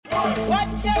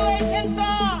What you waiting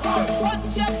for? Put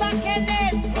your back in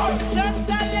it. Just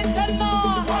a little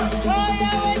more. Throw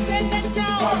your weight in it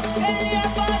now. Tell your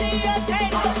body you're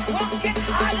tight. Walk it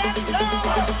hard and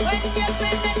long. When you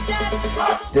finish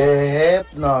that, The Hip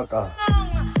Knocker.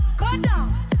 go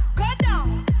down, go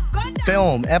down, go down.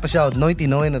 Film episode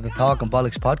 99 of the Talking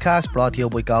Bollocks podcast, brought to you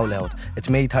by Go Loud. It's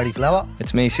me, Terry Flower,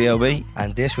 It's me, CLB.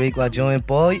 and this week we're joined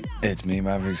by It's me,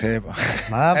 Maverick Sabre.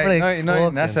 Maverick. Hey,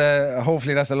 99, fucking-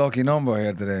 hopefully that's a lucky number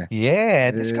here today.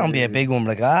 Yeah, this is going to be a big one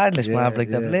regardless, Yeah, Maverick.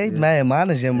 The yeah, blade yeah. man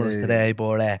is in with us today,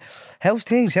 but how's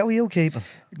things? How are you keeping?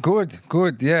 Good,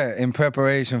 yeah. In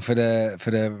preparation for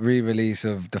the re-release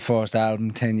of the first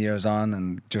album, 10 years on,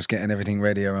 and just getting everything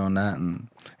ready around that. And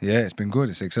yeah, it's been good.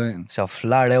 It's exciting. So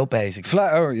flat out, basically.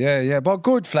 Flat out, yeah, but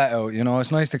good flat out. You know,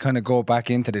 it's nice to kind of go back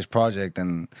into this project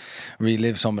and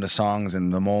relive some of the songs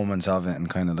and the moments of it, and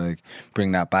kind of like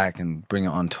bring that back and bring it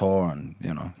on tour, and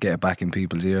you know, get it back in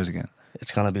people's ears again.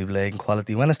 It's going to be blatant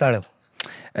quality. When it started?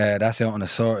 That's out on the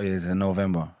 30th of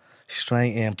November.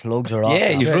 Straight in, plugs are off.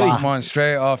 Yeah, you're right. Come on,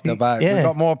 straight off the bat. Yeah. We've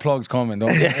got more plugs coming,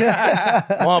 don't we?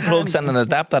 More plugs and an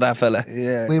adapter, that fella.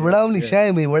 Yeah. We were only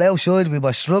saying we were outside, we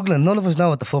were struggling. None of us know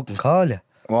what to fucking call you.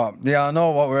 Well, yeah, I know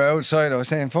what we're outside. I was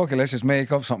saying, fuck it, let's just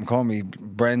make up something. Call me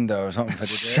Brenda or something for the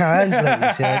day. Sandra,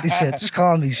 he said. He said, just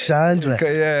call me Sandra.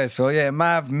 Okay, yeah, so yeah,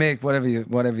 Mav, Mick,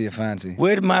 whatever you fancy.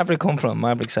 Where did Maverick come from?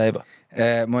 Maverick Sabre.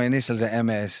 My initials are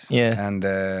MS. Yeah.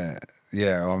 And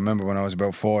yeah, I remember when I was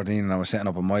about 14 and I was setting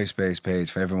up a MySpace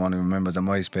page for everyone who remembers the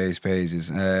MySpace pages.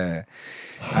 And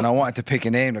I wanted to pick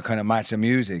a name to kind of match the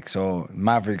music. So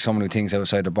Maverick, someone who thinks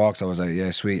outside the box, I was like, yeah,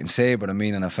 sweet. And Sabre, the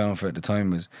meaning I found for it at the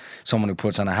time was someone who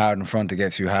puts on a hard in front to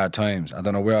get through hard times. I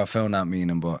don't know where I found that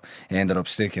meaning, but it ended up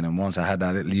sticking. And once I had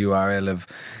that little URL of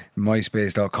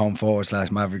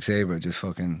myspace.com/Maverick Sabre, it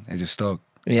just stuck.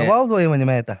 Yeah. How old were you when you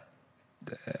made that?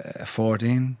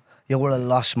 14. You were a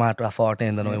lot smarter at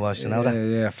 14 than I was, you know that?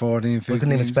 Yeah, 14, 15. I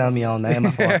couldn't even spell my own name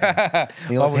at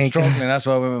 14. You I were was thinking- struggling, that's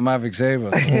why I went with Maverick Sabre.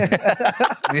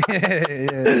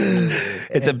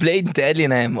 It's a blatant deadly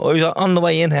name. I was on the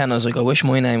way in here and I was like, I wish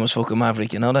my name was fucking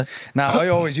Maverick, you know that? Now, I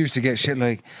always used to get shit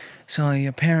like, so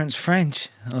your parents French?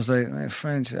 I was like,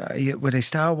 French, were they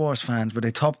Star Wars fans? Were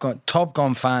they Top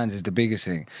Gun fans is the biggest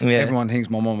thing. Yeah. Everyone thinks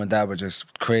my mum and dad were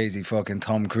just crazy fucking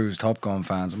Tom Cruise Top Gun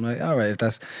fans. I'm like, all right, if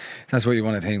that's what you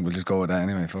want to think, we'll just go with that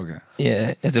anyway, fuck it.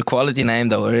 Yeah, it's a quality name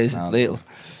though, it is. It's little.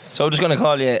 So I'm just going to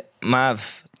call you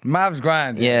Mav. Mav's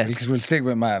grand, Yeah. because we'll stick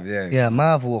with Mav, yeah. Yeah,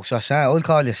 Mav works. I'll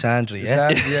call you Sandra, yeah?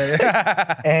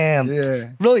 Yeah. Yeah.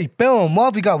 Right, boom, what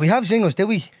have we got? We have singles, did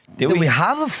we? Did we? we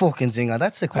have a fucking singer?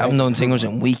 That's the I question. haven't done singles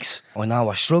in weeks. I know,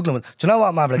 we're struggling with. Do you know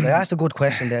what, Maverick? I asked a good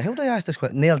question there. Who did I ask this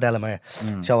question? Neil Delamere.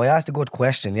 So I asked a good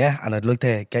question, yeah? And I'd like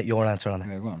to get your answer on it.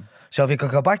 Yeah, go on. So if you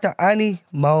could go back to any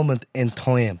moment in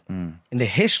time, in the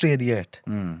history of the earth,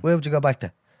 where would you go back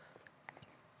to?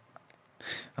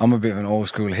 I'm a bit of an old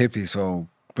school hippie, so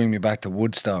bring me back to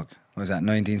Woodstock. Was that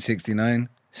 1969?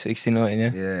 69,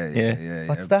 yeah? Yeah.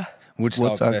 What's that?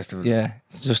 Woodstock Festival. Yeah,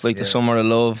 it's just like the Yeah. Summer of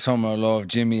Love. Summer of Love,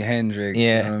 Jimi Hendrix.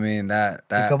 Yeah. You know what I mean? That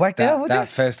go back there, would that you?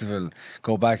 festival.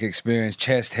 Go back, experience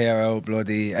chest hair out,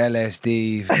 bloody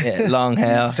LSD, Yeah, long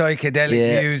hair. psychedelic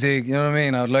Yeah. music. You know what I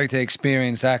mean? I'd like to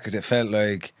experience that because it felt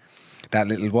like that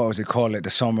little, what was it called, like the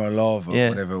Summer of Love or Yeah.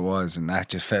 whatever it was, and that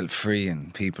just felt free,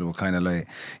 and people were kind of like,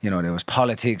 you know, there was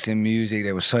politics in music,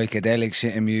 there was psychedelic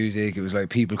shit in music, it was like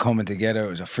people coming together, it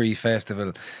was a free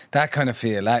festival. That kind of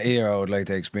feel, that era I would like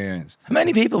to experience. How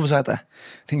many people was at that?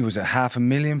 I think it was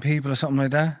 500,000 people or something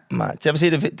like that. Man, did you ever see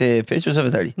the pictures of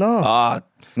it, Terry? No. Ah,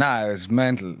 Nah, it was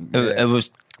mental. it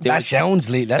was... That sounds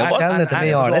lethal. That was- sounded to And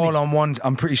me it was already. all on one.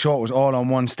 I'm pretty sure it was all on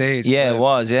one stage. Yeah, it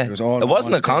was, yeah. It was all It on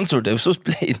wasn't one a concert, it was just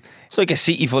played. It's like a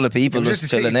city full of It people was just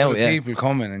just a city chilling full out, of yeah. people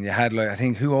coming, and you had like, I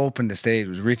think who opened the stage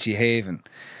was Richie Haven.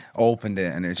 Opened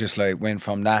it, and it just like went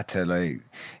from that to like,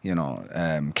 you know,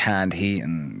 Canned Heat,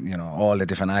 and you know, all the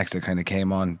different acts that kind of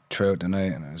came on throughout the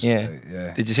night, and it was Yeah. like,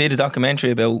 yeah. Did you see the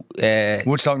documentary about...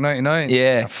 Woodstock 99?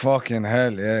 Yeah. Fucking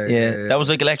hell, yeah. yeah, that was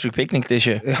like Electric Picnic this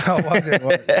year. How was it?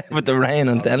 What? With the rain,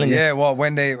 I'm telling you. Yeah, well,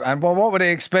 when they and what were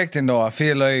they expecting though? I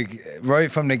feel like right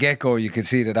from the get go, you could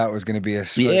see that was going to be a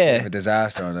slight Yeah. bit of a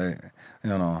disaster. Like, you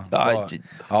know, Oh, did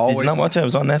you not watch it? It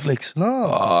was on Netflix. No.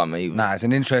 Oh, mate. Nah, it's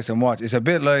an interesting watch. It's a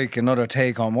bit like another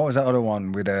take on what was that other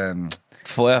one with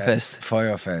Firefest.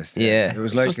 Firefest. Yeah. It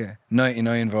was It's like just- a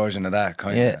 99 version of that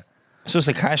kind Yeah. of. It's just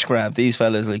a cash grab. These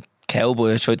fellas, like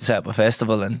cowboys, tried to set up a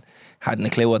festival and hadn't a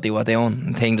clue what they were doing.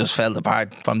 And thing just fell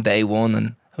apart from day one.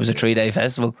 And It was a 3-day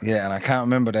festival. Yeah, and I can't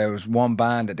remember, there was one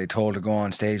band that they told to go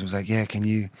on stage and was like, yeah, can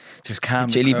you just calm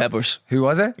the Chili crowd?" Peppers. Who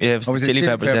was it? Yeah, it was Oh, the Chili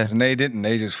Peppers, yeah. And they didn't.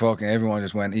 They just fucking, everyone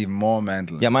just went even more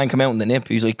mental. Your man come out in the nip.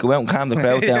 He's like, go out and calm the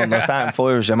crowd down. They're starting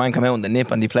fires. Your man come out in the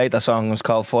nip and he played that song. It was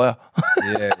called Fire.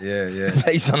 Yeah.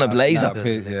 Place on a blazer.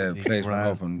 Place went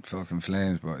up in fucking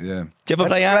flames, but yeah. Do you ever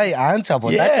play That's a great answer,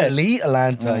 but Yeah. that's a little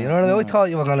answer. You know what I mean? I thought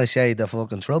you were going to say the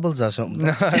fucking Troubles or something. You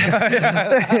know what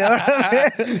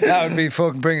I mean? That would be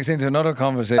fucking bring us into another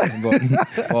conversation, but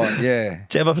yeah.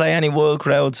 Do you ever play any wild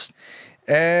crowds?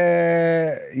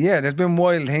 Yeah, there's been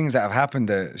wild things that have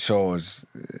happened at shows.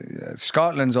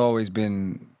 Scotland's always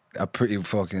been a pretty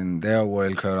fucking, they're a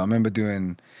wild crowd. I remember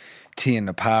doing Tea in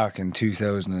the Park in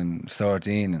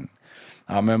 2013, and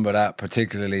I remember that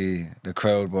particularly, the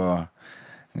crowd were,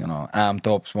 you know,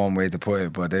 amped up's one way to put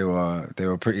it, but they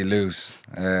were pretty loose.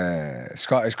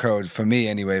 Scottish crowds, for me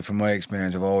anyway, from my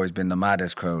experience, have always been the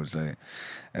maddest crowds. Like,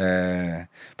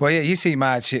 but yeah, you see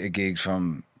mad shit at gigs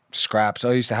from scraps.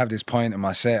 I used to have this point in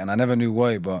my set, and I never knew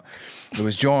why, but it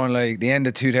was during like the end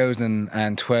of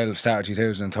 2012, start of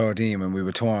 2013, when we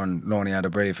were touring Lonely and the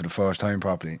Brave for the first time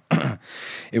properly.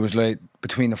 It was like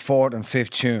between the 4th and 5th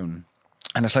tune,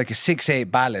 and it's like a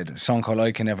 6/8 ballad, a song called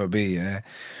I Can Never Be,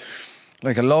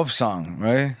 like a love song,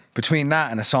 right? Between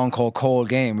that and a song called Cold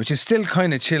Game, which is still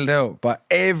kind of chilled out, but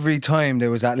every time there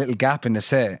was that little gap in the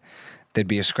set, there'd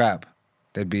be a scrap.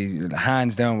 There'd be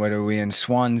hands down, whether we in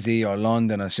Swansea or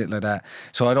London or shit like that.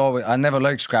 So I never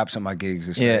liked scraps at my gigs.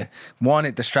 It's like, one,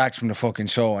 it distracts from the fucking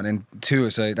show, and then two,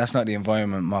 it's like, that's not the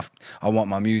environment I want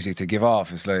my music to give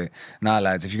off. It's like, nah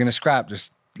lads, if you're gonna scrap,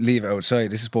 just leave it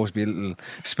outside. This is supposed to be a little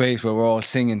space where we're all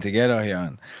singing together here.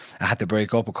 And I had to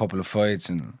break up a couple of fights,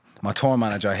 and my tour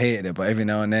manager hated it, but every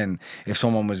now and then, if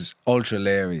someone was ultra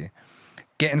leery,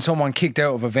 getting someone kicked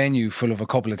out of a venue full of a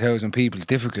couple of thousand people is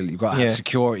difficult. You've got to have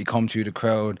security come through the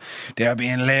crowd. They're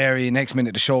being leery. Next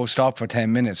minute, the show stopped for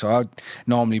 10 minutes. So I'd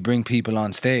normally bring people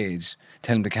on stage,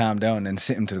 tell them to calm down, and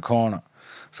sit them to the corner.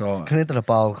 So Come into the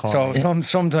ball corner. So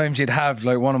sometimes you'd have,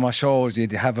 like, one of my shows,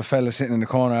 you'd have a fella sitting in the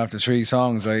corner after 3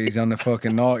 songs, like he's on the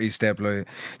fucking naughty step, like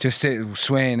just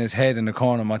swaying his head in the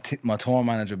corner. My tour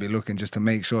manager would be looking just to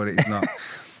make sure that he's not.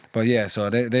 But yeah, so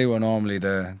they were normally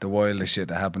the wildest shit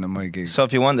that happened at my gig. So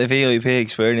if you want the VIP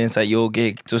experience at your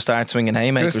gig, just start swinging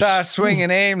haymakers. Just start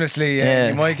swinging aimlessly,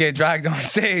 you might get dragged on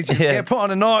stage. You get put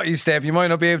on a naughty step, you might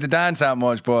not be able to dance that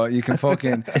much, but you can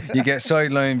fucking, you get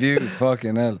sideline views,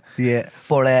 fucking hell. Yeah,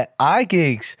 but our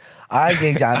gigs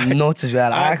are nuts as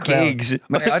well. Our gigs.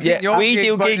 Yeah, we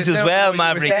do gigs as well,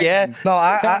 Maverick, yeah.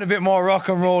 No, Sound a bit more rock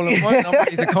and roll. I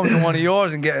want you to come to one of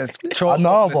yours and get a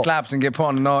slaps and get put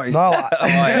on a naughty. No,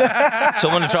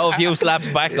 Someone to throw a few slaps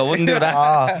back, I wouldn't do that.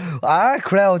 our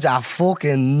crowds are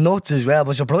fucking nuts as well.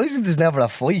 But surprisingly, there's never a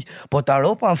fight. But they're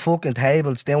up on fucking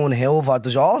tables down Hilver.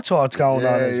 There's all sorts going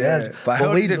on as well. But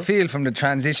how does it feel from the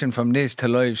transition from this to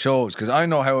live shows? Because I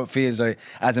know how it feels like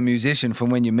as a musician from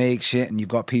when you make shit and you've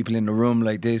got people in the room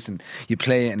like this and you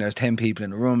play it and there's 10 people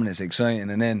in the room and it's exciting,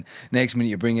 and then next minute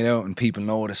you bring it out and people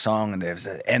know the song and there's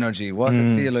the energy. What's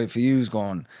it feel like for you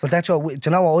going? But that's what do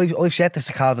you know what I've said this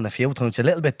to Calvin a few times. It's a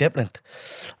little bit different,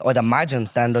 I'd imagine,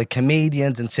 than like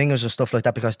comedians and singers and stuff like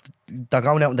that, because they're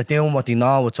going out and they're doing what they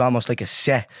know. It's almost like a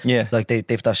set. Yeah, like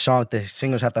they've their song. The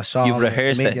singers have their song. You've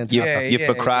rehearsed it.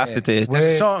 You've crafted it. There's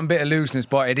a certain bit of looseness,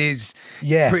 but it is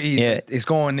pretty. It's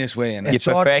going this way, and you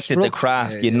perfected the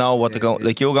craft. You know what to go.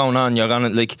 Like you're going on. You're gonna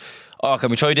like, oh,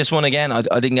 can we try this one again? I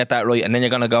didn't get that right, and then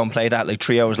you're gonna go and play that like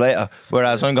 3 hours later.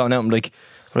 Whereas I'm going out and like,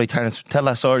 right, Terence, tell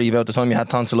that story about the time you had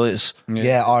tonsillitis.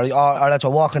 Yeah, or that's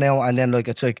what, walking out and then like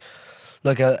it's like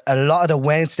a lot of the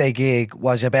Wednesday gig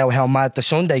was about how mad the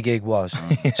Sunday gig was.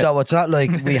 So it's not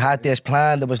like we had this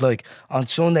plan. There was like, on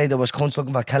Sunday there was cunts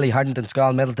looking for Kelly Harrington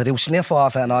Skull Medal to do sniff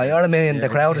off it, and you know what I mean? The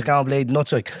crowd is going bleed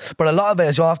nuts, like. But a lot of it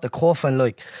is off the cuff, and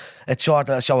like it's sort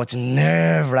of, so it's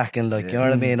nerve-wracking, like, you know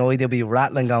what I mean? There'll be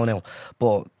rattling going out,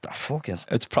 but fucking,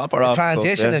 it's proper. The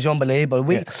transition is unbelievable.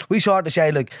 We sort of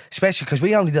say, like, especially because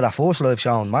we only did our first live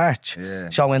show in March.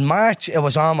 So in March it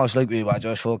was almost like we were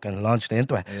just fucking launched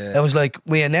into it. It was like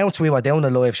we announced we were doing a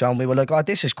live show and we were like, oh,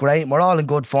 this is great, and we're all in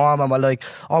good form, and we're like,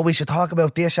 oh, we should talk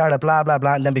about this or the blah blah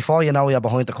blah, and then before you know, you're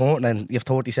behind the curtain and you have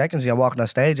 30 seconds and you're walking on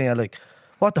stage and you're like,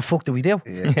 what the fuck do we do?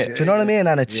 Do you know what I mean?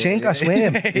 And it's sink or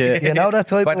swim. You know that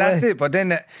type But of that's way. it. But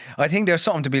then I think there's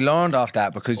something to be learned off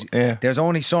that, because there's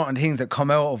only certain things that come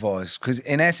out of us. Because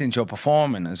in essence, you're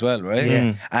performing as well, right?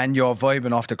 Yeah. And you're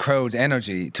vibing off the crowd's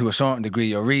energy to a certain degree.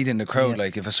 You're reading the crowd.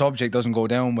 Like if a subject doesn't go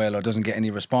down well or doesn't get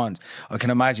any response, I can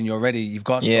imagine you're ready. You've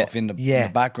got stuff in the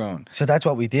background. So that's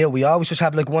what we do. We always just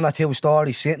have like one or two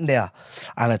stories sitting there,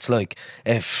 and it's like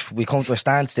if we come to a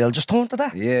standstill, just turn to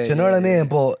that. Yeah, do you know what I mean? yeah.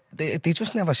 But they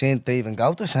just never seem to even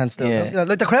go to a standstill. Yeah. You know,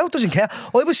 like the crowd doesn't care.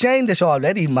 I was saying this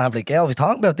already, Maverick. I was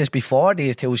talking about this before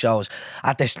these two shows.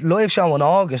 At this live show in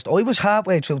August, I was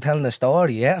halfway through telling the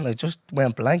story, and I just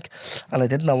went blank, and I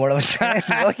didn't know what I was saying.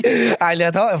 Like, and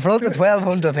I thought in front of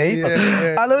 1,200 people,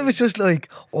 and I was just like,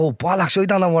 "Oh bollocks! I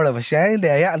don't know what I was saying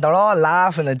there." And they're all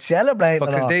laughing and celebrating.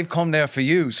 Because and all. they've come there for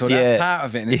you, so that's part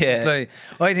of it. And it's just like,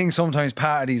 I think sometimes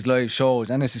part of these live shows,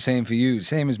 and it's the same for you,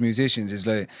 same as musicians, is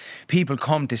like people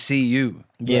come to see you.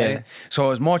 Yeah. Right? So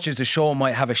as much as the show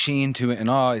might have a sheen to it and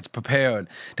it's prepared,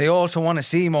 they also want to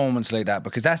see moments like that,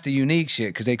 because that's the unique shit,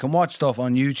 because they can watch stuff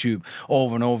on YouTube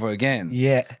over and over again.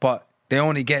 Yeah. But they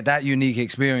only get that unique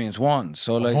experience once.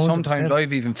 So like 100%. sometimes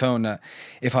I've even found that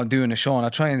if I'm doing a show, and I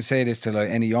try and say this to like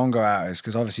any younger artists,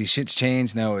 because obviously shit's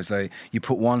changed now. It's like you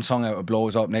put one song out, it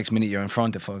blows up, next minute you're in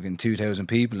front of fucking 2,000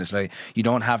 people. It's like you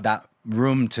don't have that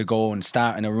room to go and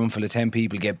start in a room full of 10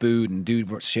 people, get booed and do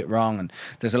shit wrong, and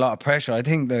there's a lot of pressure. I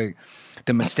think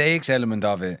the mistakes element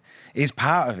of it is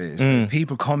part of it. It's like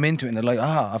people come into it and they're like,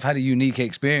 I've had a unique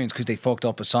experience because they fucked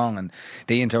up a song and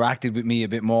they interacted with me a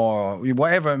bit more, or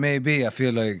whatever it may be. I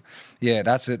feel like,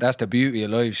 that's it. That's the beauty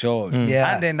of live shows.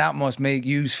 Yeah. And then that must make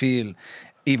you feel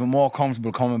even more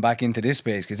comfortable coming back into this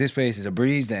space, because this space is a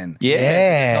breeze then.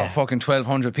 Yeah. Not fucking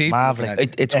 1,200 people. Maverick. looking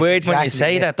at you. It's weird when you Exactly,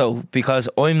 say yeah. that though, because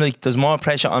I'm like, there's more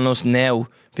pressure on us now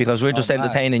because we're just mad.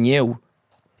 entertaining you,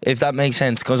 if that makes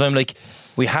sense. Because I'm like,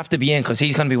 we have to be in because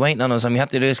he's going to be waiting on us, and we have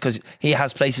to do this because he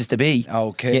has places to be.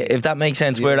 Okay. Yeah, if that makes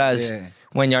sense. Yeah, Whereas yeah.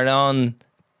 when you're on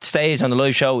stage on the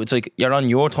live show, it's like you're on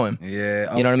your time.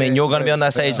 Yeah, You know what I mean? okay, You're going to be on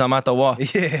that fair. stage no matter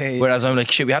what. Yeah. Whereas I'm like,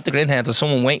 shit, we have to get in here. There's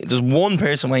someone waiting. There's one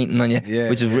person waiting on you.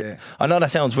 Yeah, which is, yeah. I know that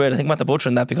sounds weird. I think I'm at the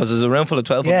butchering that because there's a room full of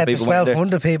 1,200 Yeah, there's people waiting there.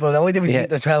 1,200 people. Why do we Yeah. think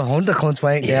there's 1,200 cunts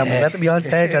waiting there? We better be on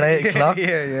stage at 8 o'clock,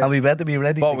 Yeah. and we better be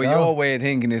ready But to with go. your way of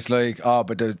thinking, it's like,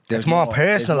 but there's It's more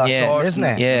personal, there's Yeah. more isn't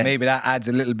it? Yeah. Maybe that adds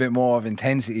a little bit more of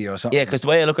intensity or something. Yeah, because the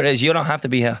way I look at it is, you don't have to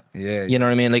be here. Yeah, You know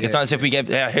what I mean? Like, it's yeah, not as if we get,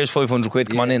 here's 500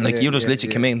 quid, come on in. Like, you just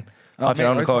literally come in off your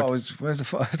own I accord.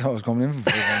 thought I was coming in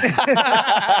for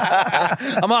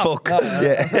I'm off. Fuck.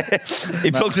 Yeah.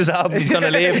 He plugs his album, he's going to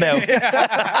leave now.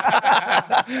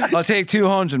 I'll take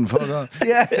 200 and fuck off.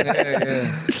 Yeah.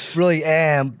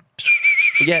 Right,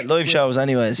 Yeah, live shows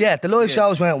anyways. yeah, the live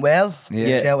shows went well.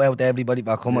 Yeah. Shout out to everybody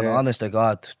for coming. Yeah. Honest to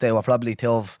God, they were probably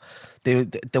tough.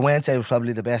 The Wednesday was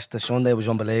probably the best. The Sunday was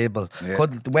unbelievable. Yeah.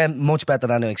 Went much better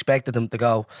than I expected them to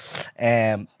go.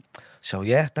 So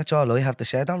yeah, that's all I have to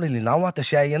say. I don't really know what to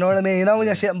say. You know what I mean? You know when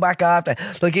you're sitting back after,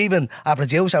 like even our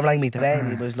producer rang me today and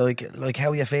he was like how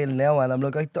are you feeling now? And I'm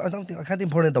like, I don't think I can't even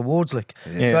put it into words. Like,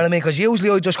 you know what I mean? Because usually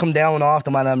I just come down off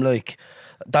them and I'm like,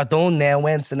 they're done now.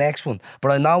 When's the next one?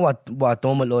 But I know what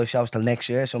done with live shows till next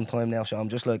year sometime now. So I'm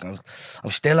just like I'm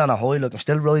still on a high. Like I'm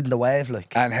still riding the wave.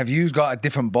 Like And have you got a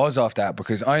different buzz off that?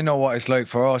 Because I know what it's like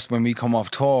for us when we come off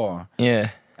tour.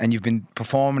 Yeah. And you've been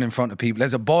performing in front of people.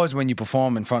 There's a buzz when you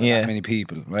perform in front of that many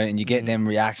people, right? And you get them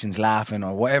reactions, laughing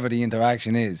or whatever the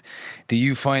interaction is. Do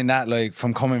you find that, like,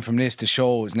 from coming from this to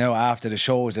shows, now after the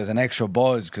shows, there's an extra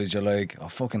buzz because you're like, oh,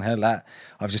 fucking hell,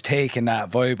 I've just taken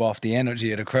that vibe off the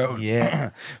energy of the crowd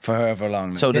for however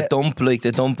long. So the dump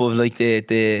of like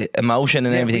the emotion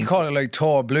and everything. We call it like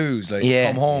tour blues. Like,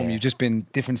 Yeah. come home, you've just been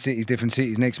different cities.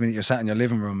 Next minute you're sat in your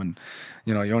living room and,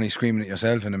 you know, you're only screaming at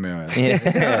yourself in the mirror.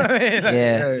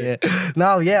 Yeah.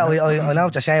 No, yeah, I know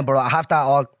what you're saying, but I have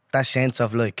that sense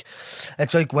of like,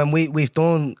 it's like when we've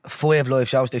done 5 live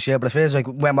shows this year, but it feels like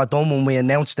when we're done, when we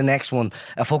announce the next one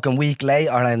a fucking week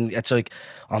later, and it's like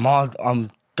I'm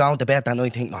going to bed that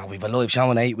night thinking, we've a live show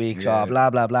in 8 weeks or blah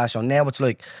blah blah. So now it's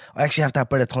like I actually have that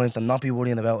bit of time to not be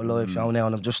worrying about a live show now,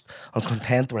 and I'm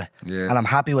content with it. Yeah. And I'm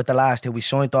happy with the last 2. We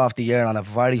signed off the year on a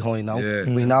very high note.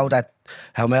 Yeah. We know that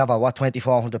however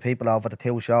 2,400 people over the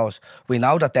 2 shows, we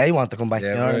know that they want to come back. Yeah,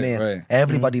 you know what I right, mean? right.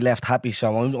 Everybody left happy,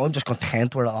 so I'm just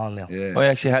content with it all now. Yeah. I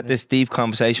actually had this deep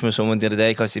conversation with someone the other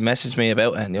day because he messaged me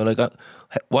about it, and you're like,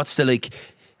 what's the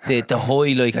the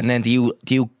high like, and then do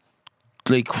you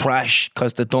like crash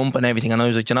because the dump and everything? And I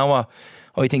was like, you know what,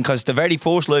 I think because the very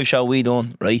first live show we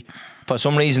done, right, for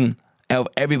some reason out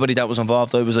of everybody that was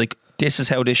involved, I was like, this is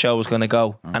how this show was going to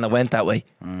go, and it went that way.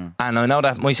 And I know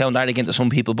that might sound arrogant to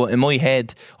some people, but in my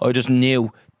head I just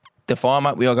knew the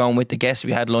format we were going with, the guests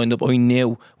we had lined up, I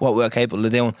knew what we were capable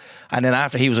of doing. And then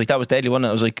after he was like, that was deadly, wasn't it?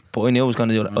 I was like, but I knew I was going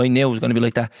to do it. I knew it was going to be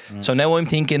like that. So now I'm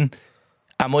thinking,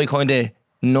 am I kind of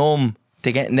numb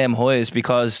to getting them highs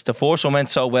because the first one went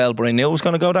so well, but I knew it was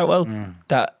going to go that well,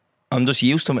 that I'm just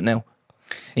used to it now.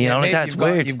 You know, like maybe that's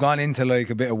weird. You've gone into like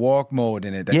a bit of work mode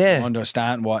in it. That you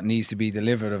understand what needs to be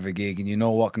delivered of a gig, and you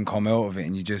know what can come out of it.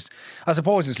 And you just, I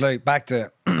suppose it's like back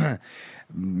to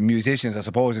musicians. I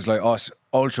suppose it's like us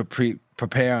ultra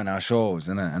preparing our shows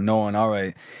and knowing, all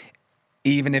right,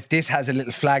 even if this has a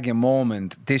little flagging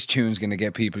moment, this tune's going to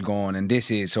get people going, and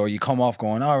this is, so you come off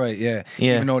going, all right, yeah.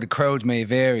 Even though the crowds may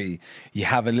vary, you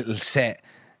have a little set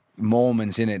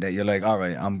moments in it that you're like, all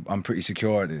right, I'm pretty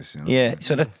secure of this. You know? Yeah,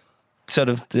 so that sort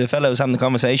of the fellow I was having the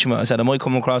conversation with, I said, I might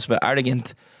come across a bit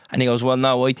arrogant. And he goes, well,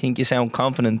 no, I think you sound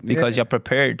confident because you're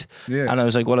prepared. Yeah. And I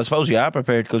was like, well, I suppose we are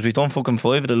prepared because we've done fucking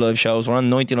 5 of the live shows. We're on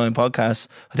 99 podcasts.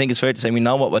 I think it's fair to say we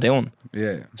know what we're doing.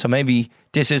 Yeah. So maybe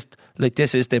this is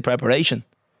the preparation.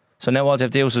 So now all you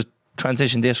have to do is just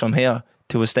transition this from here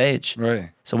to a stage. Right.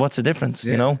 So what's the difference,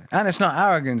 you know? And it's not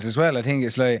arrogance as well. I think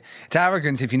it's like, it's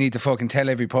arrogance if you need to fucking tell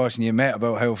every person you met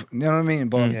about how, you know what I mean?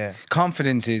 But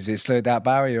confidence it's like that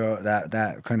barrier,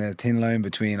 that kind of thin line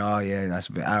between, oh yeah, that's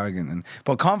a bit arrogant.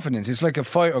 But confidence, it's like a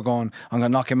fighter going, I'm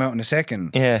going to knock him out in a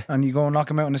second. Yeah. And you go and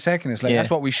knock him out in a second. It's like, that's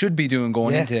what we should be doing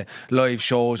going into live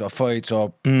shows or fights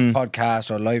or podcasts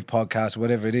or live podcasts or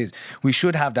whatever it is. We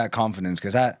should have that confidence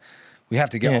because we have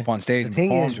to get up on stage and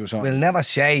perform or something.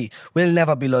 We'll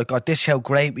never be like, oh, this is how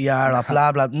great we are, or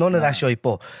blah, blah. None of that's right.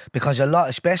 But because a lot,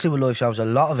 especially with live shows, a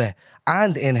lot of it,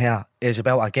 and in here, is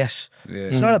about our guests. Yeah.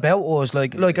 It's not about us.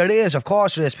 Like it is, of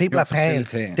course it is. People are paying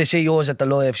to see us at the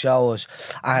live shows,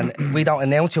 and we don't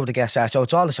announce who the guests are, so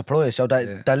it's all a surprise. So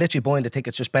they're literally buying the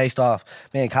tickets just based off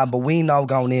me and Cam. But we know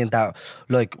going in that,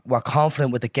 like, we're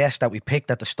confident with the guests that we picked,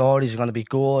 that the stories are going to be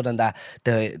good, and that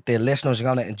the listeners are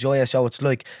going to enjoy it. So it's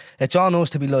like, it's on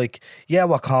us to be like, yeah,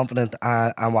 we're confident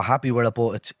and we're happy with it,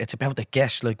 but it's about the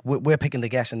guests. Like, we're picking the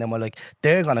guests, and then we're like,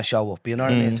 they're going to show up, you know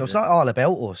what I mean? So it's not all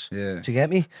about us. Yeah. Do you get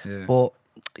me? Yeah. But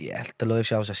yeah, the live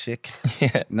shows are sick.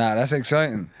 Nah, that's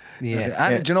exciting. Yeah.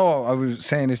 And do you know, I was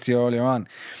saying this to you earlier on,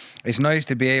 it's nice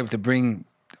to be able to bring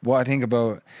what I think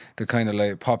about the kind of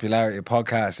like popularity of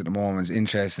podcasts at the moment is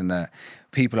interesting, that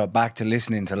people are back to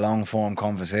listening to long form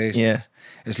conversations. Yeah.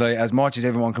 It's like, as much as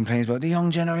everyone complains about the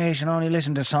young generation only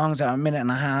listen to songs that are a minute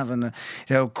and a half and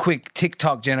quick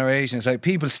TikTok generation, it's like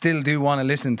people still do want to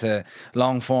listen to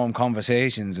long form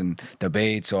conversations and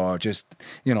debates, or just,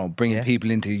 you know, bringing people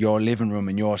into your living room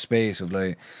and your space of,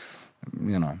 like,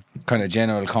 you know, kind of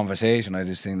general conversation. I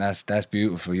just think that's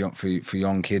beautiful for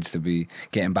young kids to be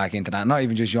getting back into that. Not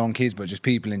even just young kids, but just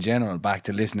people in general back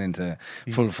to listening to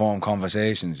full form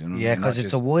conversations. You know, yeah, because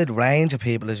it's a wide range of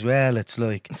people as well. It's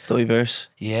like, it's diverse.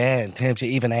 Yeah, in terms of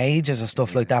even ages and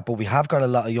stuff like that. But we have got a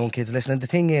lot of young kids listening. The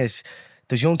thing is,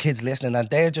 there's young kids listening and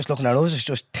they're just looking at us as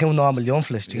just two normal young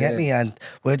fellas, do you get me? And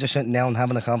we're just sitting down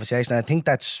having a conversation. And I think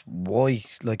that's why,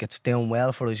 like, it's doing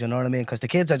well for us, you know what I mean? Because the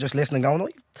kids are just listening going, oh,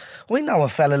 we know a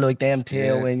fella like them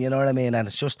too, and you know what I mean? And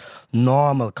it's just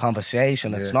normal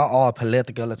conversation. It's not all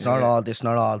political, it's not all this,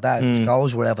 not all that. It just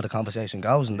goes wherever the conversation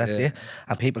goes, and that's it.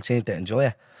 And people seem to enjoy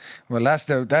it. Well,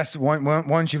 that's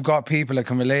once you've got people that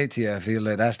can relate to you, I feel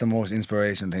like that's the most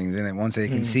inspirational things, isn't it? Once they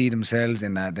can see themselves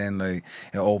in that, then like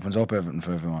it opens up everything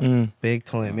for everyone. Big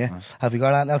time, yeah. Have you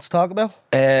got anything else to talk about?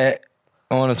 I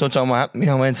want to touch on what happened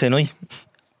on Wednesday night.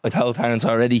 I told Terence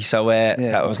already, so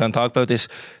I was going to talk about this.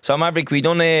 So Maverick, we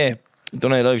done a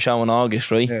live show in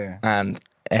August, right? Yeah. And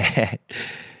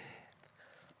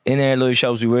in our live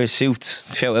shows we wear suits.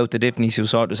 Shout out to Dipneys who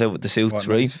sorted us out with the suits,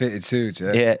 right? Nice fitted suits,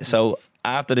 yeah. Yeah. So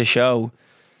after the show,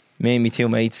 me and my two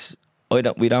mates, we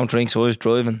don't drink, so I was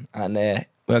driving, and we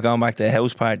were going back to a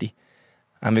house party,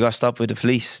 and we got stopped by the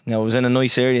police. Now, it was in a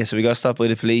nice area, so we got stopped by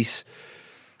the police,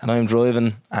 and I'm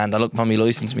driving, and I look for my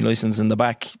license in the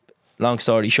back. Long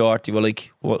story short, they were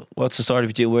like, what's the story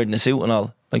with you wearing a suit and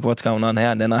all? Like, what's going on here?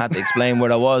 And then I had to explain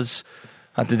where I was.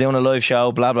 I had to do a live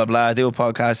show, blah, blah, blah, do a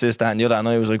podcast, this, that, and the other, and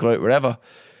I was like, right, wherever.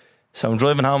 So I'm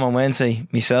driving home on Wednesday,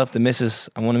 myself, the missus,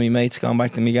 and one of my mates going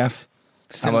back to me gaff.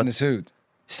 Still in the suit?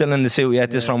 Still in the suit, yeah,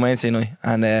 this from Wednesday night.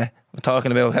 And we're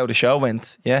talking about how the show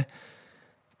went, yeah.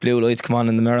 Blue lights come on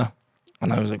in the mirror.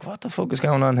 And I was like, what the fuck is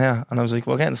going on here? And I was like,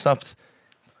 we're getting stopped.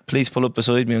 Police pull up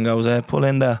beside me and goes, pull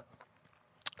in there.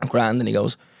 Grand. And he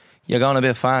goes, you're going a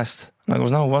bit fast. And I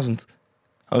goes, no, I wasn't.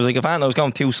 I was like, I was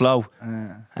going too slow.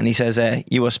 And he says,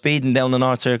 you were speeding down the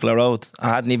North Circular Road.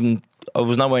 I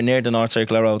was nowhere near the North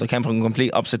Circular Road. I came from a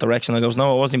complete opposite direction. I goes,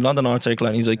 no, I wasn't even on the North Circular.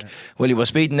 And he's like, well, you were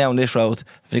speeding down this road.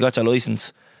 Have you got your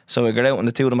licence? So I got out and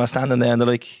the two of them are standing there and they're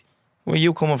like, where are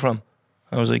you coming from?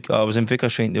 I was like, I was in Vicar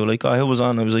Street. They were like, who was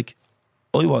on? I was like,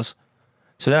 I was.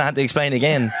 So then I had to explain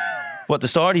again what the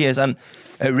story is, and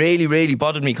it really, really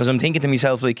bothered me because I'm thinking to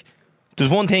myself, like, there's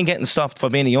one thing getting stopped for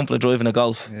being a young fella driving a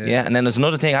Golf, yeah, and then there's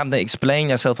another thing having to explain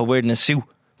yourself for wearing a suit,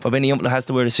 for being a young fella has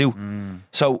to wear a suit.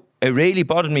 So it really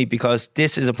bothered me because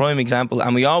this is a prime example,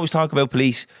 and we always talk about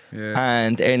police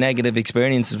and their negative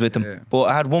experiences with them, but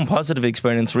I had one positive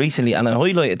experience recently and I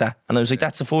highlighted that, and I was like,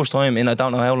 that's the first time in I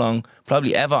don't know how long,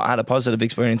 probably ever, I had a positive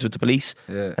experience with the police,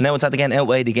 and now it's had to get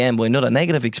outweighed again by another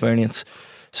negative experience.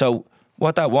 So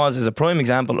what that was is a prime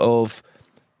example of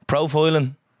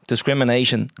profiling,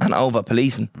 discrimination and over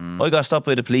policing. I got stopped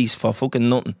by the police for fucking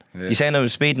nothing. You saying I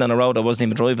was speeding on a road I wasn't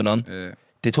even driving on.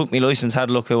 They took me licence, had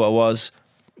a look who I was,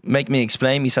 make me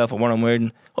explain myself and what I'm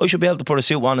wearing. I should be able to put a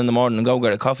suit on in the morning and go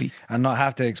get a coffee and not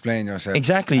have to explain yourself.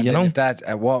 Exactly, and you know. that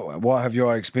what have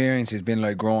your experiences been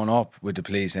like growing up with the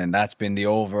police? And that's been the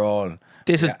overall.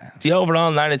 This is the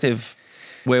overall narrative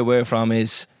where we're from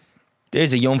is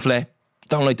there's a young fella,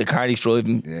 don't like the car he's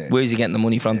driving. Where's he getting the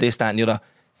money from? This, that, and the other.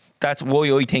 That's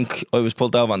why I think I was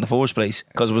pulled over in the first place,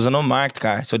 because it was an unmarked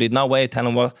car, so they'd no way of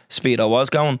telling what speed I was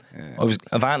going. I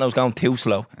was going too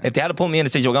slow. If they had to put me in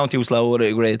and said you were going too slow, I would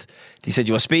have agreed. They said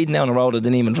you were speeding down the road, I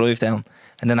didn't even drive down,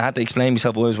 and then I had to explain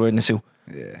myself why I was wearing a suit.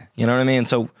 You know what I mean?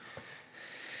 So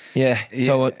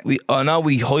so I know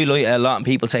we highlight a lot and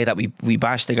people say that we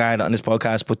bash the Garda on this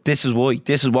podcast, but this is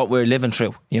what we're living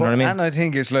through. You know what I mean? And I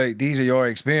think it's like these are your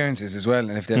experiences as well,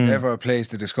 and if there's ever a place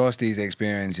to discuss these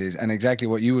experiences, and exactly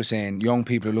what you were saying, young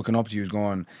people are looking up to you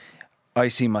going, I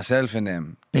see myself in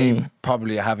them. They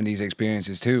probably are having these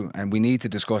experiences too, and we need to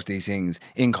discuss these things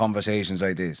in conversations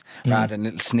like this rather than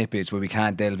little snippets where we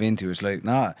can't delve into. It's like,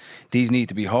 these need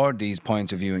to be heard, these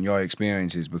points of view and your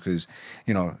experiences, because,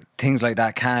 you know, things like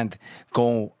that can't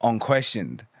go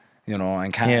unquestioned, you know,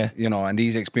 and can't, you know, and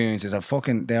these experiences are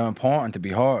they're important to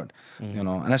be heard, you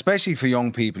know, and especially for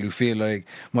young people who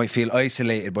might feel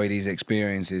isolated by these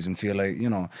experiences and feel like, you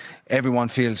know, everyone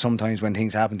feels sometimes when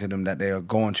things happen to them that they are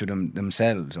going through them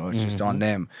themselves, or it's just on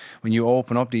them. When you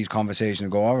open up these conversations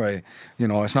and go, all right, you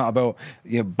know, it's not about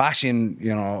you bashing,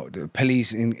 you know, the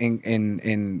police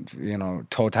in you know,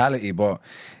 totality, but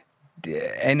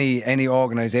any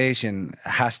organisation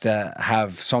has to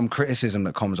have some criticism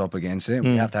that comes up against it.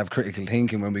 We have to have critical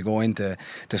thinking when we go into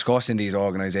discussing these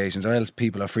organisations, or else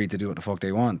people are free to do what the fuck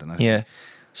they want. And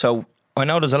so I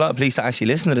know there's a lot of police that actually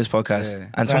listen to this podcast,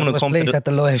 and someone will come to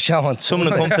the live show.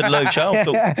 Someone will come to the live show.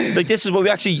 So, like, this is what we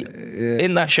actually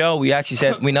in that show we actually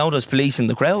said we know there's police in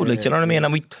the crowd. Like, you know what I mean?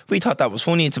 And we thought that was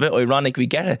funny. It's a bit ironic. We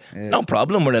get it. No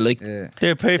problem with it. Like,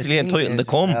 they're perfectly entitled to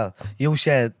come. You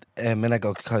said a minute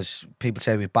ago, because people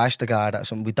say we bash the Garda or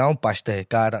something. We don't bash the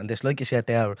Garda, and this, like you said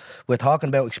there, we're talking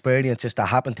about experiences that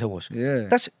happened to us.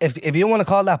 That's if you want to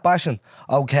call that bashing,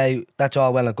 okay, that's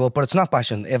all well and good, but it's not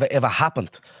bashing if it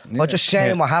happened. Or just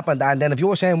saying what happened, and then if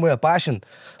you're saying we're bashing,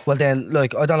 well then,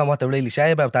 like, I don't know what to really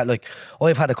say about that. Like,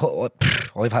 I've had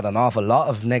an awful lot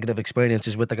of negative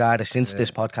experiences with the Garda since this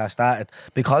podcast started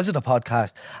because of the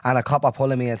podcast, and a copper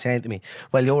pulling me and saying to me,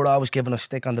 well, you're always giving a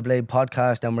stick on the Blade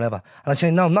podcast and whatever, and I'm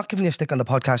saying, no, I'm not giving you a stick on the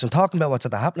podcast, I'm talking about what's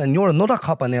happening. You're another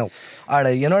copper now,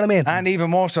 you know what I mean? And even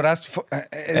more so, that's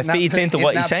it feeds into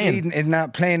what you're saying. It's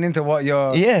not playing into what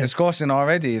you're discussing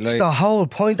already. Like, it's the whole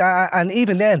point. And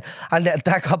even then, and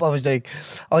that copper was like,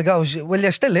 I goes, well,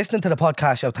 you're still listening to the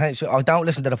podcast. I don't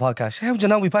listen to the podcast. How would you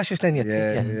know we bash this then? You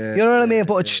know what I mean?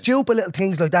 But it's stupid little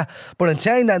things like that. But in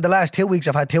saying that, in the last 2 weeks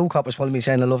I've had 2 coppers pulling me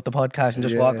saying I love the podcast and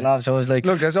just walking off. So I was like,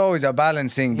 look, there's always a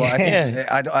balance thing, but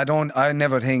I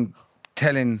never think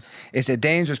it's a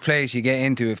dangerous place you get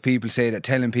into if people say that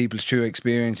telling people's true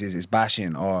experiences is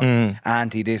bashing or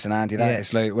anti this and anti that.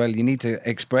 It's like, well, you need to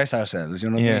express ourselves, you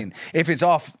know what I mean? If it's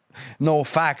off no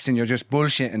facts and you're just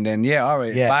bullshitting, then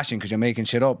alright, it's bashing because you're making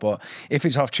shit up. But if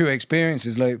it's off true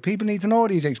experiences, like, people need to know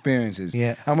these experiences,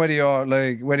 and whether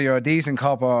you're a decent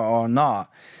cop or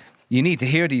not, you need to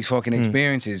hear these fucking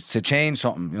experiences to change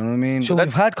something. You know what I mean? So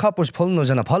we've had coppers pulling us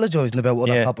and apologising about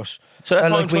other coppers. So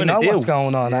that's what I'm trying to do. We know what's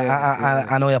going on,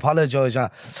 and I apologise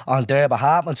on their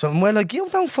behalf and something. We're like, you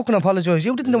don't fucking apologise.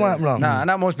 You didn't do anything wrong. Nah, and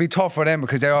that must be tough for them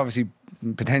because they're obviously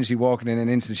potentially walking in an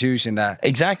institution that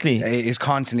is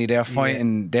constantly they're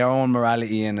fighting their own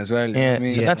morality in as well. You know what I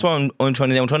mean? So that's what I'm trying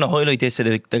to do. I'm trying to highlight this to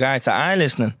the guys that are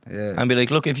listening and be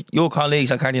like, look, if your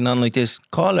colleagues are carrying on like this,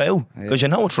 call it out because you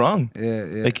know it's wrong.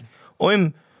 Like,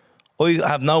 I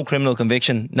have no criminal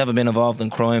conviction, never been involved in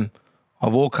crime. I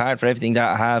work hard for everything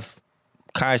that I have.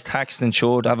 Car's taxed,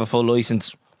 insured, I have a full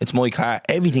licence. It's my car,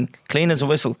 everything, clean as a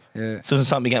whistle. Doesn't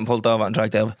stop me getting pulled over and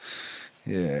dragged out.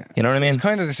 Yeah, You know what I mean? It's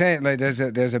kind of the same. Like there's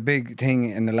a big thing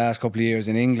in the last couple of years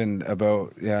in England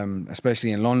about,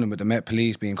 especially in London, with the Met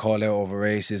Police being called out over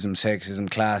racism, sexism,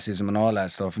 classism, and all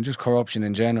that stuff, and just corruption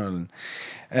in general.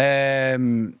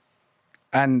 And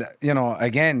you know,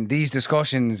 again, these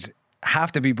discussions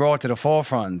have to be brought to the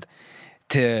forefront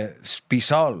to be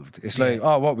solved. It's like,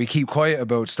 oh, what, we keep quiet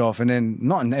about stuff and then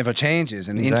nothing ever changes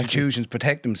and institutions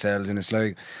protect themselves, and it's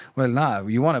like, well, nah,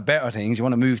 you want to better things, you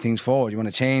want to move things forward, you want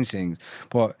to change things,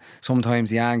 but sometimes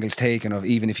the angle's taken of,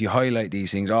 even if you highlight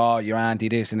these things, oh, you're anti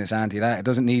this and it's anti that, it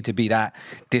doesn't need to be that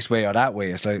this way or that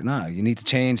way. It's like, nah, you need to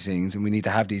change things and we need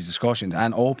to have these discussions,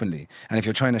 and openly. And if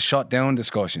you're trying to shut down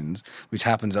discussions, which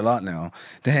happens a lot now,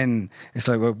 then it's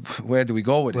like, well, where do we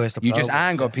go with Where's it? the You just progress,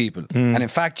 anger people, and in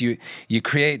fact you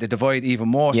create the divide even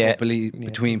more so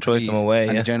between police them away,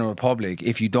 and the general public.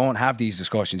 If you don't have these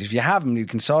discussions, if you have them, you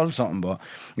can solve something, but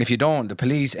if you don't, the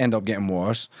police end up getting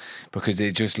worse, because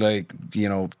they just, like, you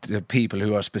know, the people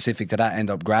who are specific to that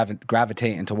end up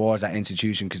gravitating towards that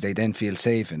institution because they then feel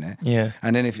safe in it. Yeah.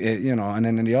 And then if you know, and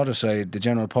then on the other side, the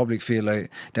general public feel like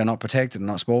they're not protected and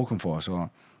not spoken for. So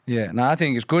yeah, no, I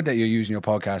think it's good that you're using your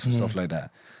podcast for stuff like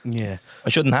that. Yeah. I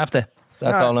shouldn't have to.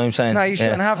 That's all I'm saying. No, you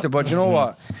shouldn't have to, but you know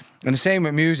what? And the same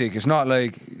with music. It's not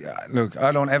like, look,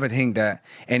 I don't ever think that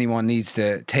anyone needs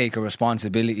to take a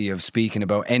responsibility of speaking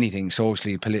about anything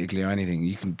socially, politically, or anything.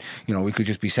 You can, you know, we could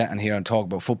just be sitting here and talk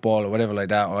about football or whatever like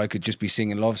that, or I could just be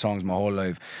singing love songs my whole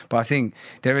life. But I think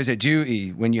there is a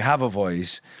duty when you have a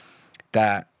voice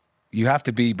that you have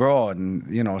to be broad and,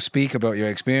 you know, speak about your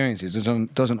experiences.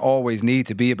 It doesn't always need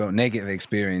to be about negative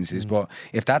experiences, but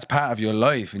if that's part of your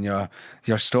life and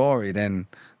your story, then,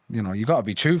 you know, you got to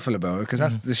be truthful about it, because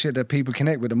that's the shit that people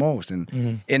connect with the most.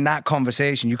 And in that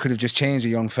conversation, you could have just changed a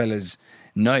young fella's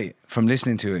night from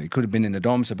listening to it. It could have been in the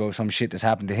dumps about some shit that's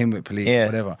happened to him with police or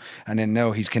whatever. And then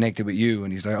now he's connected with you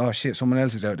and he's like, oh shit, someone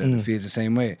else is out there that feels the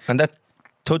same way. And that,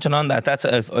 touching on that, that's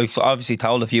I've obviously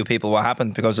told a few people what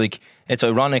happened, because, like, it's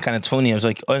ironic and it's funny. I was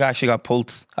like, I actually got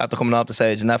pulled after coming off the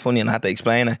stage, and that funny, and I had to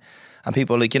explain it. And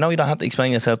people were like, you know, you don't have to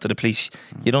explain yourself to the police.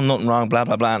 You done nothing wrong, blah,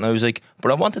 blah, blah. And I was like,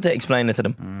 but I wanted to explain it to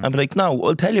them. I'd be like, no,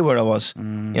 I'll tell you where I was. You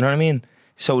know what I mean?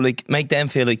 So, like, make them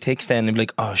feel like ticks then, and be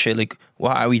like, oh shit, like,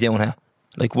 what are we doing here?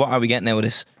 Like, what are we getting out of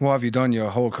this? What have you done your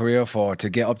whole career for to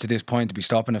get up to this point, to be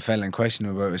stopping a fella and questioning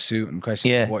about his suit and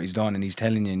questioning what he's done, and he's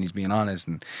telling you and he's being honest,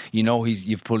 and you know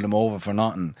you've pulled him over for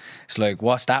nothing. It's like,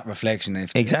 what's that reflection?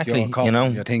 If Exactly, you're a cop, you know?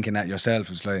 you're thinking that yourself.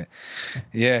 It's like,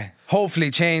 yeah,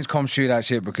 hopefully change comes through that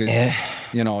shit, because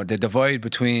you know, the divide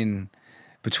between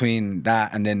that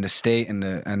and then the state and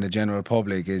the general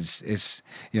public is,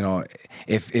 you know,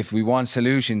 if we want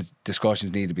solutions,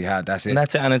 discussions need to be had. That's it. And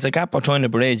that's it. And it's a gap we're trying to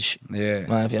bridge.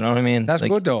 Yeah. If you know what I mean? That's like,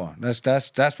 good though.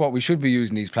 That's what we should be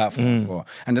using these platforms for.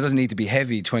 And it doesn't need to be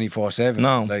heavy 24/7.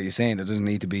 No. Like you're saying, there doesn't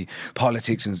need to be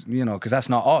politics and, you know, because that's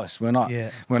not us. We're not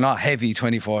heavy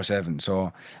 24/7.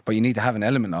 So, but you need to have an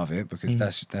element of it, because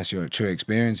that's your true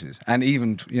experiences. And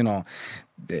even, you know,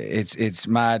 it's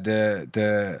mad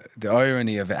the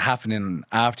irony of it happening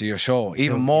after your show,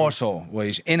 even more so, where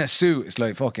he's in a suit. It's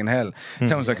like, fucking hell,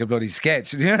 sounds like a bloody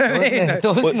sketch. You know what I mean?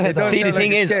 Doesn't it? See, the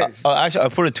thing is, actually, I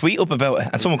put a tweet up about it,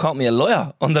 and someone called me a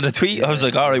liar under the tweet. I was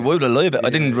like, all right, why would I lie about it?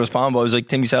 I didn't respond, but I was like,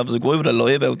 Timmy Self was like, why would I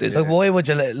lie about this? Like, why would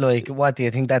you, like, what do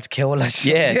you think that's cool?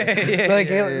 Yeah. Like,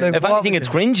 If anything, it's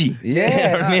cringy. Yeah, You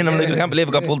know what I mean? I'm like, I can't believe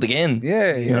I got pulled again.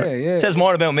 Yeah. It says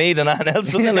more about me than anything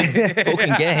else. I'm like,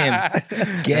 fucking get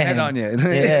him. Get Head him. on you.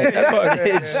 Yeah, that's what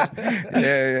it is.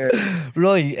 Yeah.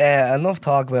 Right, enough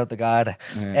talk about the Garda.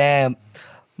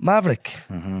 Maverick,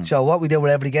 so what we do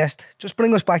with every guest, just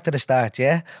bring us back to the start,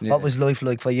 yeah? What was life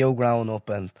like for you growing up?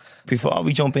 And Before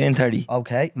we jump in, Teddy,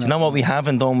 okay. do you know what we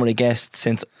haven't done with a guest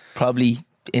since probably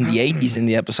in the 80s in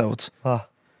the episodes? Oh.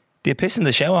 Do you piss in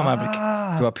the shower, Maverick?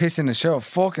 Do I piss in the show?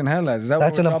 Fucking hell, lads. Is that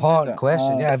That's what an we're important talking about?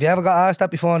 question. Yeah, have you ever got asked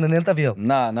that before in an interview?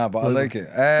 Nah, but I like it.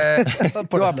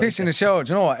 Do I piss in the shower? Do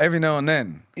you know what? Every now and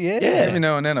then. Yeah. Every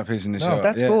now and then I piss in the shower.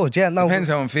 that's good. Yeah, no. Depends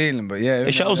how I'm feeling, but yeah.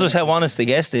 It shows us how honest the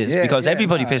guest is, because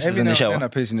everybody pisses every in the now shower. and then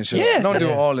I piss in the shower. Yeah. I don't do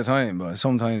it all the time, but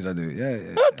sometimes I do.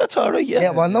 Yeah. Oh, that's all right,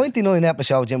 Yeah, well, 99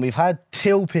 episodes, and we've had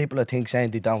 2 people, I think, saying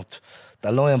they don't.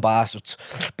 The lying bastards.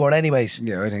 But anyways,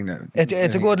 Yeah, I think that.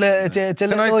 it's a good it's a It's a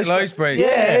nice little icebreaker.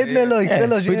 Yeah, isn't it? Like,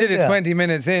 fill us We in, did it yeah. 20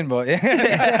 minutes in, but yeah.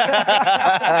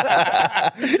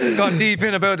 Gone deep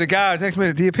in about the guards. Next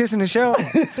minute, do you piss in the shower?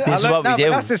 This is what we do.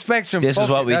 That's the spectrum. This is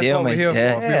what we That's do, what we're mate. here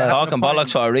Yeah. for. It's Yeah. talking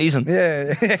bollocks for a reason.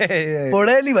 Yeah. But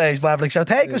anyways, Maverick, so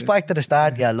take us back to the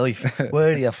start of your life.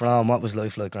 Where are you from? What was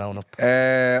life like growing up?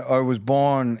 I was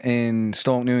born in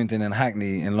Stoke Newington in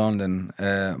Hackney in London.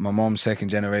 My mum's second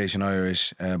generation Irish.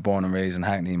 Irish, born and raised in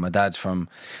Hackney. My dad's from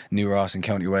New Ross in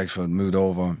County Wexford, moved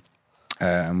over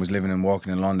and was living and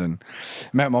working in London.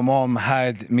 Met my mum,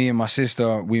 had me and my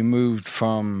sister. We moved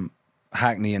from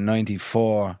Hackney in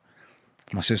 94.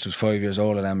 My sister was 5 years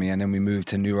older than me, and then we moved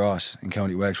to New Ross in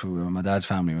County Wexford, where my dad's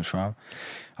family was from.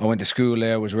 I went to school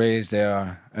there, was raised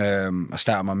there. I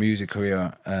started my music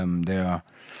career there.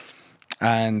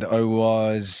 And I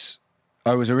was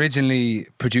originally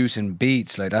producing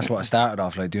beats, like that's what I started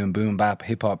off, like doing boom bap,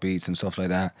 hip hop beats and stuff like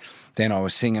that. Then I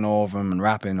was singing over them and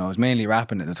rapping. I was mainly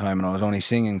rapping at the time, and I was only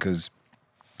singing because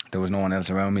there was no one else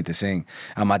around me to sing.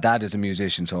 And my dad is a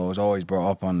musician, so I was always brought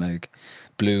up on like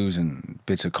blues and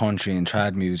bits of country and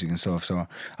trad music and stuff. So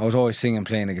I was always singing,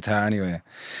 playing the guitar anyway.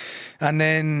 And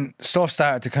then stuff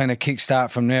started to kind of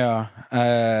kickstart from there.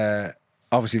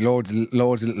 Obviously loads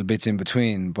of little bits in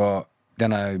between, but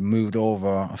then I moved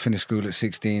over. I finished school at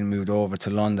 16, moved over to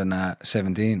London at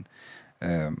 17.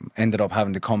 Ended up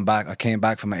having to come back. I came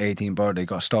back for my 18th birthday,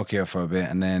 got stuck here for a bit,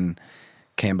 and then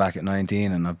came back at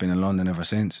 19, and I've been in London ever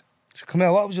since. So come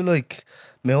here, what was it like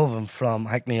moving from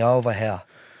Hackney over here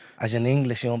as an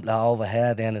English young lad over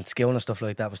here then in school and stuff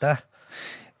like that? Was that?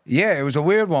 Yeah, it was a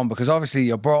weird one because obviously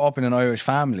you're brought up in an Irish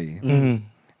family. Mm-hmm.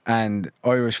 And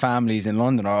Irish families in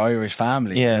London are Irish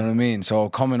families, Yeah. you know what I mean? So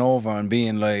coming over and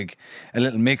being like a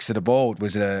little mix of the both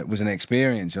was an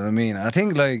experience, you know what I mean? And I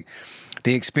think like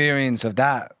the experience of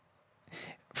that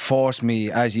forced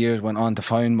me as years went on to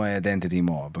find my identity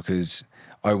more, because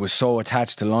I was so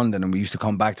attached to London, and we used to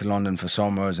come back to London for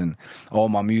summers, and all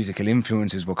my musical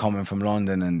influences were coming from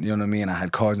London, and you know what I mean? I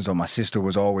had cousins, or my sister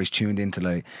was always tuned into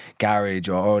like garage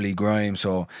or early grime,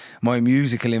 so my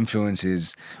musical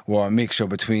influences were a mixture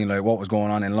between like what was going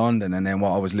on in London and then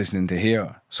what I was listening to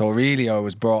here. So really I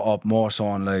was brought up more so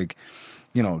on like,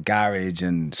 you know, garage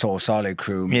and Soul Solid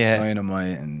Crew, Miss Yeah.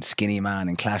 Dynamite and Skinny Man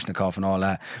and Kalashnikov and all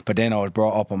that. But then I was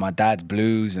brought up on my dad's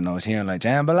blues, and I was hearing like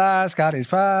Jambalaya, Scottish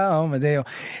Palmadeo,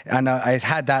 and I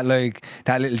had that like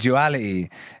that little duality.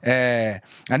 And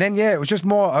then yeah, it was just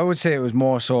more. I would say it was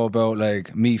more so about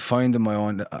like me finding my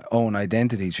own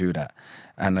identity through that.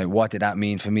 And like, what did that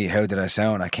mean for me? How did I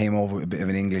sound? I came over with a bit of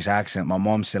an English accent. My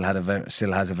mum still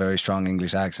has a very strong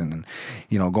English accent, and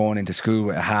you know, going into school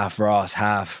with a half Ross,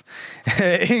 half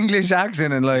English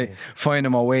accent, and like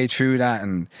finding my way through that.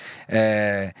 And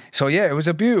so yeah, it was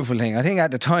a beautiful thing. I think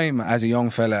at the time, as a young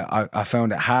fella, I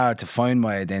found it hard to find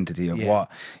my identity of what,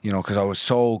 you know, because I was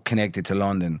so connected to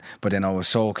London, but then I was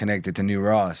so connected to New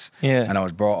Ross, and I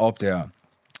was brought up there.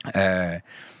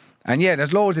 And yeah,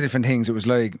 there's loads of different things. It was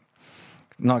like,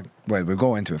 we'll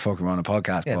go into it, we're on a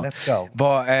podcast. Yeah, but, let's go.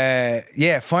 But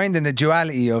yeah, finding the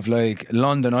duality of like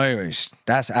London Irish.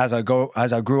 That's as I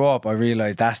grew up, I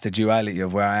realised that's the duality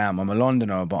of where I am. I'm a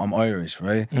Londoner, but I'm Irish,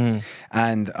 right?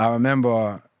 And I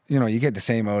remember, you know, you get the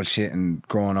same old shit and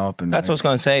growing up, and That's what I was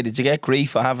going to say. Did you get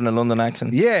grief for having a London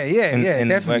accent? yeah, in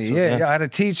definitely. Wexford, Yeah. I had a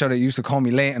teacher that used to call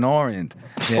me Leighton Orient.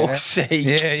 Yeah. Fuck's sake.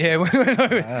 Yeah.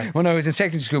 When I was in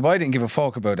secondary school, but I didn't give a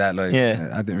fuck about that. Like,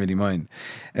 Yeah. I didn't really mind.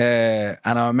 And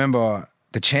I remember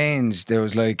the change. There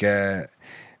was like,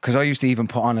 because I used to even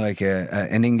put on like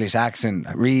an English accent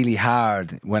really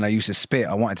hard when I used to spit.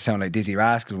 I wanted to sound like Dizzy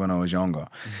Rascal when I was younger,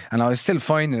 and I was still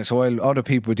finding it. So while other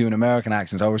people were doing American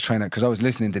accents, I was trying to, because I was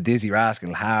listening to Dizzy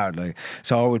Rascal hard, like,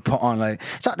 so I would put on like,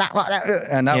 so that,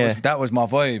 and that was my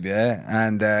vibe, yeah.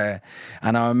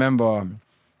 And I remember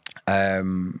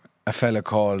a fella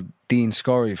called Dean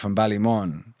Scurry from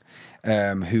Ballymun,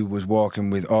 who was working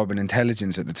with Urban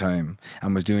Intelligence at the time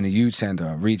and was doing a youth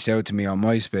centre, reached out to me on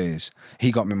MySpace.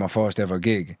 He got me my first ever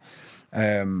gig. We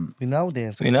know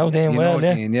Dan. We know Dan well,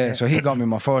 yeah. Dean, yeah. So he got me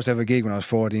my first ever gig when I was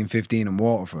 14, 15 in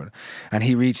Waterford. And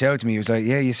he reached out to me. He was like,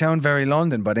 yeah, you sound very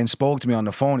London, but then spoke to me on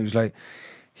the phone. He was like,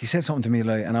 he said something to me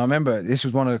like, and I remember this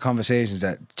was one of the conversations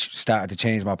that started to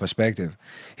change my perspective.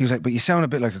 He was like, but you sound a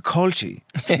bit like a culture,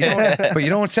 but you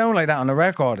don't sound like that on the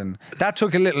record. And that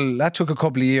took a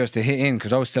couple of years to hit in,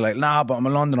 because I was still like, nah, but I'm a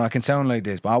Londoner, I can sound like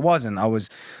this. But I wasn't. I was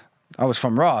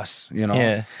from Ross, you know.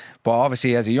 Yeah. But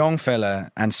obviously, as a young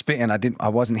fella and spitting, I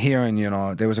wasn't hearing, you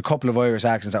know, there was a couple of Irish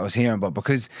accents I was hearing, but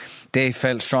because they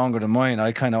felt stronger than mine,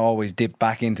 I kind of always dipped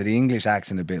back into the English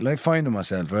accent a bit, like finding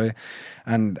myself, right?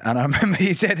 And I remember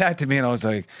he said that to me, and I was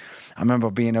like, I remember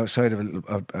being outside of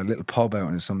a little pub out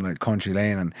in some like country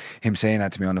lane, and him saying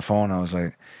that to me on the phone. I was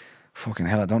like, fucking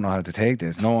hell, I don't know how to take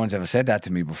this. No one's ever said that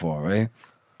to me before, right?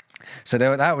 So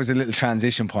that was a little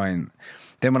transition point.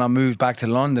 Then when I moved back to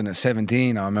London at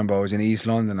 17, I remember I was in East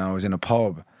London, I was in a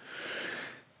pub.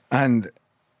 And,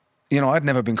 you know, I'd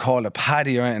never been called a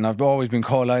Paddy or anything. I've always been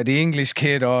called like the English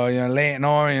kid, or, you know, Leighton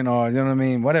Orient, or, you know what I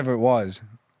mean, whatever it was.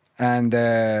 And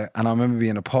I remember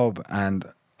being in a pub, and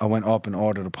I went up and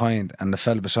ordered a pint, and the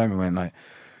fella beside me went like,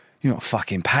 "You're not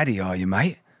fucking Paddy, are you,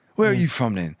 mate? Where are you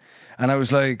from then?" And I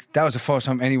was like, that was the first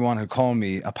time anyone had called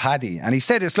me a Paddy. And he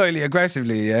said it slightly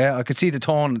aggressively, yeah. I could see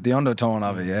the undertone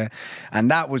of it, yeah. And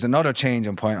that was another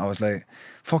changing point. I was like,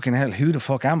 fucking hell, who the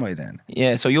fuck am I then?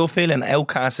 Yeah, so you're feeling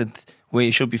outcasted where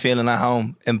you should be feeling at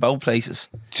home in both places.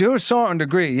 To a certain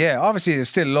degree, yeah. Obviously, there's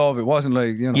still love. It wasn't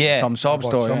like, some sob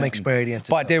story. Some experience.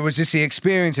 But there was just the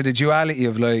experience of the duality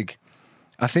of like,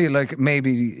 I feel like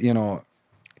maybe,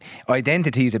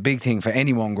 identity is a big thing for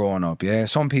anyone growing up, yeah?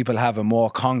 Some people have a more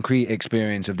concrete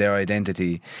experience of their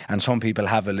identity, and some people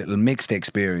have a little mixed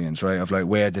experience, right? Of like,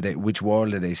 which world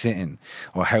do they sit in?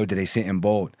 Or how do they sit in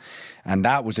both? And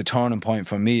that was a turning point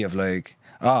for me of like,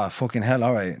 fucking hell,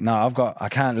 all right. No, I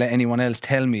can't let anyone else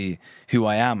tell me who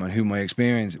I am and my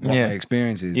experience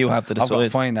is. You have to decide. I've got to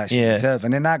find that shit myself.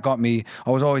 And then that got me, I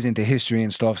was always into history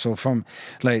and stuff. So from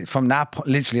that,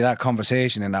 literally that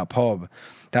conversation in that pub,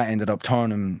 that ended up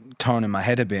turning my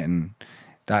head a bit, and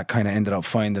that kind of ended up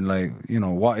finding like,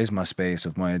 what is my space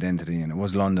of my identity? And it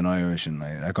was London Irish, and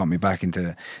like, that got me back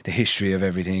into the history of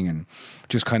everything and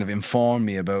just kind of informed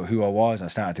me about who I was. I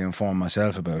started to inform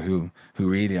myself about who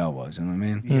really I was, you know what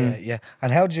I mean? Yeah.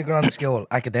 And how did you go on to school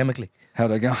academically? How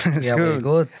did I go to Yeah, school? were you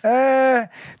good?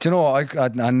 Do you know what?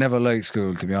 I never liked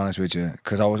school, to be honest with you,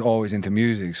 because I was always into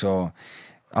music. So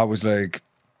I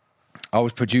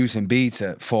was producing beats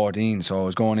at 14, so I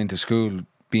was going into school,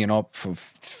 being up for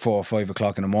 4 or 5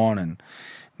 o'clock in the morning,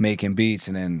 making beats,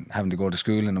 and then having to go to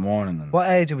school in the morning. And What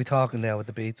age are we talking now with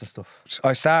the beats and stuff?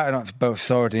 I started at about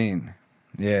 13.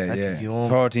 Yeah, That's yeah. young.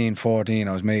 13, 14,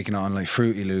 I was making it on like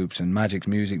Fruity Loops and Magic's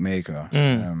Music Maker.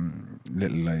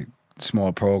 Little like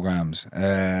small programs.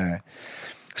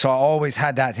 So I always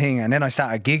had that thing. And then I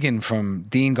started gigging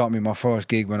Dean got me my first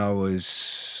gig when I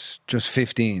was just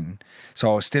 15. So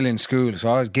I was still in school. So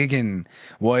I was gigging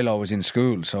while I was in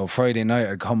school. So Friday night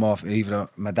I'd come off, either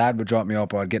my dad would drop me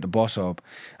up or I'd get the bus up.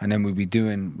 And then we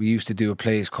used to do a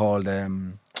place called,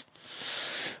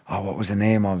 what was the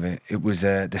name of it? It was,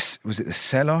 was it The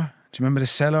Cellar? Do you remember The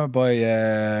Cellar by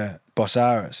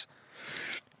Bossaris?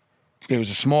 There was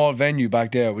a small venue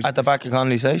back there. At the back of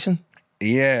Connolly Station?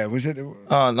 Yeah, was it?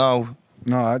 Oh, no.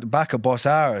 No, at the back of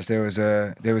Bossaris, there was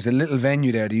a little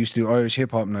venue there. They used to do Irish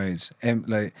hip hop nights,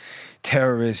 like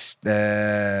Terrorist,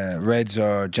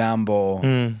 Redzor,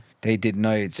 Jambo. They did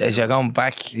nights. As you're going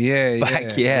back. Yeah.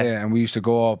 Yeah. And we used to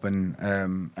go up,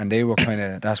 and they were kind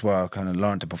of, that's where I kind of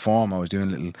learned to perform. I was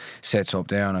doing little sets up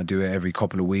there, and I'd do it every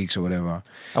couple of weeks or whatever.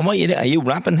 And what are you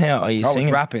rapping here? Or are you singing? I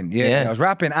was rapping, yeah. I was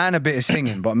rapping and a bit of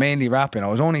singing, but mainly rapping. I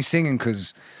was only singing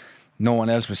because no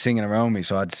one else was singing around me,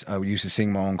 so I used to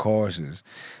sing my own choruses.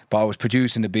 But I was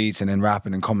producing the beats and then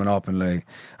rapping and coming up, and like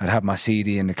I'd have my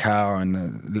CD in the car and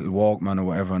a little Walkman or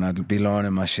whatever, and I'd be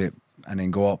learning my shit and then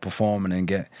go up performing and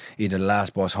get either the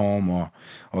last bus home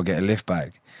or get a lift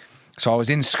bag. So I was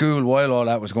in school while all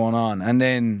that was going on, and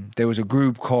then there was a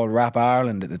group called Rap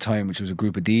Ireland at the time, which was a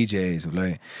group of DJs of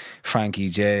like Frankie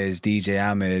J's, DJ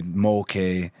Ahmed, Moke,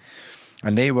 and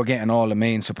they were getting all the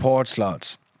main support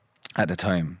slots at the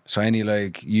time. So any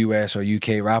like US or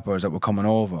UK rappers that were coming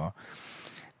over,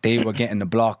 they were getting the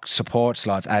block support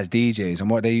slots as DJs. And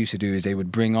what they used to do is they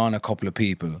would bring on a couple of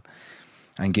people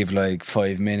and give like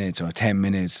 5 minutes or 10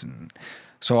 minutes. And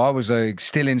so I was like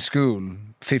still in school,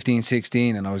 15,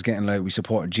 16, and I was getting like, we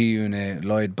supported G-Unit,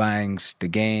 Lloyd Banks, The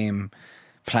Game,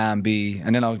 Plan B,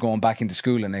 and then I was going back into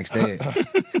school the next day.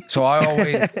 So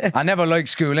I never liked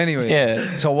school anyway.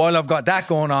 Yeah. So while I've got that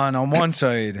going on one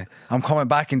side, I'm coming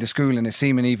back into school and it's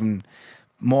seeming even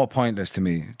more pointless to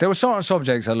me. There were certain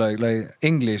subjects I like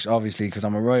English, obviously, because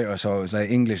I'm a writer, so it was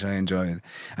like English I enjoyed,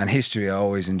 and history I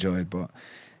always enjoyed. But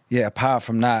yeah, apart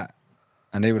from that,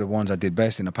 and they were the ones I did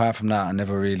best in, apart from that, I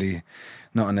never really,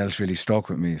 nothing else really stuck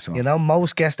with me. So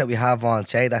most guests that we have on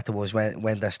say that to us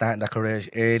when they're starting their careers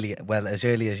early, well, as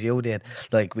early as you did.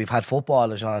 Like, we've had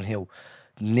footballers on who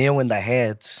knew in their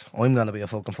heads, I'm going to be a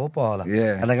fucking footballer.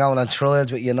 Yeah. And they're going on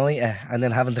trials with United and then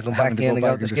having to come back in and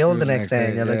go to school the next day.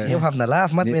 And you're like, you're having a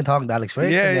laugh. Matt been talking to Alex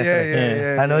Ferguson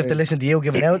yesterday. Yeah. I know if they listen to you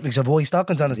giving out because of white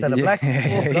stockings on instead of black. You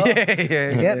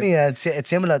get me? It's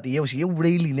similar to you. So you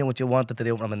really knew what you wanted to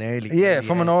do from an early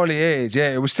from an early age.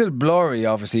 Yeah, it was still blurry,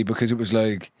 obviously, because it was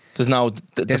like, there's no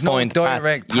defined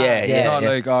direct path. Yeah. Not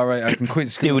like, all right, I can quit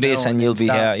school. Do this and you'll be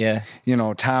here. Yeah. You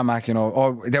know, tarmac. You know,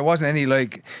 or there wasn't any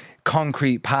like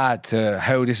concrete path to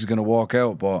how this is going to work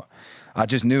out, but I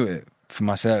just knew it for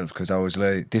myself because I was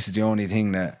like, this is the only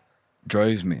thing that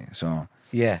drives me. So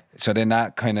so then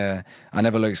that kind of, I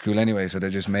never liked school anyway, so they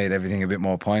just made everything a bit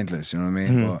more pointless, you know what I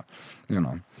mean? But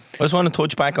I just want to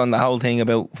touch back on the whole thing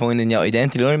about finding your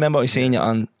identity. I remember I seen you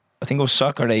on I think it was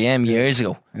Soccer AM years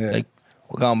ago. Yeah. Like,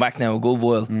 we're going back now a good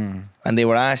while. And they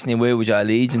were asking you where would your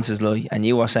allegiances lie, and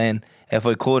you were saying, if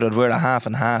I could, I'd wear a half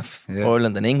and half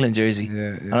Ireland and England jersey.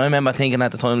 And I remember thinking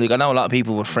at the time, like, I know a lot of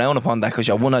people would frown upon that because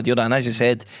you're one or the other, and as you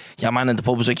said, your man in the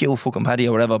pub was like, you fucking Paddy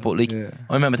or whatever, but like,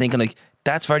 I remember thinking like,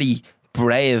 that's very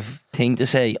brave thing to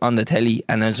say on the telly,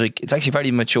 and it's like, it's actually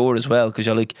very mature as well, because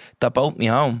you're like, they're both me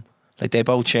home, like they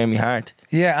both share me heart.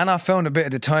 Yeah, and I found a bit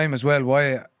at the time as well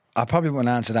why I probably wouldn't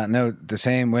answer that now the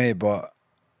same way, but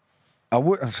I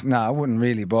wouldn't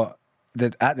really, but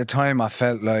at the time I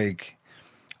felt like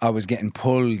I was getting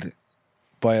pulled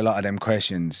by a lot of them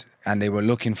questions, and they were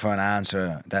looking for an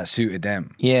answer that suited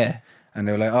them. Yeah. And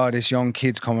they were like, oh, this young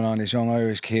kid's coming on, this young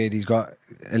Irish kid, he's got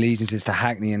allegiances to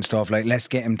Hackney and stuff, like, let's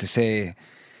get him to say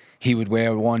he would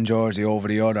wear one jersey over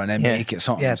the other and then make it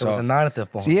something. Yeah, there was a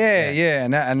narrative behind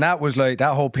it. And that was like,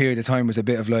 that whole period of time was a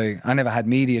bit of like, I never had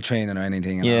media training or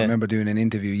anything, and I remember doing an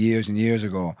interview years and years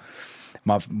ago,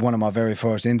 one of my very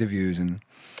first interviews, and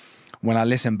when I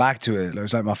listened back to it, it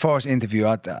was like my first interview.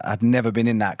 I'd never been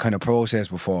in that kind of process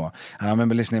before, and I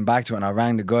remember listening back to it, and I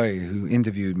rang the guy who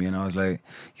interviewed me, and I was like,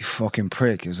 "You fucking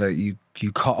prick!" It was like, you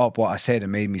cut up what I said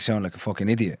and made me sound like a fucking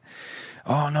idiot.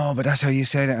 Oh no, but that's how you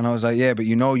said it. And I was like, yeah, but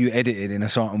you edited in a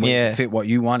certain way to fit what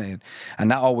you wanted,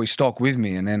 and that always stuck with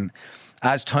me. And then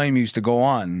as time used to go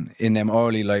on in them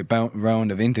early like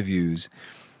round of interviews,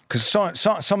 because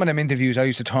some of them interviews I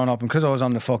used to turn up, and because I was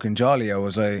on the fucking jolly, I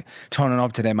was like turning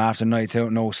up to them after nights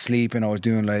out, no sleeping. I was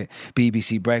doing like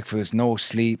BBC breakfast, no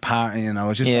sleep, partying. I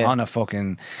was just on a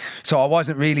fucking... So I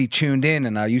wasn't really tuned in,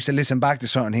 and I used to listen back to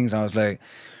certain things, and I was like,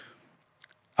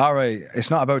 all right, it's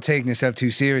not about taking yourself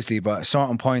too seriously, but at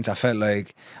certain points I felt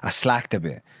like I slacked a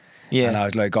bit. Yeah. And I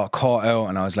was like, got caught out,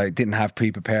 and I was like, didn't have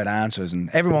pre-prepared answers. And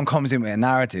everyone comes in with a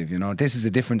narrative, you know. This is a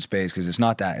different space because it's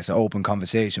not that. It's an open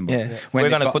conversation. But we're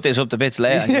going to put this up to bits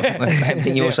later.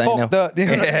 Everything you were saying now.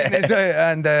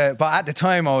 And but at the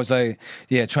time, I was like,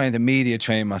 trying to media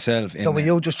train myself. So were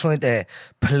you just trying to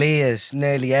please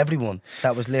nearly everyone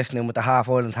that was listening with the half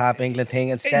Ireland, half England thing,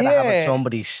 instead of having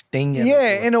somebody sting you?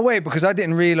 Yeah, in a way, because I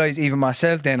didn't realise even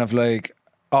myself then of like,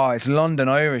 oh, it's London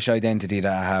Irish identity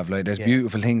that I have. Like, there's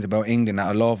beautiful things about England that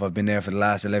I love. I've been there for the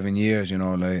last 11 years, you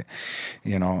know, like,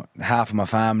 you know, half of my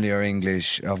family are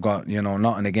English. I've got, you know,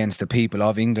 nothing against the people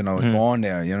of England. I was born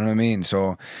there, you know what I mean?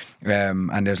 So,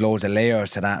 and there's loads of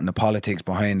layers to that and the politics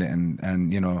behind it,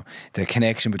 and you know, the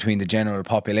connection between the general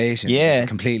population. Is a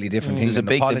completely different thing. There's a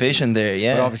big division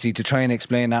there, But obviously to try and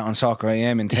explain that on Soccer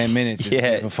AM in 10 minutes is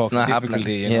a fucking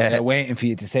difficulty. You know? They're waiting for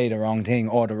you to say the wrong thing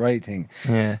or the right thing.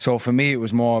 So for me, it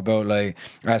was more about like,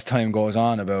 as time goes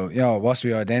on, about what's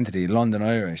your identity? London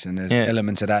Irish, and there's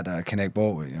elements of that I connect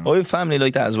both with. You know? I have family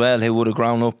like that as well who would have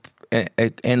grown up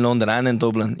in London and in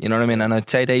Dublin, you know what I mean? And I'd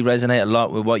say they resonate a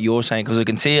lot with what you're saying, because I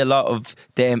can see a lot of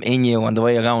them in you and the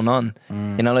way you're going on,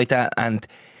 you know, like that. And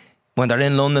when they're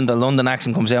in London, the London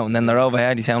accent comes out, and then they're over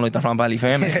here, they sound like they're from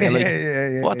Ballyfermot. They're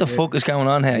like, what the fuck is going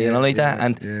on here? You know, like that.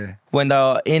 And when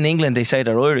they're in England, they say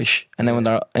they're Irish, and then when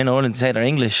they're in Ireland, they say they're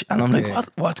English. And I'm like,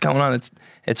 what's going on?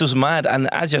 It's just mad.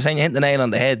 And as you're saying, you hit the nail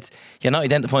on the head. You're not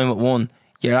identifying with one.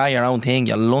 You're your own thing.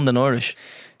 You're London Irish.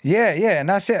 Yeah, and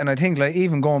that's it. And I think, like,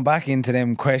 even going back into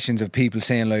them questions of people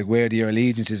saying, like, where do your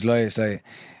allegiances lie? It's like,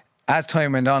 as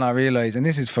time went on, I realised, and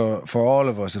this is for all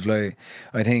of us, of like,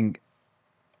 I think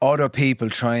other people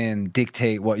try and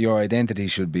dictate what your identity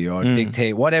should be, or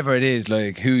dictate whatever it is,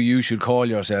 like who you should call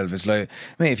yourself. It's like,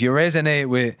 I mean, if you resonate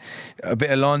with a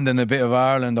bit of London, a bit of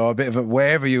Ireland, or a bit of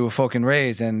wherever you were fucking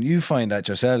raised, and you find that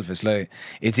yourself. It's like,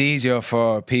 it's easier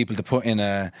for people to put in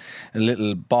a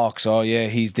little box, oh yeah,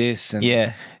 he's this, and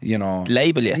you know,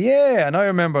 label you. Yeah, and I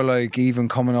remember like even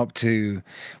coming up to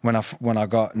when I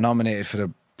got nominated for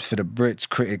the Brits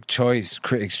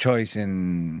Critics' Choice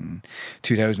in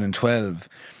 2012,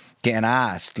 getting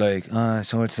asked like,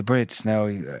 so it's the Brits now,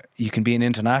 you can be an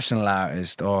international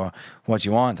artist, or what do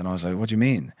you want? And I was like, what do you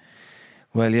mean?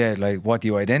 Well, yeah, like, what do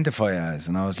you identify as?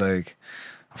 And I was like,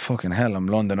 oh, fucking hell, I'm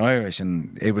London Irish.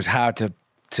 And it was hard to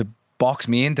box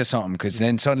me into something, because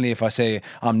then suddenly if I say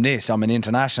I'm an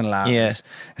international artist.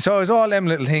 So it's all them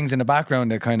little things in the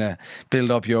background that kind of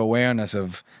build up your awareness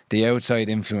of the outside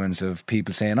influence of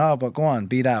people saying, oh, but go on,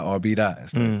 be that or be that.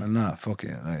 It's like, well, nah, fuck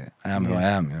it, I am who I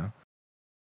am, you know.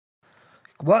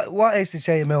 What age did you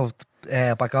say you moved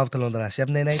back over to London at?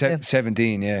 17, 18?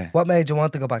 17, yeah. What made you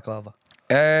want to go back over?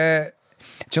 Do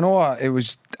you know what? It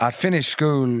was, I finished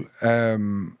school,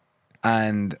 and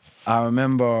I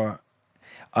remember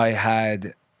I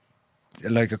had,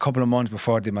 like, a couple of months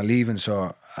before I did my leaving,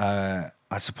 so I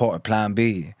supported Plan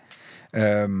B.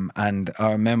 And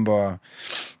I remember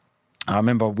I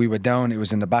remember we were down, it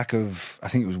was in the back of, I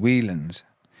think it was Whelan's.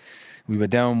 We were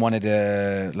down one of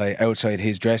the, like, outside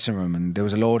his dressing room, and there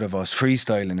was a load of us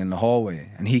freestyling in the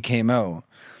hallway, and he came out,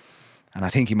 and I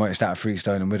think he might have started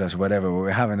freestyling with us or whatever. We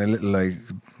were having a little, like,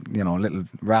 you know, little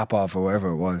rap off or whatever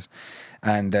it was.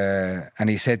 And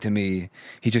he said to me,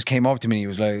 he just came up to me, and he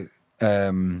was like,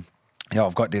 yeah,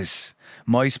 I've got this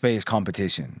MySpace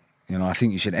competition, you know, I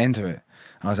think you should enter it.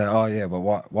 And I was like, oh yeah, but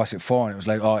what's it for? And it was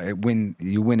like, oh,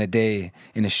 you win a day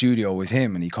in a studio with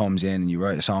him, and he comes in and you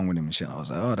write a song with him and shit. I was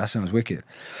like, oh, that sounds wicked.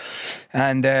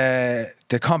 And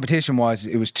the competition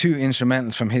it was 2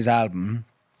 instrumentals from his album.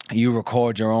 You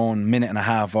record your own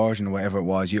 1.5-minute version or whatever it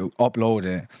was. You upload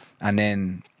it, and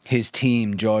then his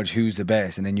team judge who's the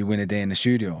best, and then you win a day in the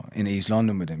studio in East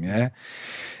London with him, yeah?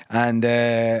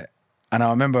 And I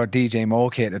remember DJ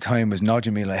Moke at the time was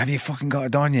nudging me like, have you fucking got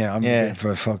it done yet? I'm a bit of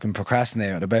a fucking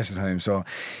procrastinator at the best of times. So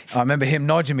I remember him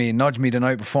nudging me the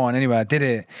night before. And anyway, I did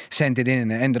it, sent it in,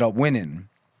 and it ended up winning.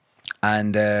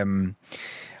 And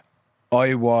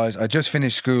I just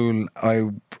finished school.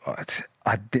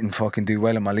 I didn't fucking do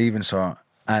well in my leaving cert.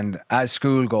 And as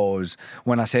school goes,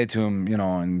 when I said to him, you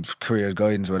know, in careers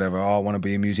guidance or whatever, oh, I want to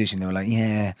be a musician, they were like,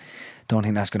 yeah, don't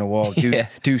think that's going to work.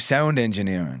 Do sound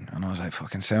engineering. And I was like,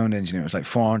 fucking sound engineering. It was like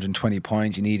 420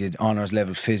 points. You needed honours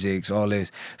level physics, all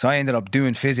this. So I ended up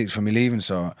doing physics for me leaving,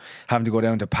 so having to go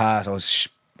down to pass. I was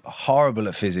horrible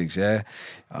at physics, yeah.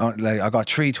 Like I got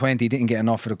 320, didn't get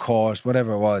enough for the course,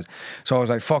 whatever it was. So I was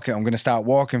like, fuck it, I'm going to start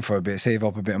working for a bit, save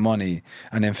up a bit of money,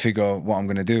 and then figure out what I'm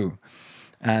going to do.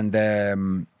 And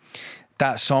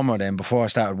that summer then, before I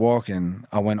started working,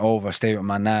 I went over, stayed with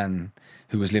my nan,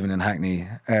 who was living in Hackney.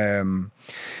 And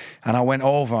I went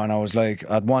over, and I was like,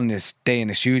 I'd won this day in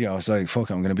the studio. I was like,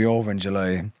 fuck it, I'm going to be over in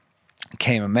July.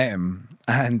 Came and met him.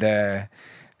 And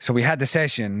so we had the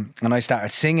session, and I started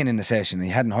singing in the session. He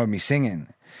hadn't heard me singing.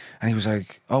 And he was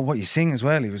like, oh, what, you sing as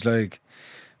well? He was like,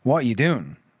 what are you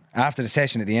doing? After the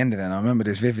session at the end of it, and I remember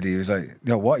this vividly, he was like,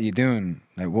 yo, what are you doing?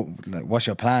 Like, what's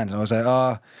your plans? And I was like,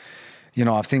 oh, you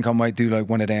know, I think I might do like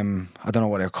one of them, I don't know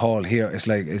what they're called here. It's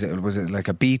like, was it like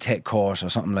a BTEC course or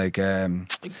something like...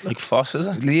 like FOSS, is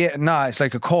it? Yeah, no, it's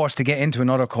like a course to get into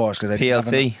another course.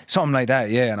 PLT? Something like that,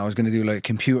 yeah. And I was going to do like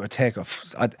computer tech.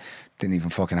 I didn't even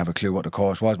fucking have a clue what the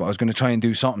course was, but I was going to try and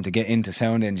do something to get into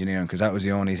sound engineering, because that was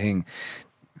the only thing,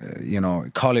 you know,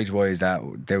 college-wise that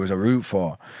there was a route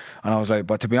for. And I was like,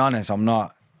 but to be honest, I'm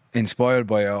not inspired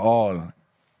by it at all.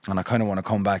 And I kind of want to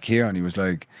come back here. And he was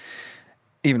like...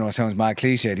 Even though it sounds mad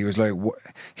cliched, he was like,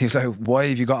 why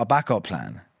have you got a backup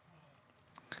plan?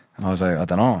 And I was like, I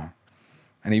don't know.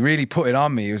 And he really put it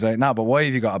on me. He was like, nah, but why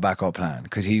have you got a backup plan?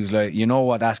 Because he was like, you know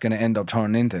what that's going to end up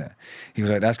turning into? He was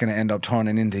like, that's going to end up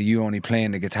turning into you only playing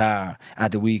the guitar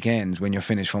at the weekends when you're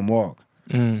finished from work.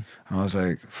 And I was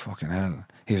like, fucking hell.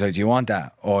 He was like, do you want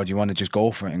that? Or do you want to just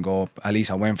go for it and go, at least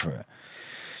I went for it?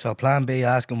 So plan B,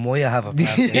 ask him why you have a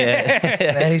plan B.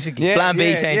 Yeah. Basically. Plan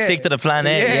B saying stick to the plan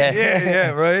A. Yeah,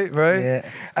 right.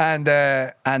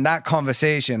 Yeah. And that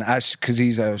conversation, because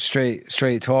he's a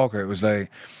straight talker, it was like,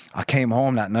 I came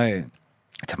home that night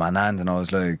to my nan's and I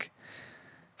was like,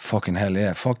 fucking hell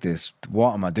yeah, fuck this.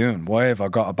 What am I doing? Why have I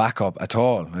got a backup at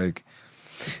all? Like,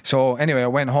 so anyway, I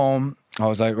went home. I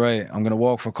was like, right, I'm going to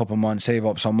work for a couple of months, save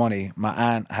up some money. My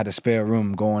aunt had a spare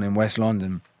room going in West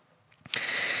London.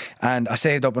 And I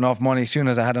saved up enough money. As soon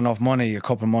as I had enough money, a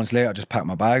couple of months later, I just packed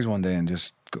my bags one day and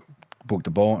just booked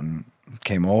the boat and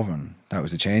came over. And that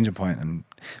was the changing point. And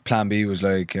plan B was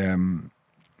like,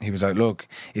 he was like, look,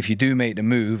 if you do make the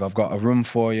move, I've got a room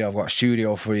for you. I've got a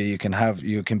studio for you.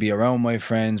 You can be around my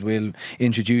friends. We'll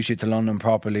introduce you to London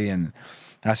properly. And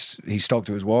he stuck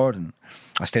to his word. And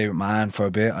I stayed with my aunt for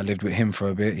a bit. I lived with him for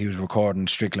a bit. He was recording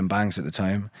Strickland Banks at the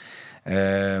time.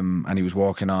 And he was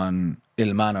working on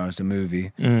Ill Manners, the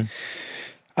movie.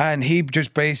 And he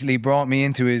just basically brought me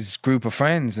into his group of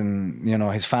friends and, you know,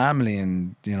 his family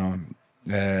and, you know,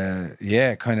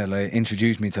 kind of like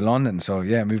introduced me to London. So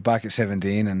yeah, moved back at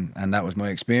 17 and that was my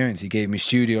experience. He gave me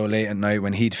studio late at night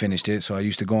when he'd finished it. So I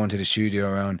used to go into the studio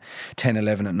around 10,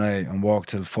 11 at night and work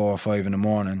till 4 or 5 in the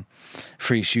morning.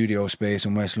 Free studio space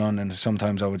in West London.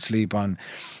 Sometimes I would sleep on,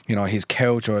 you know, his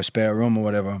couch or a spare room or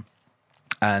whatever.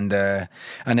 And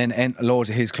then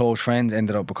loads of his close friends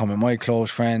ended up becoming my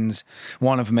close friends.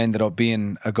 One of them ended up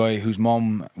being a guy whose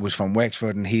mum was from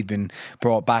Wexford and he'd been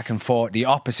brought back and forth, the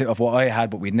opposite of what I had,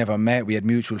 but we'd never met. We had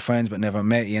mutual friends but never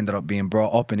met. He ended up being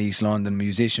brought up in East London,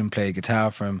 musician, played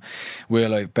guitar for him. We're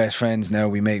like best friends now.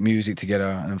 We make music together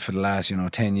and for the last,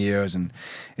 10 years. And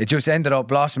it just ended up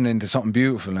blossoming into something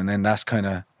beautiful. And then that's kind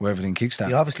of where everything kickstarted.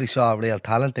 You obviously saw real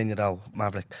talent in you though,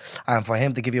 Maverick. And for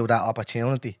him to give you that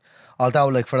opportunity, Although,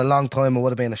 like, for a long time, it would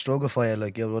have been a struggle for you.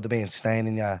 Like, you would have been staying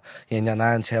in your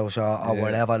nan's house or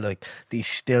whatever. Like, they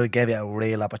still gave you a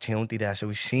real opportunity there. So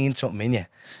we've seen something in you,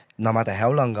 no matter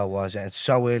how long ago it was. And it's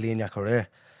so early in your career.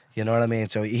 You know what I mean?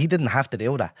 So he didn't have to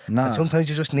do that. Nah. And sometimes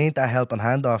you just need that helping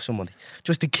hand off somebody,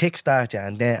 just to kickstart you,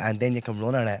 and then you can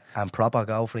run on it and proper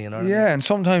go for it. You know what I mean? Yeah, and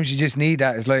sometimes you just need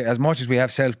that. It's like, as much as we have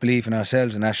self-belief in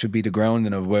ourselves, and that should be the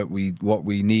grounding of what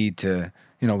we need to,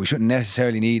 you know, we shouldn't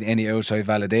necessarily need any outside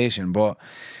validation, but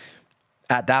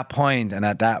at that point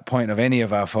of any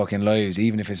of our fucking lives,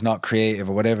 even if it's not creative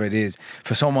or whatever it is,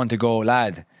 for someone to go,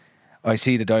 lad, I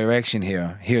see the direction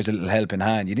here. Here's a little helping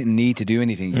hand. You didn't need to do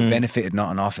anything. You benefited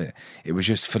nothing off it. It was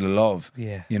just for the love.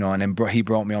 Yeah. You know, and then he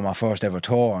brought me on my first ever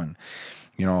tour. And,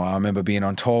 you know, I remember being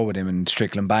on tour with him, and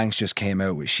Strickland Banks just came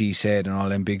out with She Said and all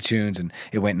them big tunes. And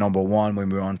it went #1 when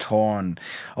we were on tour, and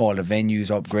all the venues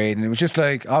upgraded. And it was just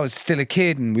like, I was still a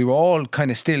kid, and we were all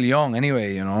kind of still young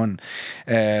anyway, you know.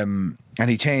 And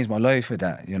he changed my life with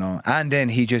that, you know. And then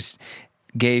he just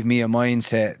gave me a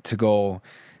mindset to go,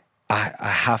 I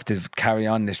have to carry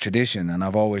on this tradition, and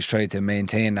I've always tried to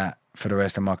maintain that for the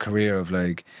rest of my career, of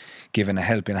like giving a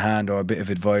helping hand or a bit of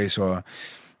advice or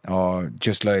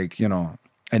just like, you know,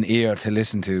 an ear to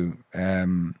listen to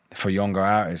for younger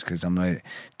artists, because I'm like,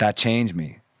 that changed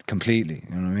me completely,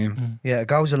 you know what I mean? Yeah, it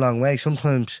goes a long way.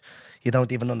 Sometimes you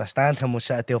don't even understand how much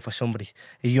that do for somebody,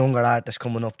 a younger artist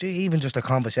coming up, even just a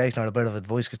conversation or a bit of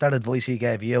advice, because that advice he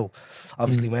gave you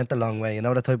obviously went a long way, you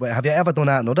know, that type of way. Have you ever done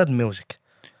that other than music?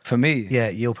 For me? Yeah,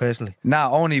 you personally. Nah,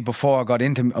 only before I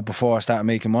started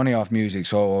making money off music.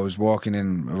 So I was working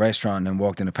in a restaurant and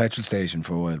worked in a petrol station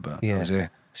for a while, but that was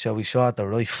it. So we saw the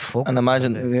right fuck. And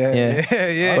imagine,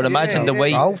 Yeah. but imagine the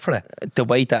weight, Go for it. the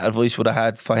weight that advice would have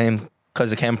had for him,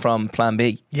 because it came from Plan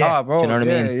B. Yeah. Ah, bro, Do you know what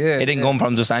I mean? Yeah, It didn't come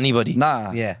from just anybody.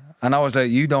 Nah. Yeah. And I was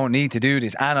like, you don't need to do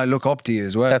this. And I look up to you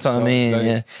as well. That's what I it's mean, like,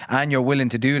 yeah. And you're willing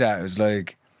to do that. It was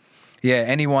like, yeah,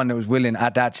 anyone that was willing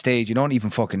at that stage, you don't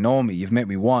even fucking know me. You've met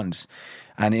me once.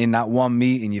 And in that one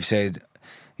meeting, you've said,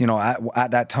 you know, at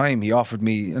that time, he offered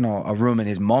me, you know, a room in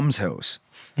his mum's house.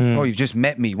 Oh, you've just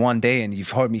met me one day and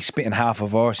you've heard me spitting half a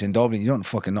verse in Dublin. You don't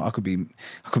fucking know. I could be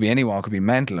anyone. I could be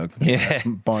mental. I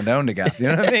could burn down the gaff. You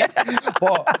know what I mean?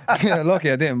 But yeah,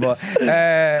 lucky I didn't. But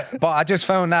I just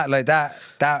found that, like,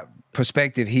 that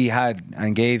perspective he had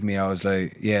and gave me, I was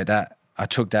like, yeah, that I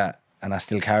took that and I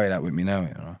still carry that with me now.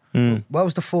 You know. What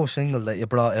was the first single that you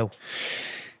brought out?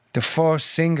 The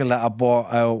first single that I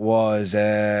brought out was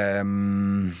what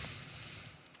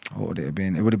would it have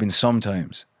been? It would have been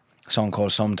Sometimes. A song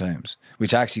called Sometimes,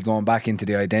 which actually, going back into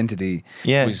the identity,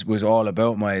 was all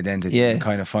about my identity and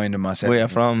kind of finding myself. Where you're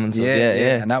from and stuff.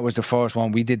 Yeah. And that was the first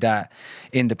one. We did that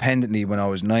independently when I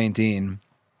was 19.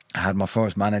 I had my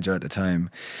first manager at the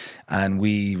time, and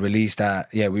we released that.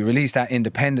 Yeah, we released that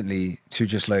independently to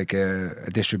just like a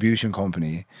distribution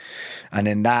company, and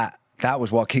then that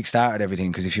was what kickstarted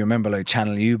everything. Because if you remember, like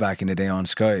Channel U back in the day on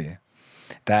Sky,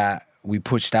 that we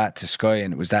pushed that to Sky,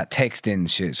 and it was that texting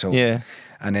shit. So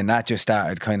and then that just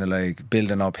started kind of like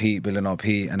building up heat,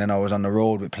 and then I was on the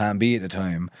road with Plan B at the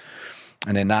time,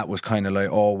 and then that was kind of like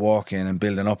all working and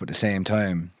building up at the same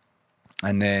time.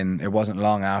 And then it wasn't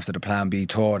long after the Plan B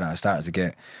tour that I started to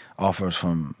get offers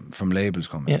from labels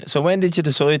coming. Yeah. So when did you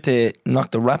decide to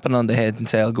knock the rapping on the head and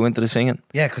say, I'll go into the singing?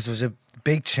 Yeah, because there was a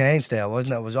big change there,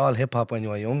 wasn't it? It was all hip hop when you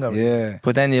were younger. Yeah.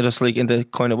 But then you're just like into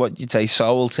kind of what you'd say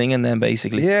soul singing then,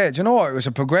 basically. Yeah, do you know what? It was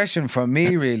a progression for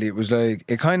me, really. It was like,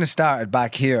 it kind of started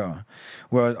back here,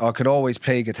 where I could always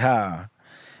play guitar.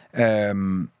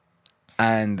 And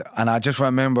I just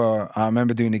remember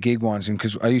doing a gig once, and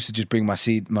because I used to just bring my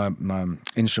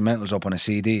instrumentals up on a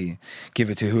CD, give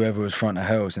it to whoever was front of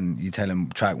house, and you tell them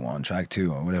track 1, track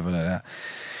 2, or whatever like that.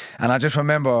 And I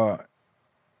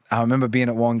remember being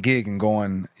at one gig and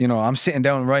going, you know, I'm sitting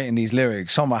down writing these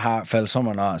lyrics. Some are heartfelt, some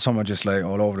are not, some are just like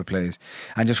all over the place.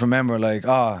 And just remember, like,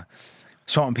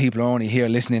 certain people are only here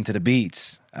listening to the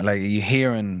beats, and like, are you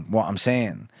hearing what I'm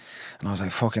saying? And I was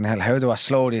like, fucking hell, how do I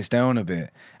slow this down a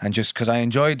bit? And just because I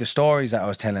enjoyed the stories that I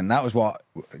was telling, that was what,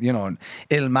 you know,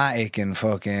 Illmatic and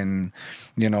fucking,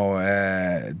 you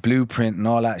know, Blueprint and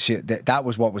all that shit, that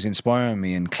was what was inspiring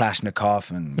me, and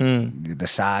Kalashnikov and the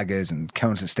Sagas and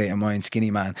Council State of Mind, Skinny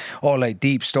Man, all like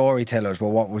deep storytellers were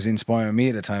what was inspiring me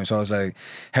at the time. So I was like,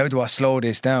 how do I slow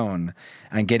this down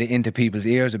and get it into people's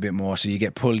ears a bit more so you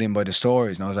get pulled in by the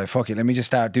stories? And I was like, fuck it, let me just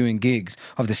start doing gigs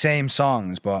of the same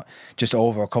songs but just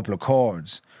over a couple of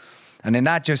chords. And then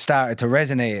that just started to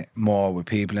resonate more with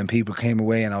people, and people came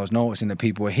away, and I was noticing that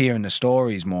people were hearing the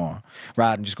stories more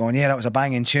rather than just going, yeah, that was a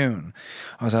banging tune.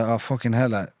 I was like, oh, fucking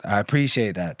hell, I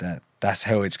appreciate that that's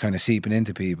how it's kind of seeping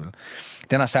into people.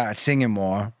 Then I started singing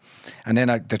more, and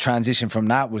then the transition from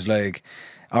that was like,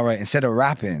 all right, instead of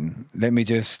rapping, let me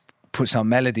just put some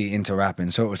melody into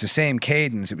rapping. So it was the same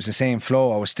cadence, it was the same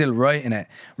flow. I was still writing it,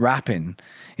 rapping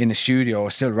in the studio. I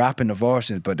was still rapping the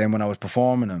verses, but then when I was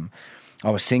performing them, I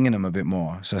was singing them a bit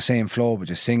more. So same flow, but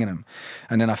just singing them.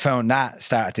 And then I found that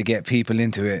started to get people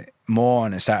into it more,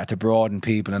 and it started to broaden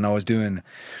people. And I was doing,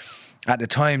 at the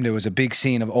time, there was a big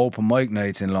scene of open mic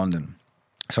nights in London.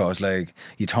 So it was like,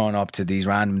 you turn up to these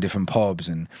random different pubs,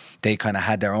 and they kind of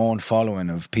had their own following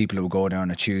of people who would go there on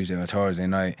a Tuesday or Thursday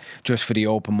night just for the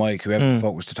open mic, whoever the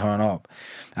fuck was to turn up.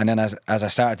 And then as I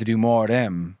started to do more of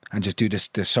them and just do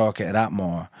the circuit of that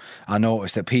more, I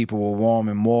noticed that people were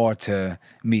warming more to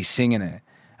me singing it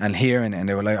and hearing it. And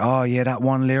they were like, oh yeah, that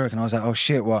one lyric. And I was like, oh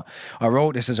shit, what? I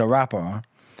wrote this as a rapper,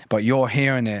 but you're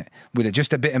hearing it with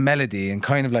just a bit of melody, and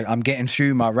kind of like I'm getting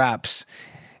through my raps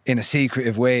in a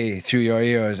secretive way through your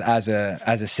ears as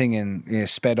a singing,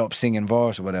 sped up singing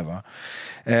verse or whatever.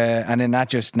 And then that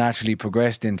just naturally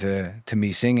progressed into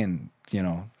me singing,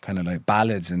 kind of like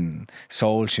ballads and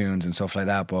soul tunes and stuff like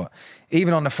that. But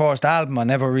even on the first album, I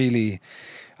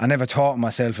never taught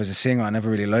myself as a singer. I never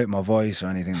really liked my voice or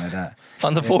anything like that.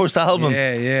 On the first album?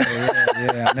 Yeah.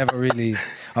 I never really,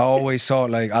 I always thought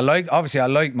like,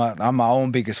 I'm my own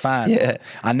biggest fan. Yeah.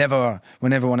 Whenever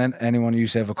anyone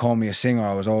used to ever call me a singer,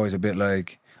 I was always a bit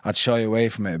like, I'd shy away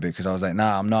from it a bit, because I was like,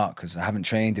 nah, I'm not, because I haven't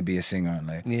trained to be a singer. And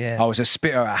like, I was a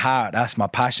spitter at heart. That's my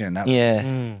passion.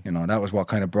 That was what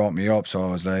kind of brought me up. So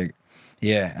I was like,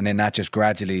 yeah, and then that just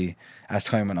gradually, as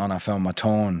time went on, I found my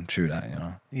tone through that,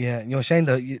 Yeah, you were saying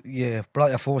that you brought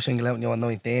your first single out when you were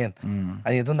 19, and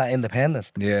you done that independent.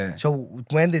 Yeah. So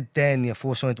when did then you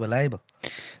first sign to a label?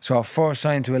 So I first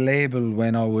signed to a label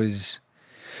when I was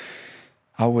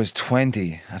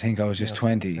 20. I think I was just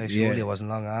 20. Surely it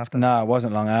wasn't long after. No, it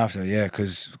wasn't long after, yeah,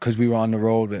 because we were on the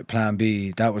road with Plan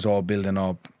B. That was all building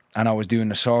up. And I was doing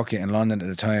the circuit in London at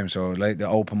the time, so like the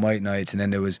open mic nights, and then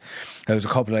there was a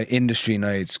couple of industry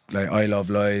nights, like I Love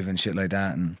Live and shit like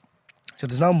that. And so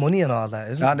there's no money in all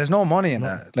that, isn't there? There's no money in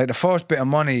that. Like the first bit of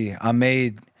money I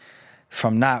made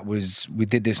from that was, we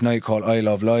did this night called I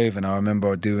Love Live, and I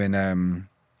remember doing,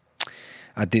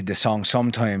 I did the song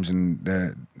Sometimes,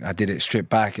 and I did it stripped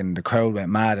back, and the crowd went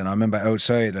mad. And I remember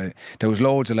outside, like, there was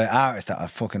loads of like artists that I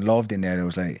fucking loved in there. There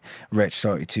was like Wretch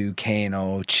 32,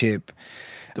 Kano, Chip.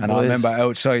 And I remember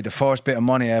outside, the first bit of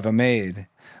money I ever made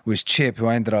was Chip, who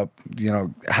ended up,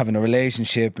 having a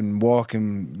relationship and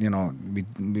working, we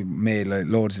made like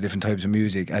loads of different types of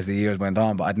music as the years went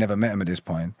on, but I'd never met him at this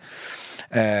point.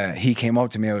 He came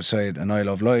up to me outside an I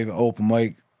Love Live open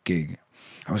mic gig.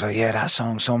 I was like, yeah, that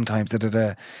song Sometimes,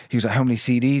 da-da-da. He was like, how many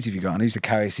CDs have you got? And I used to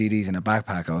carry CDs in a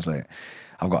backpack. I was like,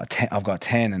 I've got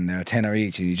 10 and they're 10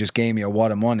 each. And he just gave me a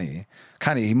wad of money.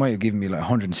 He might have given me like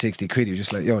 160 quid. He was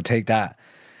just like, yo, take that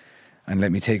and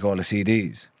let me take all the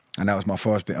CDs. And that was my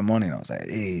first bit of money. And I was like,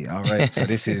 hey, all right. So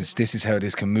this is how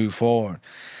this can move forward.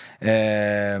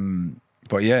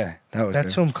 But yeah,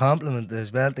 that's some compliment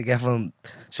as well to get from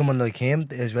someone like him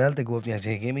as well, to go up and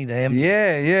say, give me them.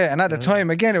 Yeah. And at the time,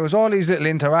 again, it was all these little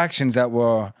interactions that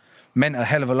meant a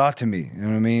hell of a lot to me. You know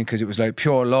what I mean? Because it was like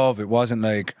pure love. It wasn't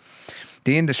like,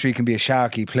 the industry can be a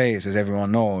sharky place, as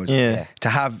everyone knows. Yeah.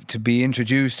 To be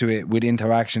introduced to it with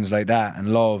interactions like that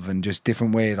and love and just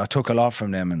different ways, I took a lot from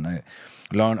them, and I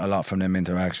learned a lot from them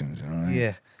interactions. You know what I mean?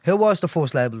 Yeah. Who was the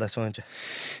first label that signed you?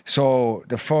 So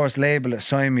the first label that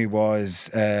signed me was,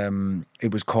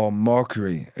 it was called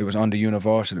Mercury. It was under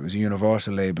Universal. It was a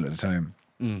Universal label at the time.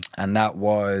 And that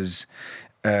was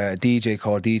a DJ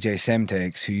called DJ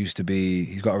Semtex, who used to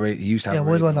have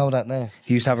why do I know that name?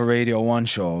 He used to have a Radio 1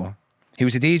 show. He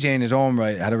was a DJ in his own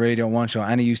right, had a Radio 1 show,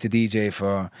 and he used to DJ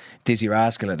for Dizzy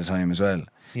Rascal at the time as well.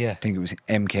 Yeah. I think it was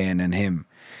MK and then him.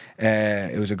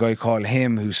 It was a guy called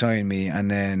him who signed me,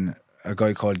 and then a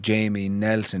guy called Jamie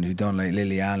Nelson who done like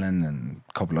Lily Allen and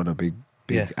a couple other big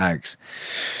acts.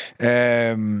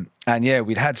 And yeah,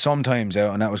 we'd had Sometimes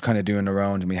out, and that was kind of doing the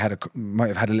rounds, and we might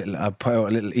have had I put out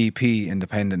a little EP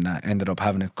independent that ended up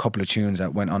having a couple of tunes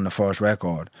that went on the first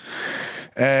record.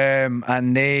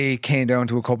 And they came down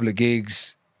to a couple of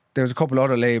gigs. There was a couple of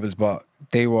other labels, but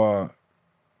they were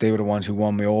the ones who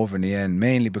won me over in the end,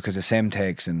 mainly because of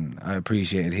Semtex, and I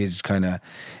appreciated his kind of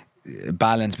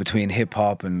balance between hip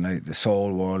hop and like the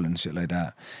soul world and shit like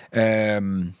that.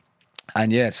 And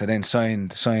yeah, so then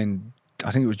signed.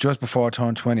 I think it was just before I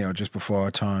turned 20 or just before I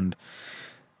turned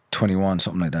 21,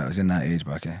 something like that. I was in that age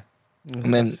bracket.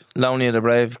 And then Lonely and the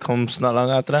Brave comes not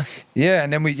long after that. Yeah,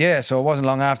 and then so it wasn't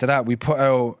long after that. We put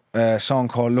out a song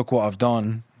called Look What I've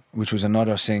Done, which was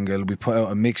another single. We put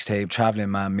out a mixtape,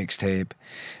 Traveling Man mixtape.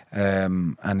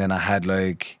 And then I had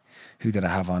like, who did I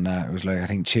have on that? It was like, I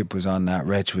think Chip was on that,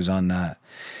 Wretch was on that.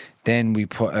 Then we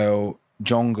put out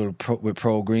Jungle with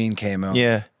Pro Green came out.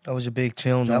 Yeah. That was a big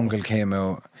tune. Jungle came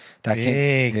out. That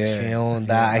Big tune.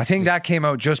 That I think that came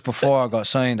out just before I got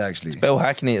signed, actually. Bill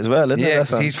Hackney as well, isn't it? Yeah, That 'cause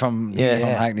song? he's from Yeah.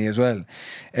 Hackney as well.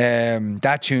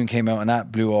 That tune came out and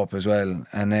that blew up as well.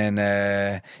 And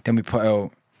then we put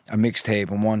out a mixtape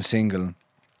and one single,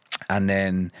 and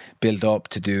then built up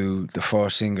to do the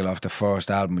first single off the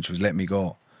first album, which was Let Me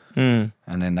Go. Mm.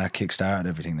 And then that kick-started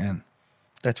everything then.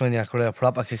 That's when your career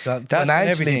proper kicks out. That's when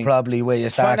Financially, everything- probably where you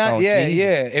start going. Yeah, Jesus.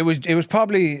 yeah. It was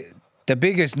probably the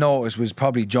biggest notice was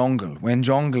probably Jungle. When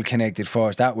Jungle connected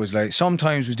first, that was like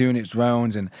sometimes was doing its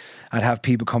rounds, and I'd have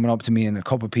people coming up to me and a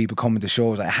couple of people coming to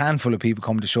shows, like a handful of people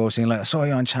coming to shows saying like, I saw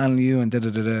you on Channel U and da da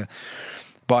da da.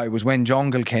 But it was when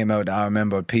Jungle came out that I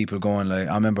remember people going like,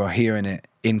 I remember hearing it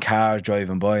in cars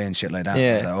driving by and shit like that.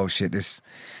 Yeah. I was like, oh shit,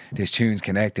 this tune's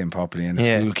connecting properly, and the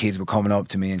Yeah. school kids were coming up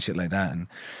to me and shit like that.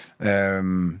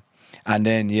 And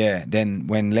then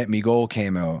when Let Me Go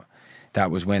came out, that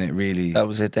was when it really. That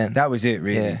was it then. That was it,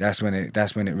 really. Yeah. That's when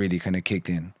it really kind of kicked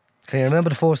in. Can you remember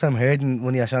the first time hearing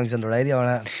one of your songs on the radio or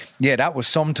that? Yeah, that was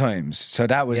sometimes. So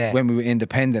that was Yeah. when we were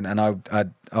independent, and I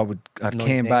came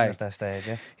 19 back. at that stage,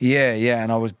 yeah. Yeah,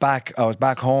 and I was back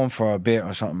home for a bit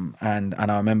or something, and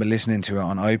I remember listening to it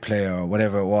on iPlayer or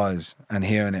whatever it was, and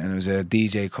hearing it, and it was a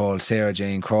DJ called Sarah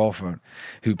Jane Crawford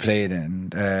who played it,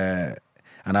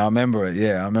 and I remember it.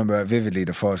 Yeah, I remember it vividly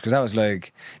the first, because that was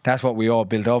like, that's what we all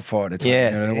built up for at the time. Yeah.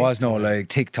 You know, there was no like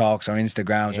TikToks or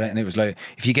Instagrams, right? And it was like,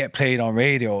 if you get played on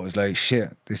radio, it was like,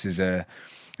 shit, this is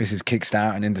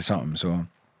kickstarting into something. So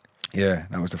yeah,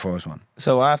 that was the first one.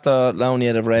 So after Lonely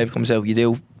at the Brave comes out, you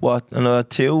do what? Another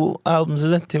 2 albums,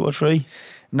 is it? 2 or 3?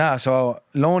 Nah, so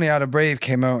Lonely Out of Brave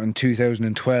came out in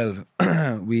 2012.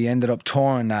 We ended up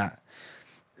touring that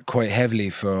quite heavily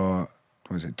for,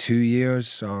 was it 2 years?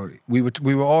 So we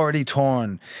were already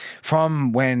touring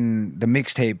from when the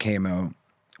mixtape came out.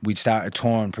 We'd started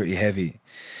touring pretty heavy.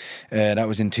 That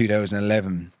was in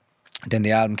 2011. Then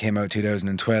the album came out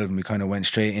 2012, and we kind of went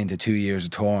straight into 2 years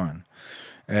of touring.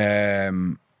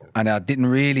 And I didn't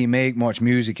really make much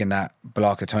music in that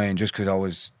block of time, just because I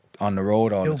was on the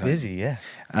road all You're the time. busy, yeah.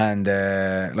 And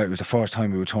like it was the first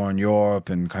time we were touring Europe,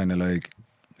 and kind of like,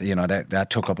 you know, that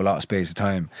took up a lot of space of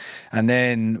time. And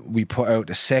then we put out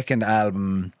the second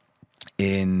album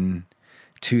in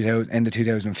end of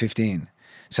 2015.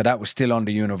 So that was still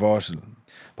under Universal.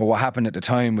 But what happened at the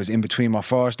time was, in between my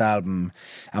first album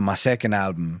and my second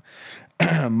album,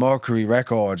 Mercury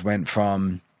Records went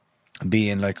from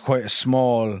being like quite a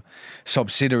small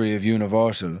subsidiary of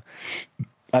Universal.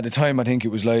 At the time, I think it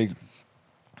was like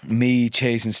me,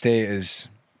 Chase and Status,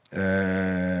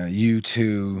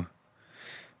 U2,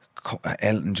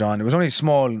 Elton John. There was only a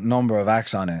small number of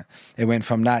acts on it. It went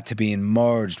from that to being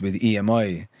merged with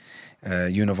EMI.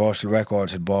 Universal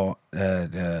Records had bought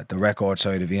the record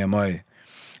side of EMI,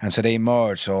 and so they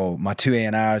merged. So my 2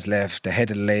 A&Rs left, the head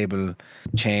of the label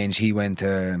changed, he went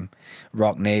to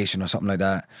Rock Nation or something like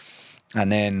that,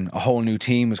 and then a whole new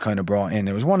team was kind of brought in.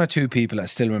 There was 1 or 2 people that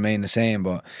still remained the same,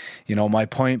 but you know, my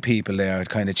point people there had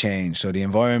kind of changed, so the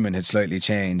environment had slightly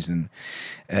changed. And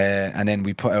then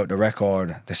we put out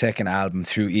the second album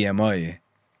through EMI,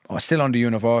 still under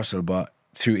Universal, but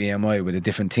through EMI with a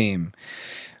different team.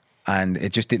 And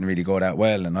it just didn't really go that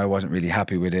well, and I wasn't really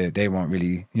happy with it. They weren't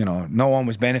really, you know, no one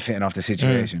was benefiting off the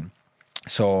situation.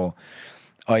 So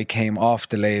I came off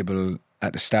the label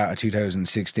at the start of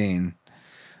 2016.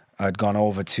 I'd gone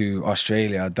over to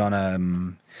Australia. I'd done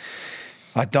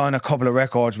a couple of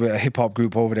records with a hip hop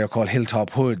group over there called Hilltop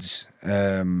Hoods,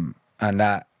 and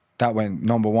that went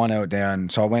 #1 out there.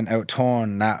 And so I went out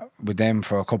touring that with them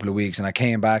for a couple of weeks, and I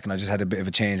came back and I just had a bit of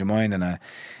a change of mind, and I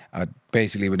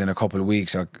basically within a couple of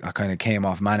weeks I kind of came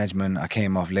off management, I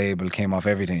came off label, came off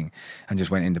everything, and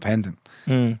just went independent,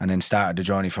 and then started the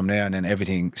journey from there. And then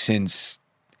everything since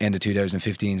end of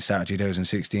 2015, start of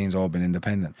 2016 has all been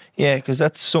independent. Yeah, because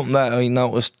that's something that I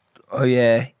noticed.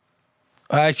 I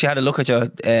actually had a look at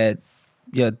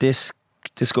your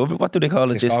discovery. What do they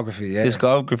call it? Discography, yeah.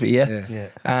 Discography, yeah. Yeah.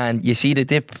 And you see the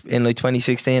dip in like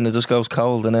 2016, it just goes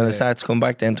cold, and then it starts to come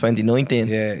back then 2019.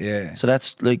 Yeah. So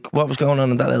that's like, what was going on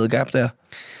in that little gap there?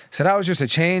 So that was just a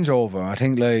changeover. I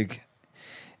think like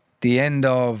the end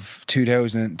of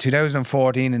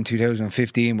 2014 and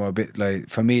 2015 were a bit like,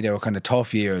 for me, they were kind of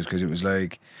tough years, because it was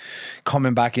like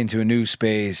coming back into a new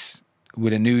space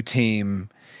with a new team.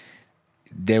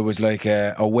 There was like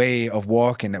a way of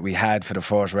working that we had for the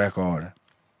first record,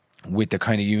 with the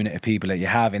kind of unit of people that you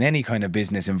have in any kind of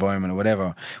business environment or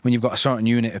whatever. When you've got a certain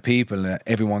unit of people that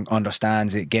everyone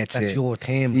understands it, gets That's it. your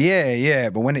team. Yeah.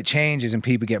 But when it changes and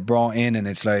people get brought in and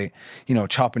it's like, you know,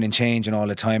 chopping and changing all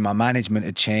the time. My management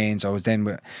had changed. I was then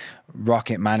with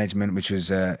Rocket Management, which was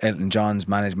Elton John's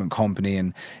management company,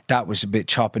 and that was a bit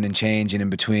chopping and changing in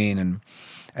between.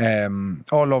 And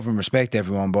all love and respect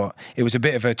everyone, but it was a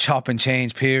bit of a chop and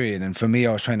change period. And for me,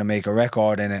 I was trying to make a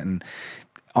record in it and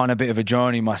on a bit of a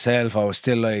journey myself. I was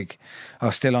still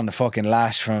on the fucking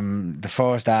lash from the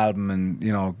first album and,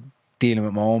 you know, dealing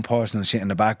with my own personal shit in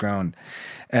the background.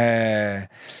 And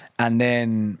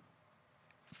then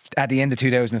at the end of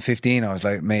 2015, I was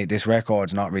like, mate, this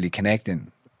record's not really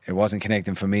connecting. It wasn't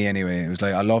connecting for me anyway. It was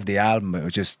like, I loved the album, but it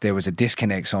was just, there was a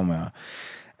disconnect somewhere.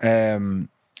 And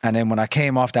then when I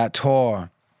came off that tour,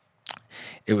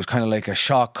 it was kind of like a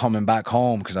shock coming back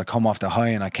home, because I come off the high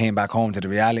and I came back home to the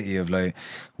reality of like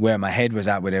where my head was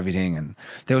at with everything. And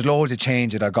there was loads of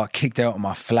change. That I got kicked out of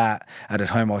my flat at the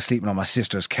time. I was sleeping on my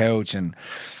sister's couch, and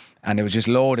there was just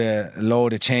load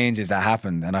of changes that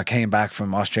happened. And I came back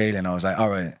from Australia and I was like, all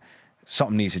right,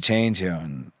 something needs to change here.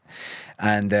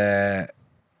 And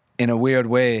in a weird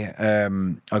way,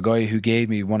 a guy who gave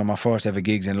me one of my first ever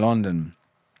gigs in London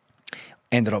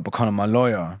ended up becoming my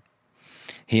lawyer.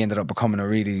 He ended up becoming a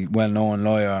really well-known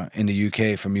lawyer in the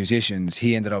UK for musicians.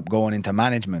 He ended up going into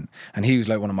management, and he was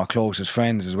like one of my closest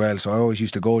friends as well. So I always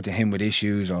used to go to him with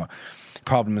issues or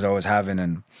problems I was having,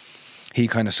 and he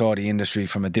kind of saw the industry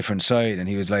from a different side, and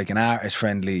he was like an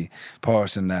artist-friendly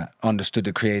person that understood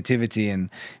the creativity and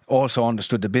also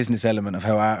understood the business element of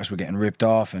how artists were getting ripped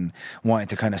off, and wanted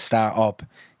to kind of start up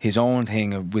his own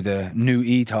thing with a new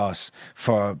ethos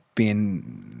for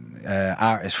being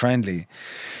artist-friendly.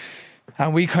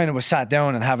 And we kind of were sat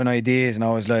down and having ideas, and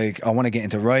I was like, I want to get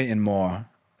into writing more.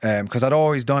 Because I'd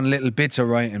always done little bits of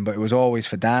writing, but it was always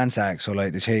for dance acts, so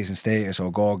like the Chasing Status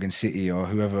or Gorgon City or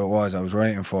whoever it was I was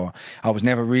writing for. I was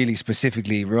never really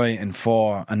specifically writing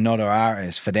for another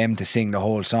artist for them to sing the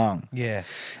whole song. Yeah.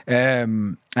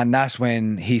 And that's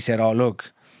when he said, oh,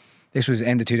 look, this was the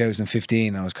end of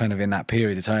 2015. I was kind of in that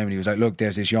period of time, and he was like, look,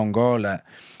 there's this young girl that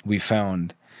we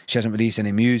found. She hasn't released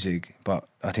any music, but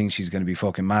I think she's going to be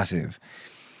fucking massive.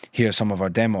 Here's some of her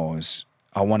demos.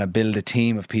 I want to build a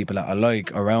team of people that I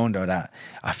like around her that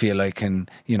I feel like can,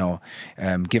 you know,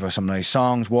 give her some nice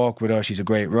songs, work with her. She's a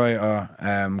great writer,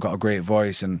 got a great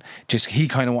voice, and just he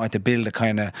kind of wanted to build a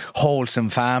kind of wholesome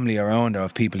family around her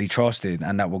of people he trusted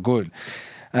and that were good.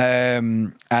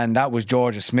 And that was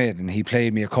Georgia Smith, and he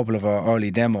played me a couple of her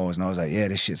early demos, and I was like, yeah,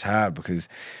 this shit's hard, because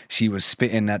she was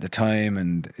spitting at the time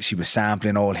and she was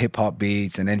sampling old hip-hop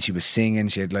beats, and then she was singing.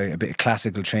 She had like a bit of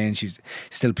classical training. She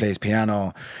still plays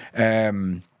piano,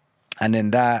 and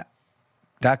then that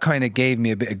kind of gave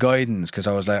me a bit of guidance, because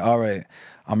I was like, all right,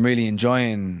 I'm really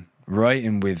enjoying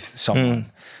writing with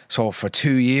someone. So for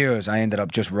 2 years I ended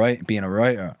up just being a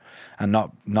writer and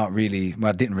not really, well,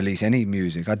 I didn't release any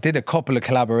music. I did a couple of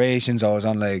collaborations. I was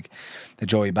on like the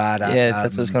Joey Badass Yeah, album.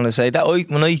 that's what I was going to say. That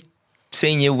when I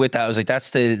seen you with that, I was like, that's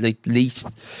the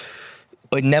least.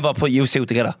 I'd never put you two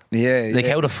together. Yeah, Like,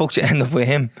 yeah. how the fuck did you end up with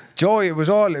him? Joey, it was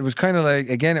kind of like,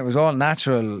 again, it was all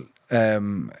natural.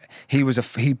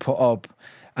 He put up,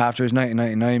 after his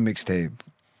 1999 mixtape,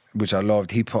 which I loved,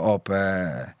 he put up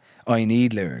I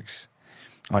Need lyrics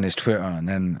on his Twitter, and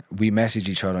then we messaged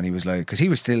each other, and he was like, because he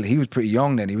was pretty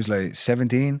young then, he was like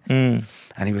 17, and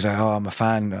he was like, oh, I'm a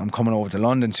fan, I'm coming over to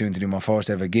London soon to do my first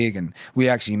ever gig. And we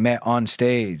actually met on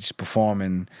stage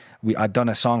performing. I'd done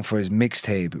a song for his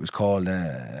mixtape. It was called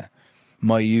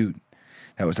My Youth.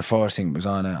 That was the first thing that was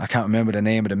on it. I can't remember the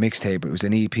name of the mixtape, but it was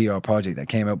an EP or project that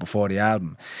came out before the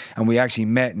album. And we actually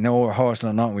met, no rehearsal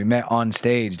or nothing, we met on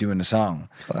stage doing the song.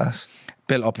 Class.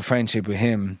 Built up a friendship with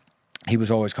him. He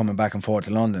was always coming back and forth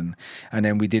to London. And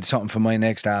then we did something for my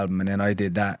next album, and then I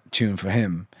did that tune for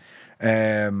him.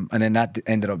 And then that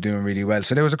ended up doing really well.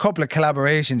 So there was a couple of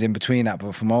collaborations in between that,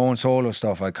 but for my own solo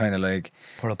stuff, I kind of like...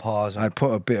 Put a pause on. I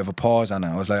put a bit of a pause on it.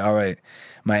 I was like, all right,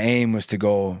 my aim was to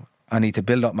go... I need to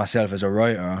build up myself as a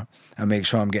writer and make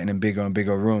sure I'm getting in bigger and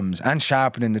bigger rooms and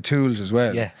sharpening the tools as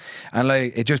well. Yeah. And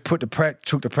like, it just took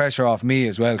the pressure off me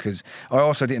as well, because I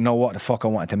also didn't know what the fuck I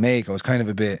wanted to make. I was kind of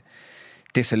a bit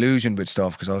disillusioned with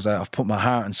stuff, because I was like, I've put my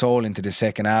heart and soul into the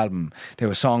second album. There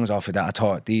were songs off it that I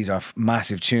thought, these are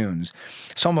massive tunes.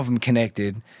 Some of them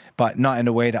connected, but not in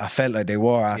the way that I felt like they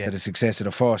were after the success of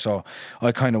the first. So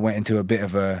I kind of went into a bit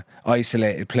of a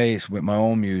isolated place with my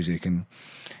own music. And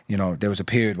you know, there was a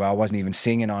period where I wasn't even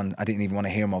singing I didn't even want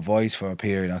to hear my voice for a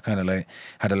period. I kind of like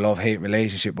had a love-hate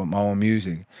relationship with my own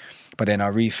music. But then I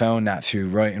refound that through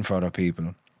writing for other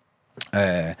people.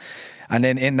 And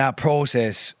then in that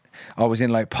process, I was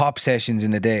in like pop sessions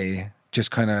in the day. Just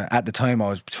kind of, at the time, I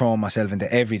was throwing myself into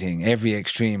everything, every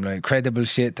extreme, like credible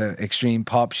shit to extreme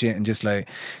pop shit, and just like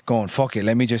going, fuck it,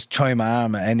 let me just try my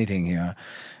arm at anything here.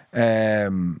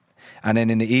 And then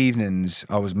in the evenings,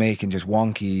 I was making just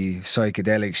wonky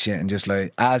psychedelic shit and just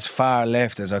like as far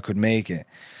left as I could make it.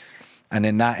 And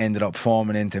then that ended up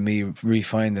forming into me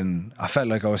refinding. I felt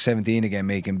like I was 17 again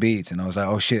making beats, and I was like,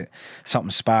 oh shit, something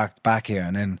sparked back here.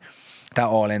 And then that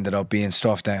all ended up being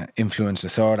stuff that influenced the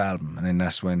third album, and then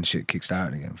that's when shit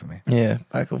kick-started again for me. Yeah,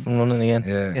 back up and running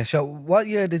again. Yeah, so what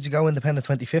year did you go independent?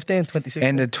 2015, 2016?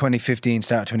 Ended 2015,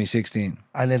 started 2016.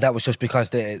 And then that was just because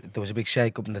there was a big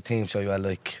shake-up in the team, so you were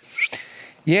like...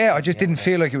 Yeah, I just didn't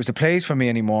feel like it was the place for me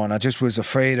anymore, and I just was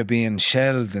afraid of being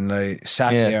shelved and like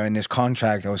sat there in this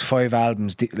contract. I was 5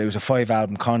 albums, it was a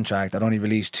 5-album contract. I'd only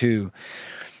released 2,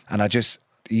 and I just...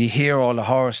 You hear all the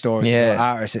horror stories about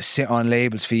artists that sit on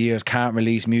labels for years, can't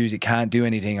release music, can't do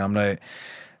anything. I'm like,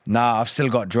 nah, I've still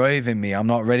got drive in me. I'm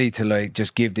not ready to like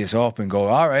just give this up and go,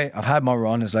 all right, I've had my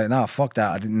run. It's like, nah, fuck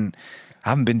that. I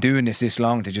haven't been doing this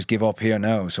long to just give up here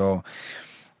now. So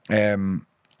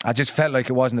I just felt like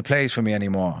it wasn't the place for me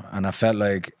anymore. And I felt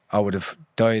like I would have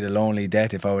died a lonely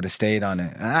death if I would have stayed on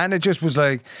it. And it just was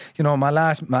like, you know, my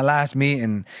last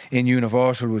meeting in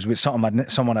Universal was with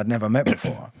someone I'd never met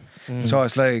before. So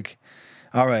it's like,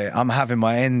 all right, I'm having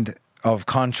my end of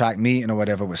contract meeting or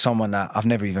whatever with someone that I've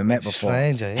never even met before.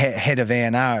 Stranger, yeah. Head of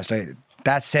A&R. It's like,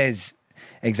 that says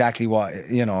exactly what,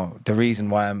 you know, the reason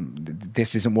why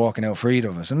this isn't working out for either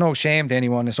of us. And no shame to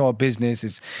anyone. It's all business.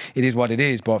 It is what it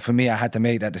is. But for me, I had to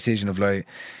make that decision of like,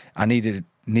 I needed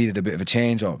a bit of a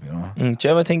change up, you know. Do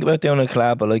you ever think about doing a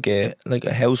collab or like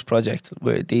a house project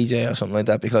with a DJ or something like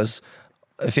that? Because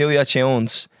a few of your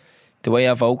tunes, the way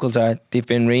our vocals are, they've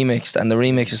been remixed, and the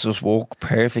remixes just work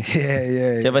perfect. Yeah.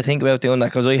 Do you ever think about doing that?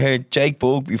 Because I heard Jake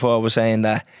Bug before was saying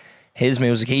that his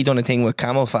music, he done a thing with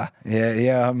Camel Fat.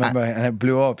 Yeah, I remember, and it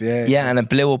blew up, yeah. Yeah, and it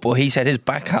blew up, but he said his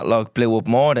back catalogue blew up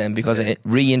more then because it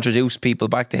reintroduced people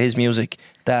back to his music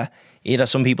that either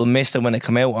some people missed it when it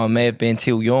came out or may have been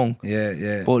too young.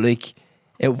 Yeah. But like,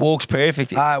 it works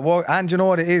perfect. And you know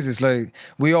what it is? It's like,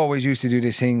 we always used to do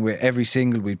this thing where every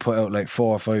single we'd put out like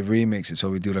 4 or 5 remixes. So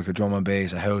we'd do like a drum and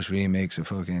bass, a house remix, a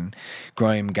fucking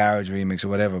grime garage remix or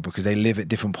whatever, because they live at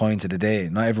different points of the day.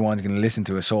 Not everyone's going to listen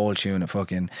to a soul tune at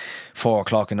fucking 4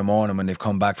 o'clock in the morning when they've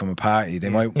come back from a party. They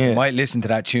might listen to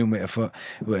that tune with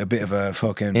a bit of a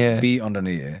fucking beat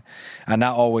underneath it. And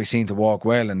that always seemed to work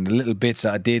well. And the little bits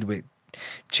that I did with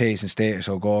Chase and Status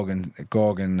or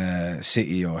Gorgon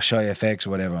City or Shy FX or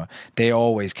whatever, they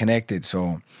always connected.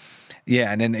 So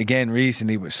yeah, and then again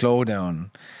recently with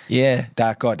Slowdown,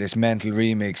 that got this mental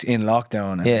remix in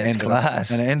lockdown, and it's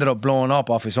class, and it ended up blowing up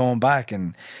off its own back.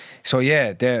 And so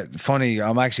yeah, they're funny.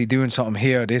 I'm actually doing something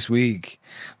here this week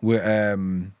with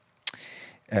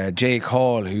Jake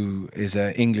Hall, who is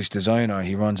an English designer.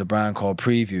 He runs a brand called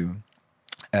Preview.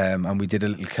 And we did a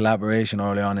little collaboration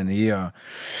early on in the year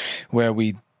where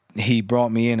he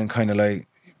brought me in and kind of like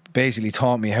basically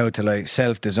taught me how to like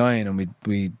self-design, and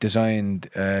we designed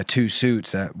 2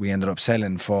 suits that we ended up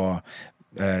selling for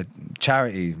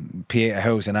charity, Pieta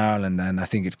House in Ireland, and I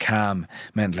think it's Calm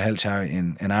mental health charity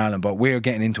in Ireland. But we're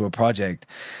getting into a project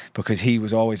because he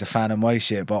was always a fan of my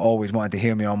shit but always wanted to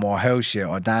hear me on more house shit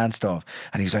or dance stuff,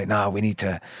 and he's like, nah, we need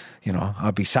to, you know,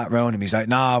 I'll be sat around him, he's like,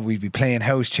 nah, we'd be playing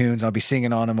house tunes, I'll be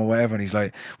singing on them or whatever, and he's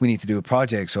like, we need to do a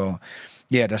project. So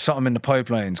yeah, there's something in the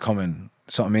pipelines coming,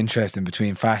 something interesting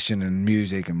between fashion and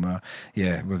music, and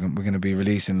we're going to be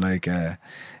releasing like a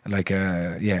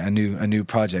new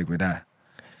project with that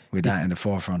in the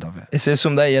forefront of it. Is this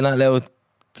something you're not allowed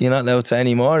to say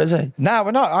anymore, is it? Nah,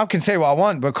 we're not. I can say what I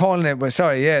want, but calling it, but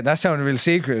sorry, that sounded real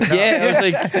secret. No. Yeah, I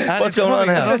was like, what's going on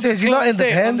here? He's not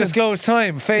independent. Undisclosed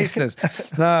time, faceless.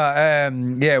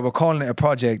 We're calling it a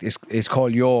project. It's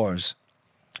called Yours.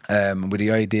 With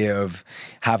the idea of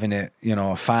having it, you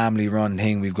know, a family-run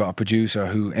thing. We've got a producer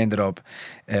who ended up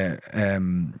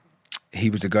he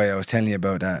was the guy I was telling you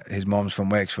about, that his mom's from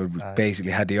Wexford,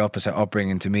 basically had the opposite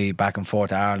upbringing to me, back and forth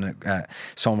to Ireland at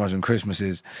summers and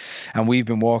Christmases. And we've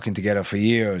been working together for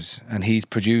years, and he's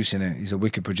producing it. He's a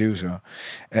wicked producer.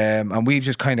 And we've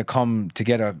just kind of come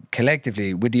together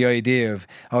collectively with the idea of,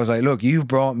 I was like, look, you've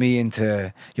brought me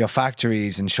into your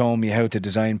factories and shown me how to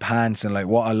design pants and like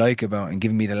what I like about it, and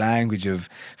given me the language of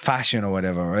fashion or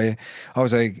whatever, right? I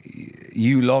was like,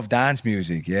 you love dance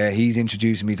music, yeah? He's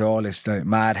introducing me to all this like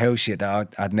mad house shit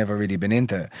that I'd never really been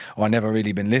into or never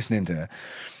really been listening to.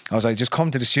 I was like, just come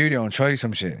to the studio and try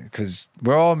some shit, because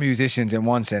we're all musicians in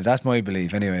one sense. That's my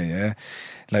belief anyway, yeah?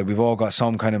 Like, we've all got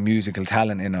some kind of musical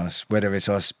talent in us, whether it's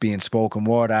us being spoken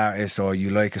word artists, or you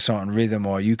like a certain rhythm,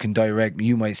 or you can direct,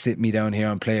 you might sit me down here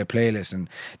and play a playlist and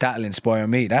that'll inspire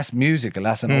me. That's musical.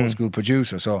 That's an old school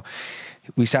producer. So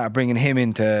we started bringing him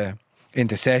into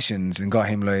sessions and got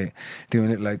him like doing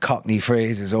little like Cockney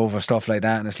phrases over stuff like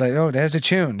that, and it's like, oh, there's a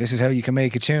tune, this is how you can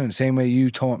make a tune, same way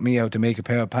you taught me how to make a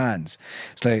pair of pants.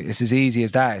 It's like, it's as easy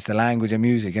as that. It's the language of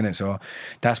music, innit? So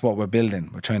that's what we're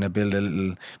building. We're trying to build a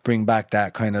little, bring back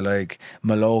that kind of like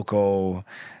Moloko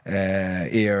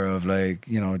era of like,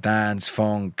 you know, dance,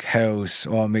 funk, house,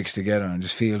 all mixed together, and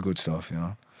just feel good stuff, you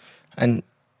know. And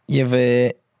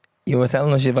you were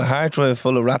telling us you have a hard drive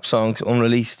full of rap songs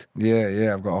unreleased.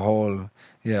 Yeah, I've got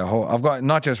I've got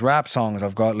not just rap songs,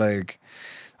 I've got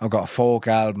a folk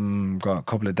album, got a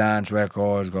couple of dance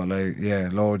records, got like,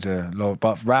 loads,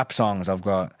 but rap songs, I've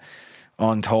got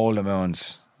untold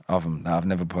amounts of them that I've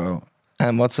never put out.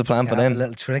 And what's the plan for A them?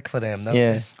 little trick for them, no?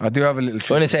 Yeah. I do have a little trick.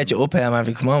 Trying to set you up here,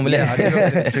 Maverick. Come on, will I do you?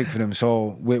 have a little trick for them.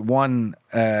 So with one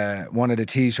of the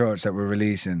t-shirts that we're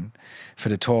releasing for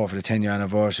the tour, for the 10-year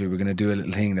anniversary, we're going to do a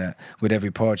little thing that with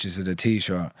every purchase of the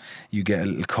t-shirt, you get a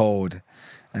little code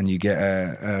and you get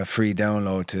a free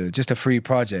download to just a free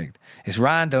project. It's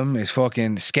random, it's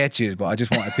fucking sketches, but I just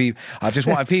wanted people,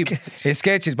 it's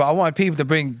sketches, but I wanted people to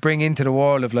bring into the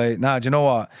world of like, nah, do you know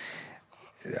what?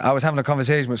 I was having a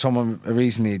conversation with someone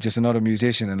recently, just another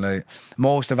musician, and like,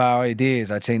 most of our ideas,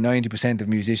 I'd say 90% of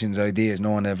musicians' ideas, no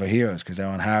one ever hears because they're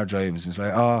on hard drives. It's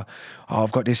like, oh,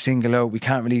 I've got this single out, we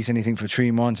can't release anything for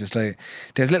 3 months. It's like,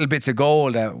 there's little bits of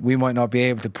gold that we might not be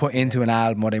able to put into an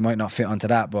album, or they might not fit onto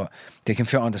that, but they can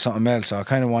fit onto something else. So I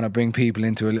kind of want to bring people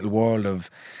into a little world of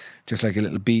just like a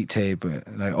little beat tape,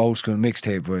 like old school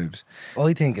mixtape vibes.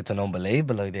 I think it's an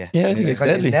unbelievable idea. Yeah, I think it's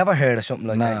Because deadly. you've never heard of something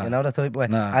like Nah. that, you know, that type of way.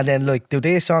 Nah. And then, like, do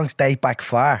these songs date back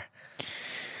far?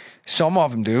 Some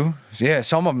of them do. Yeah,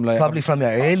 some of them like Probably from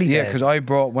your early Yeah, days.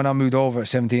 because when I moved over at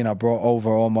 17, I brought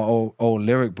over all my old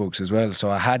lyric books as well. So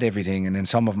I had everything, and then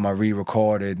some of them I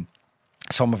re-recorded.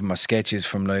 Some of them are sketches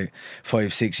from like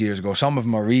 5-6 years ago. Some of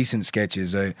them are recent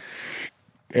sketches.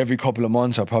 Every couple of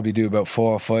months I probably do about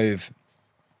 4 or 5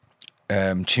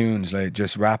 tunes, like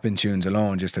just rapping tunes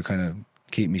alone, just to kind of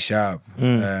keep me sharp.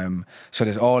 So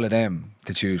there's all of them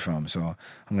to choose from. So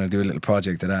I'm going to do a little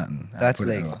project of that. And That's put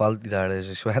it like out. quality that is.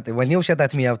 I swear. When you said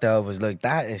that to me out there, I was like,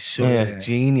 that is such Yeah. a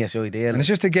genius idea. And Like, it's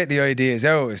just to get the ideas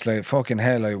out. It's like, fucking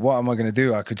hell, like, what am I going to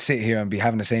do? I could sit here and be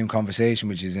having the same conversation,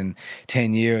 which is in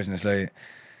 10 years, and it's like,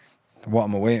 what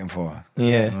am I waiting for?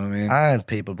 Yeah. You know what I mean? and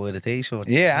people buy the t-shirt.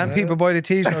 Yeah, and people buy the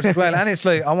t-shirts as well. And it's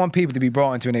like, I want people to be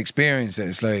brought into an experience that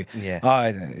it's like, Yeah.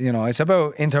 you know, it's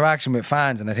about interaction with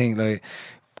fans. And I think like,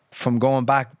 from going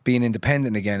back, being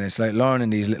independent again, it's like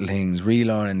learning these little things,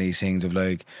 relearning these things of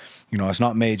like, you know, it's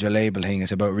not major label thing,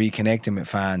 it's about reconnecting with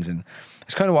fans. And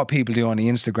it's kind of what people do on the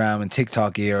Instagram and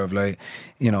TikTok era of like,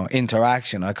 you know,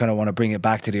 interaction. I kind of want to bring it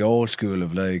back to the old school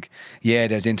of like, yeah,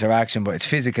 there's interaction, but it's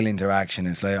physical interaction.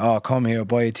 It's like, oh, come here,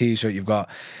 buy a t-shirt. You've got,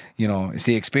 you know, it's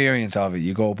the experience of it.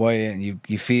 You go buy it and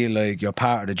you feel like you're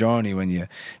part of the journey when you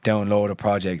download a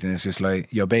project, and it's just like,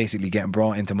 you're basically getting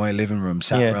brought into my living room,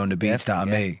 sat Yeah. around the beats that I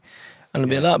make. And there'll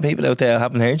be a lot of people out there who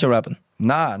haven't heard you rapping,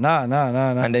 Nah.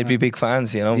 and they'd be big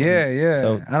fans, you know. Yeah.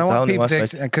 So and I it's a whole want new people to,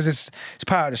 aspect. because it's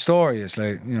part of the story. It's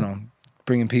like, you know,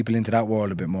 bringing people into that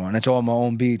world a bit more, and it's all my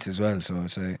own beats as well. So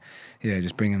it's like, yeah,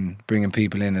 just bringing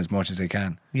people in as much as they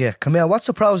can. Yeah, Camille, what's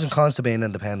the pros and cons to being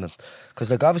independent? Because,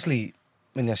 like, obviously,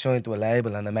 when you're signed to a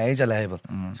label and a major label,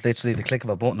 it's literally the click of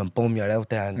a button and boom, you're out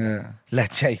there. And Yeah.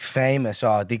 let's say famous,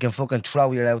 or they can fucking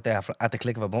throw you out there at the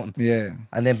click of a button. Yeah.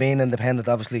 And then being independent,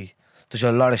 obviously, there's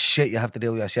a lot of shit you have to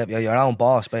do yourself. You're your own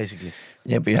boss, basically.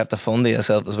 Yeah, but you have to fund it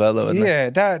yourself as well, though, isn't it? Yeah,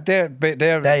 they're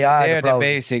They are the the pros.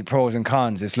 basic pros and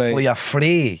cons. It's like, Well, you're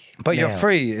free. but you're now.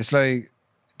 free. It's like,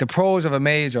 the pros of a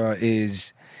major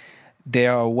is they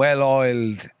are a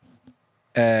well-oiled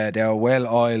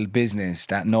business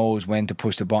that knows when to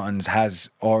push the buttons, has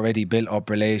already built up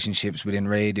relationships within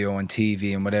radio and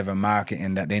TV and whatever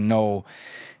marketing, that they know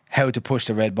how to push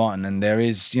the red button. And there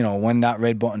is, you know, when that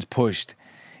red button's pushed,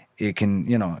 it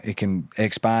can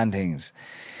expand things.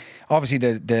 Obviously,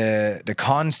 the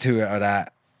cons to it are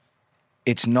that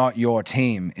it's not your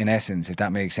team, in essence, if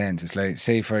that makes sense. It's like,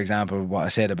 say, for example, what I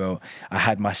said about I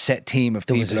had my set team of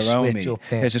There was people a around switch me. up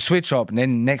there. There's a switch up, and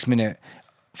then next minute,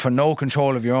 for no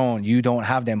control of your own, you don't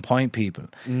have them point people.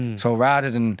 So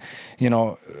rather than, you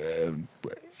know,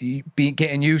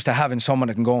 getting used to having someone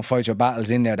that can go and fight your battles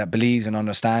in there, that believes and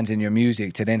understands in your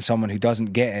music, to then someone who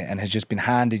doesn't get it and has just been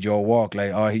handed your work,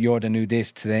 like, oh, you're the new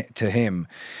this to him.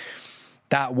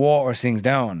 that water sinks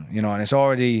down, you know, and it's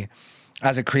already,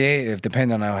 as a creative,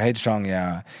 depending on how headstrong you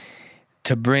are,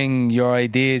 to bring your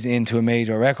ideas into a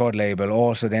major record label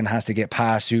also then has to get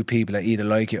passed through people that either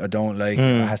like it or don't like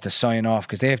it, or has to sign off,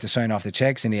 because they have to sign off the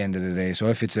checks in the end of the day. So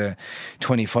if it's a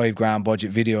 25 grand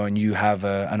budget video and you have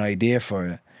an idea for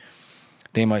it,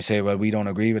 they might say, well, we don't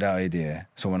agree with that idea,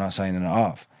 so we're not signing it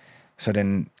off. So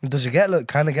then Does it get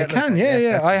kind of get? it can,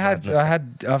 yeah.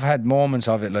 that's I've had moments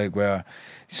of it like where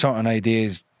certain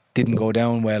ideas didn't go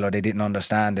down well or they didn't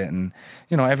understand it, and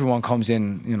you know, everyone comes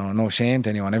in, you know, no shame to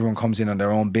anyone, everyone comes in on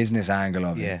their own business angle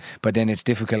of Yeah. it. But then it's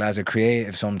difficult as a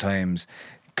creative sometimes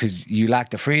because you lack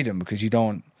the freedom, because you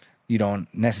don't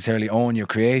necessarily own your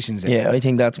creations. Yeah, I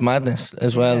think that's madness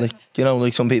as well. Like, you know,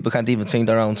 like some people can't even sing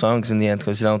their own songs in the end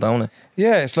because they don't own it.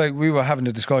 Yeah, it's like we were having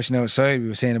a discussion outside. We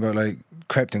were saying about like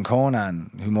Krypton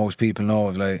Conan, who most people know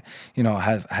of, like, you know,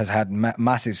 has had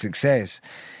massive success.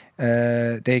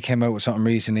 They came out with something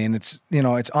recently, and it's, you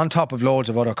know, it's on top of loads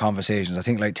of other conversations. I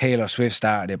think like Taylor Swift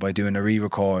started it by doing the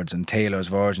re-records and Taylor's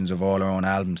versions of all her own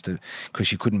albums because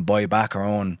she couldn't buy back her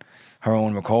own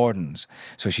recordings,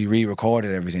 so she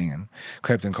re-recorded everything. And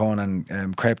Krypton Conan,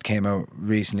 Krept came out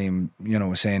recently, and, you know,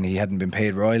 was saying he hadn't been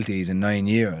paid royalties in 9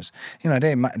 years. You know,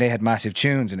 they had massive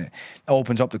tunes, and it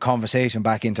opens up the conversation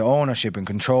back into ownership and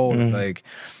control. Like,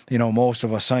 you know, most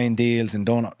of us sign deals and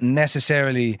don't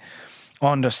necessarily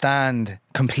understand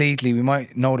completely. We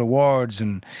might know the words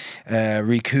and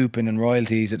recouping and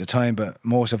royalties at the time, but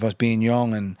most of us being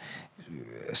young and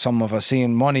some of us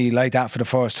seeing money like that for the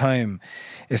first time,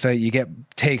 it's like you get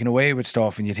taken away with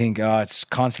stuff and you think, it's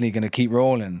constantly going to keep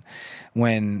rolling,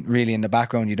 when really in the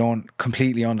background you don't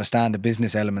completely understand the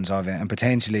business elements of it, and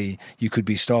potentially you could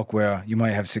be stuck where you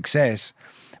might have success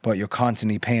but you're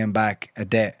constantly paying back a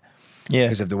debt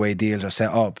because of the way deals are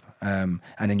set up. And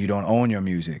then you don't own your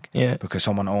music because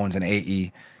someone owns an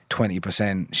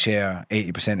 20% share,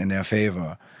 80% in their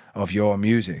favor of your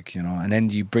music, you know. And then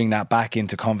you bring that back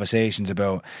into conversations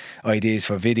about ideas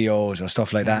for videos or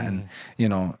stuff like that, and you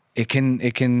know, it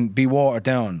can be watered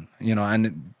down, you know.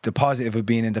 And the positive of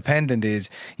being independent is,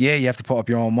 you have to put up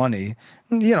your own money.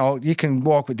 You know, you can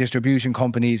work with distribution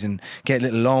companies and get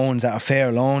little loans that are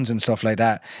fair loans and stuff like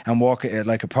that, and work it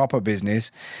like a proper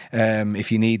business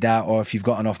if you need that, or if you've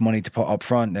got enough money to put up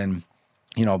front, then,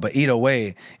 you know. But either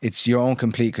way, it's your own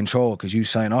complete control because you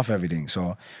sign off everything.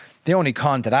 So the only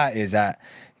con to that is that,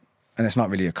 and it's not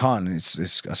really a con, it's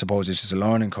I suppose it's just a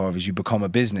learning curve, is you become a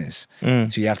business. So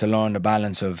you have to learn the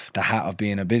balance of the hat of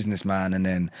being a businessman and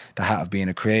then the hat of being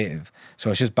a creative.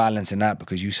 So it's just balancing that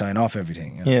because you sign off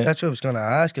everything, you know? Yeah. That's what I was going to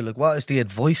ask you. Like, what is the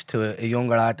advice to a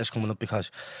younger artist coming up? Because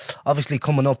obviously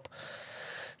coming up,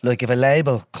 like if a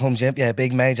label comes in, a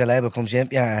big major label comes in,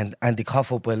 and the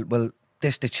cough up, well,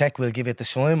 this the check we'll give it to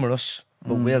sign with us,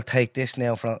 but we'll take this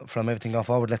now from everything off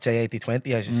forward. Let's say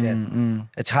 80-20, as you said.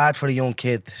 It's hard for a young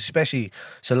kid, especially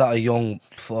it's a lot of young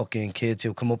fucking kids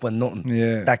who come up with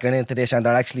nothing that get into this, and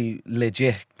they're actually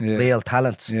legit, real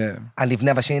talents. Yeah. And they've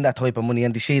never seen that type of money,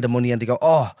 and they see the money and they go,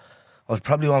 I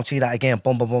probably won't see that again.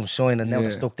 Boom, boom, boom, sign, and now they're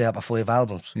stuck there for 5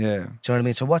 albums. Yeah. Do you know what I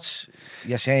mean? So what's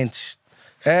you're saying?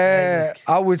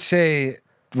 I would say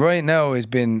right now is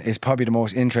probably the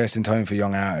most interesting time for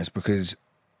young artists because,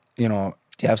 you know,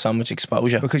 You have so much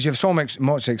exposure. because you have so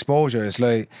much exposure. It's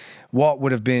like what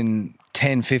would have been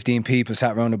 10, 15 people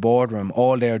sat around the boardroom,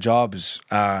 all their jobs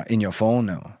are in your phone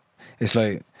now. It's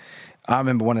like, I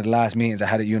remember one of the last meetings I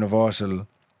had at Universal,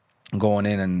 going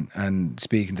in and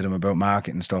speaking to them about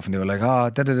marketing and stuff, and they were like,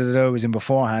 it was in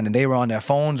beforehand, and they were on their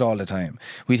phones all the time.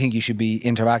 We think you should be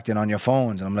interacting on your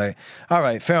phones. And I'm like, all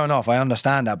right, fair enough, I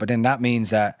understand that, but then that means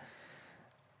that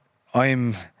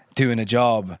I'm doing a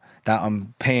job that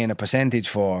I'm paying a percentage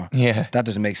for. Yeah. That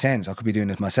doesn't make sense. I could be doing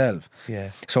this myself.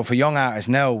 Yeah. So for young artists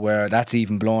now, where that's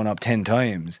even blown up 10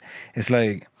 times, it's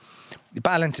like,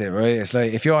 balance it, right? It's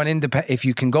like, if you're if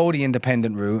you can go the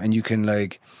independent route, and you can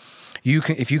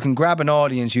if you can grab an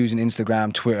audience using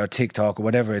Instagram, Twitter, TikTok, or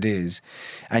whatever it is,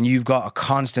 and you've got a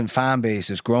constant fan base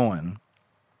that's growing,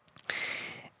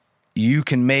 you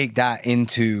can make that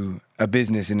into a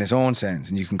business in its own sense,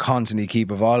 and you can constantly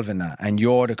keep evolving that, and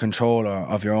you're the controller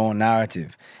of your own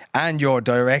narrative, and you're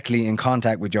directly in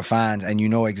contact with your fans, and you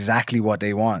know exactly what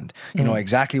they want. You know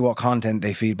exactly what content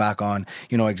they feed back on.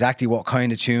 You know exactly what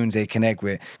kind of tunes they connect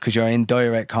with, because you're in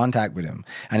direct contact with them.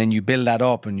 And then you build that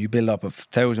up, and you build up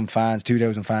 1,000 fans,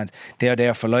 2,000 fans. They're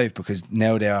there for life because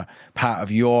now they're part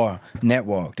of your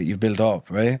network that you've built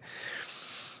up, right?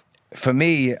 For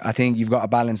me, I think you've got to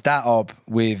balance that up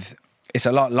with, it's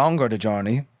a lot longer, the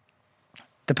journey.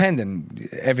 depending,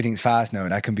 everything's fast now.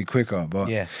 That can be quicker, but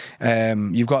Yeah.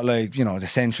 you've got like the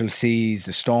Central Seas,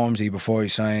 the Stormzy before he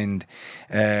signed,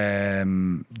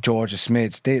 Georgia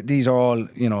Smiths. These are all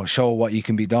show what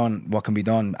can be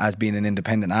done as being an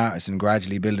independent artist and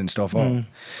gradually building stuff up.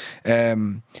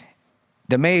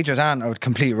 The majors aren't a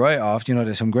complete write-off.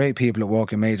 There's some great people that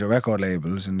work in major record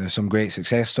labels and there's some great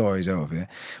success stories out of it.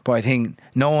 But I think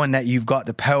knowing that you've got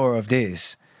the power of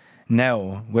this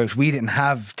now, which we didn't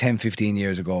have 10, 15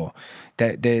 years ago,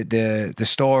 that the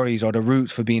stories or the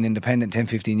roots for being independent 10,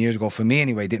 15 years ago, for me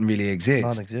anyway, didn't really exist.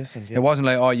 Non-existent, yeah. It wasn't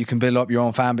like, you can build up your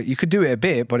own fan, but you could do it a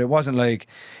bit, but it wasn't like,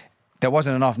 there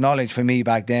wasn't enough knowledge for me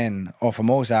back then, or for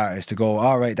most artists, to go,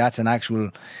 all right, that's an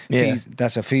actual,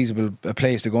 that's a feasible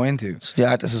place to go into. So the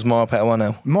artist is more power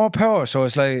now. More power. So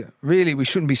it's like, really, we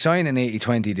shouldn't be signing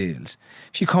 80-20 deals.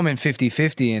 If you come in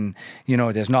 50-50 and,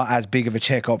 there's not as big of a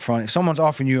check up front, if someone's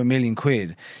offering you £1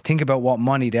 million, think about what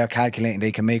money they're calculating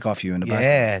they can make off you in the back.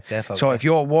 Yeah, definitely. So if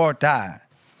you're worth that,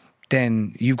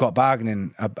 then you've got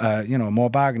bargaining, more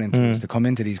bargaining tools to come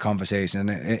into these conversations, and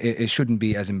it shouldn't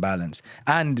be as imbalanced.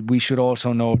 And we should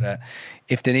also know that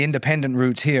if the independent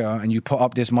route's here and you put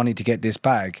up this money to get this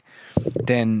bag,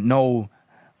 then know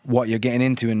what you're getting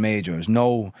into in majors.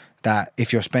 Know that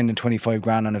if you're spending 25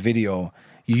 grand on a video,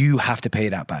 you have to pay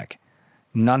that back.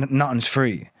 Nothing's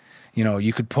free.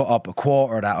 You could put up a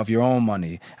quarter of that of your own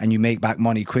money and you make back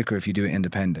money quicker if you do it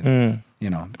independent.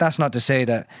 But that's not to say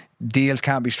that deals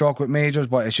can't be struck with majors,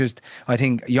 but it's just, I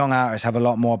think young artists have a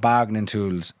lot more bargaining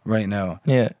tools right now.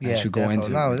 Yeah. And should go into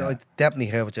No, it. I definitely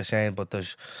hear what you're saying, but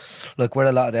there's, like, with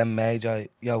a lot of them major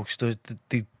youngsters,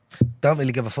 they don't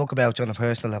really give a fuck about you on a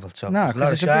personal level. So No, there's a 'cause lot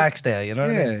of it's a bit- sharks there, you know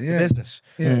what I mean? It's a business.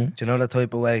 Yeah. Do you know that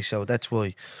type of way? So that's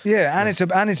why. Yeah,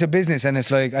 and it's a business, and it's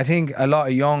like, I think a lot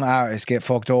of young artists get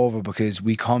fucked over because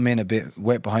we come in a bit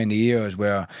wet behind the ears,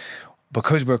 where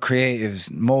because we're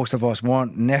creatives, most of us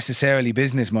weren't necessarily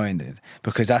business minded,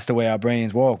 because that's the way our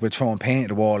brains work. We're throwing paint at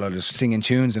the wall or just singing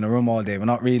tunes in a room all day. We're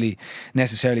not really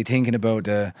necessarily thinking about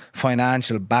the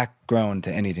financial background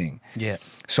to anything. Yeah.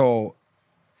 So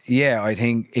yeah, I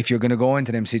think if you're going to go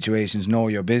into them situations, know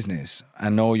your business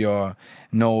and know your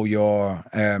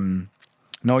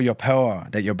power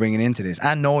that you're bringing into this,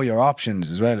 and know your options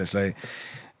as well. It's like,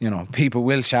 people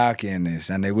will shark you in this,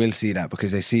 and they will see that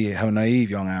because they see how naive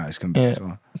young artists can be. Yeah.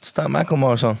 So It's that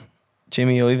Macklemore song,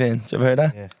 Jimmy Iovine. Did you ever hear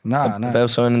that? Yeah. nah. About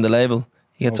signing the label.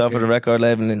 He gets Okay. offered a record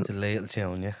label and It's a little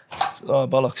tune, yeah. oh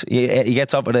bollocks. He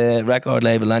gets up at a record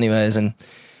label anyways, and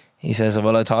he says,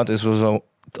 "Well, I thought this was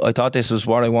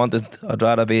what I wanted. I'd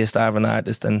rather be a starving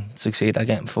artist than succeed at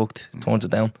getting fucked." Turns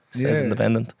it down. Stays Yeah.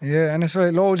 independent. Yeah, and it's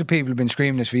like loads of people have been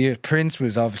screaming this for years. Prince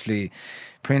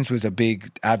was a big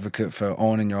advocate for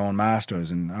owning your own masters,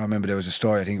 and I remember there was a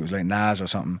story, I think it was like Nas or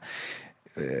something,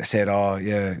 said, "Oh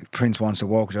yeah, Prince wants to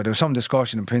work with you." There was some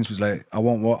discussion, and Prince was like, I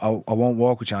won't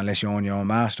work with you unless you own your own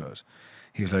masters."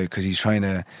 He was like, because he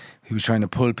was trying to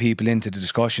pull people into the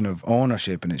discussion of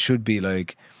ownership, and it should be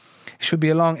like,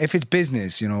 if it's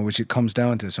business, which it comes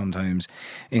down to sometimes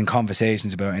in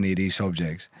conversations about any of these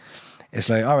subjects. It's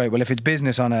like, all right, well, if it's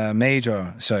business on a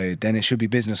major side, then it should be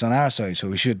business on our side. So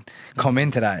we should come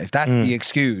into that. If that's the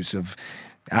excuse of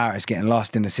artists getting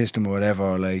lost in the system or whatever,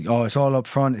 or like, oh, it's all up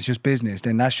front, it's just business,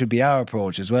 then that should be our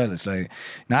approach as well. It's like,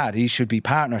 nah, these should be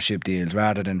partnership deals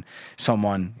rather than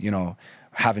someone,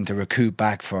 having to recoup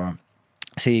back for,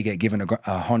 say you get given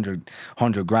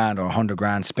 $100 grand or $100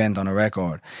 grand spent on a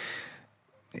record.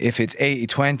 If it's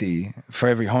 80-20, for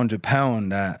every £100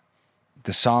 that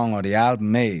the song or the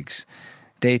album makes,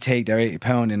 they take their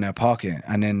 £80 in their pocket,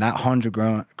 and then that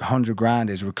 $100 grand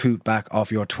is recouped back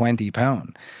off your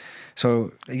 £20.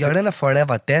 So You're in a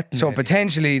forever debt. so nearly.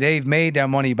 potentially they've made their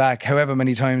money back however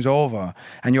many times over,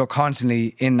 and you're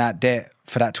constantly in that debt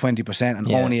for that 20% and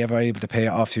Yeah. only ever able to pay it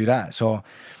off through that. So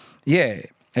yeah,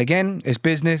 again, it's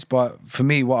business, but for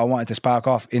me, what I wanted to spark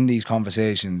off in these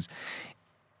conversations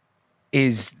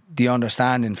is the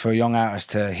understanding for young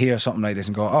artists to hear something like this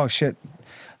and go, oh shit,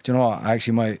 do you know what, I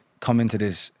actually might come into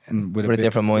this and with With a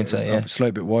different mindset, yeah. a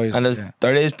slight bit wiser. And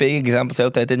there is big examples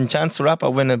out there. Didn't Chance the Rapper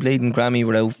win a bleeding Grammy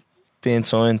without being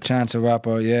signed? Chance the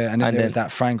Rapper, yeah. And then And there was then-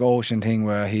 that Frank Ocean thing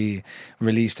where he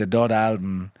released a dud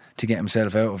album to get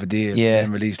himself out of a deal, Yeah. and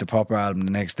then released a proper album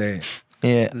the next day.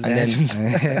 Yeah, and then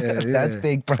Legend. That's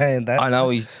big brain. That. I know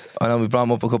we brought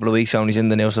him up a couple of weeks ago and he's in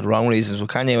the news for the wrong reasons. But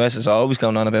Kanye West is always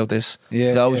going on about this. Yeah,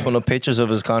 He's always yeah. putting up pictures of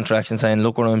his contracts and saying,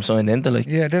 look what I'm signed into. Like,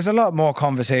 Yeah, there's a lot more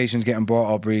conversations getting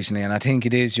brought up recently, and I think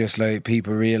it is just like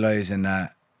people realising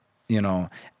that,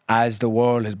 as the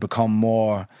world has become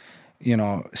more you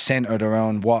know, centered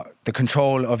around what the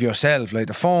control of yourself. Like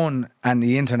the phone and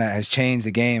the internet has changed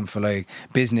the game for like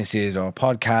businesses or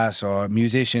podcasts or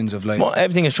musicians of like. Well,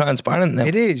 everything is transparent now.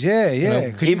 It is, yeah. You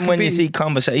know? 'Cause Even could when be- you see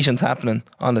conversations happening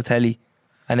on the telly,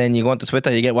 and then you go onto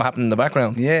Twitter, you get what happened in the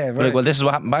background. Yeah, You're right. like, well, this is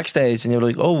what happened backstage, and you're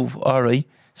like, oh, all right.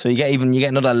 So you get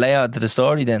another layer to the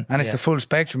story then. And it's the full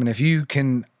spectrum. And if you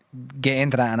can get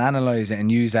into that and analyze it and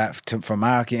use that for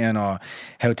marketing or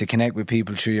how to connect with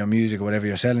people through your music or whatever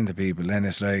you're selling to people, then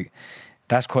it's like,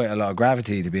 that's quite a lot of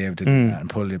gravity to be able to do that and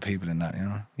pull your people in that, you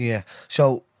know? Yeah.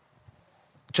 So,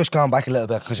 just going back a little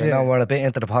bit, because I know Yeah. we're a bit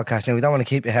into the podcast now. We don't want to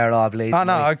keep your hair off late. Oh,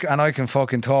 no, I can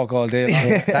fucking talk all day.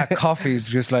 Like, that coffee's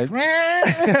just like, Do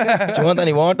you want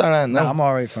any water, Aaron? no, No. I'm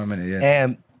all right for a minute, yeah.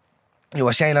 You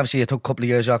were saying obviously you took a couple of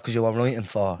years off because you were writing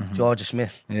for Georgia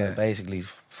Smith. Yeah. Basically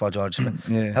for Georgia Smith.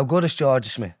 Yeah. How good is Georgia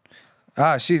Smith?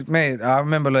 Mate, I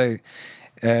remember like,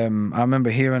 I remember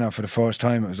hearing her for the first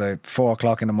time. It was like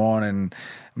 4:00 in the morning.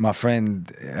 My friend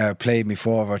played me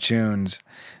 4 of her tunes.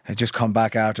 Had just come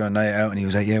back after a night out, and he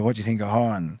was like, "Yeah, what do you think of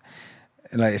her?" And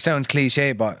like, it sounds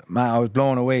cliche, but man, I was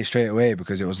blown away straight away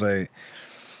because it was like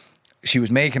she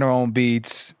was making her own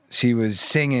beats. She was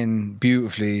singing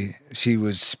beautifully. She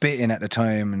was spitting at the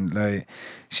time, and like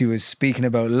she was speaking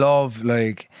about love,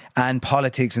 like, and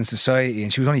politics and society.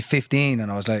 And she was only 15,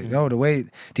 and I was like, "Oh,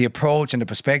 the approach and the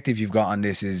perspective you've got on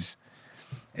this is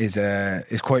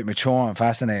quite mature and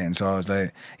fascinating." So I was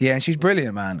like, "Yeah," and she's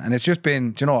brilliant, man. And it's just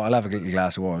been, do you know what? I'll have a little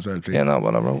glass of water as well, please. Yeah, no,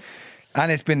 whatever. And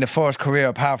it's been the first career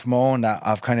apart from my own that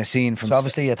I've kind of seen from. So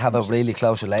obviously you'd have a really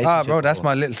close relationship. Ah, bro, that's with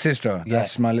my little sister. Yeah.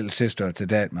 That's my little sister to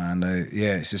death, man. Like,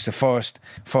 yeah, it's just the first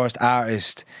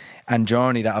artist and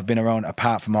journey that I've been around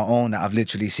apart from my own that I've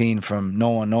literally seen from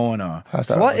no one knowing her. That's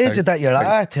her. that. What is it that you're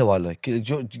at to? Like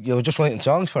you were just writing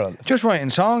songs for her. Just writing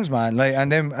songs, man. Like, and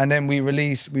then we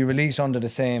release under the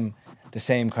same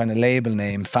kind of label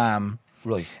name, Fam.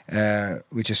 Right.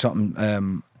 Which is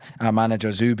something our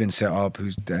manager Zubin set up.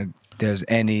 There's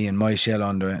Annie and Michelle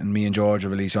under it, and me and Georgia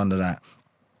release under that.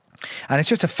 And it's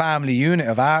just a family unit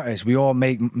of artists. We all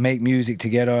make music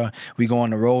together. We go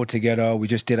on the road together. We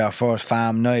just did our first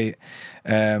Fam night.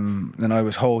 And I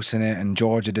was hosting it, and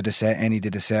Georgia did a set, Annie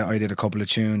did a set, I did a couple of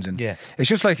tunes. And Yeah. it's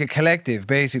just like a collective,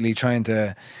 basically trying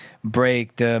to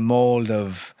break the mold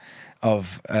of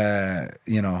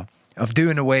you know, of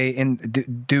doing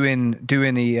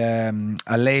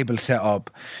a label setup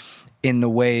in the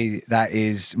way that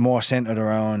is more centered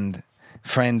around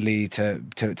friendly to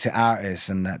artists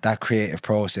and that creative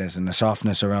process and the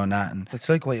softness around that. And It's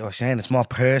like what you were saying. It's more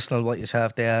personal what you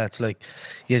have there. It's like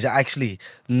you actually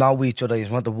know each other. You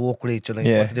want to work with each other.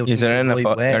 You Yeah, want to do you're things in the it right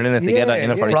for, way. you're in it together,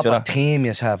 in it for each Proper other. team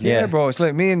you have. Yeah. yeah, bro, it's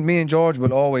like me and George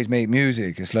will always make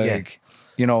music. It's like,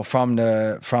 you know, from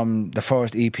the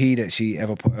first EP that she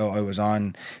ever put out, I was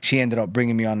on. She ended up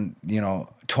bringing me on, you know,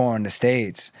 touring the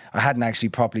States. I hadn't actually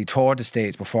properly toured the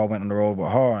States before I went on the road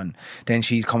with her, and then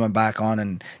she's coming back on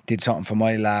and did something for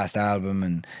my last album,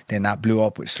 and then that blew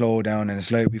up with Slow Down. And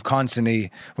it's like we're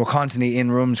constantly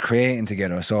in rooms creating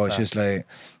together. So it's just like,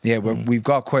 yeah, we've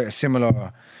got quite a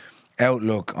similar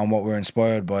outlook on what we're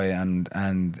inspired by and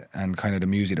kind of the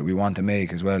music that we want to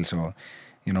make as well. So,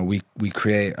 you know, we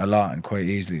create a lot and quite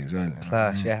easily as well.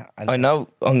 Class, yeah. And I know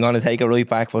I'm going to take it right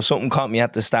back, but something caught me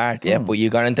at the start, but you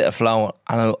got into a flow,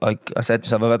 and I said to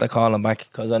myself, I better call him back,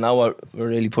 because I know we're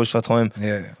really pushed for time.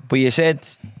 Yeah. But you said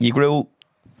you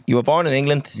were born in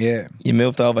England, Yeah. you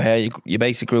moved over here, you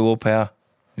basically grew up here,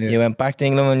 Yeah. you went back to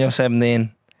England when you were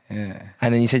 17, Yeah.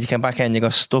 and then you said you came back here and you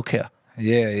got stuck here.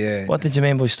 Yeah. What did you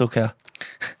mean by stuck here?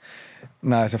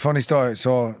 Nah, it's a funny story.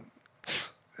 So,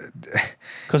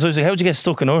 Because I was like, how'd you get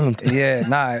stuck in Ireland? yeah,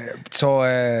 nah. So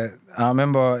I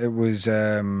remember it was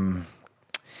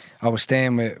I was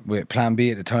staying with Plan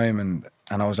B at the time, and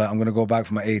I was like, I'm gonna go back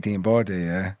for my 18th birthday,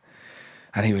 yeah.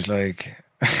 And he was like,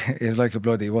 it's like a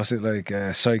bloody, what's it like,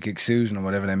 Psychic Susan or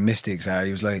whatever them mystics are.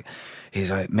 He's like,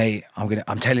 mate,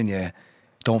 I'm telling you,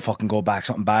 don't fucking go back.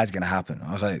 Something bad's gonna happen.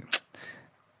 I was like,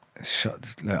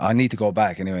 look, I need to go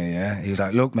back anyway, yeah. He was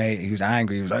like, look, mate, he was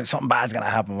angry. He was like, something bad's gonna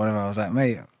happen, whatever. I was like,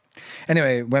 mate.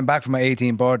 Anyway, went back for my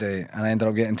 18th birthday, and I ended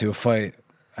up getting into a fight.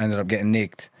 I ended up getting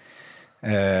nicked.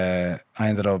 I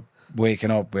ended up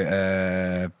waking up with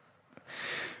an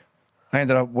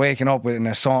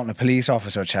assault and a police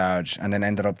officer charge, and then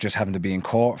ended up just having to be in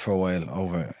court for a while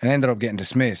over it. And ended up getting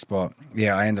dismissed, but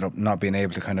yeah, I ended up not being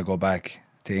able to kind of go back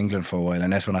to England for a while,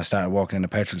 and that's when I started working in the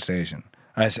petrol station.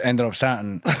 I ended up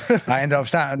starting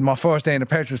my first day in the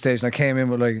petrol station. I came in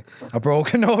with like a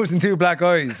broken nose and 2 black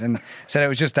eyes, and said it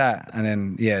was just that. And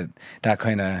then, yeah, that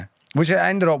kind of, which I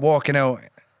ended up walking out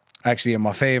actually in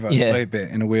my favour a Yeah. slight bit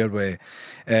in a weird way.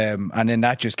 And then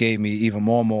that just gave me even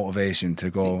more motivation to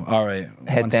go, all right.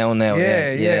 Head down now,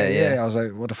 yeah. I was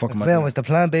like, what the fuck am I Well, doing? was the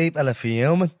plan B Bella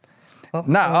fuming?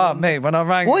 Nah, mate, when I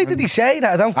rang... Why did he say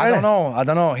that? I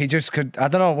don't know. He just could... I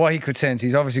don't know what he could sense.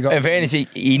 He's obviously got... In fairness,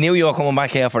 he knew you were coming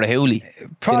back here for the hoolie.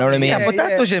 Do you know what I mean? Yeah, but that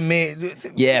yeah. doesn't mean.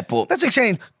 Yeah, but That's like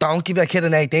saying, don't give a kid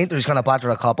an 18th or he's going to batter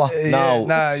a copper. no,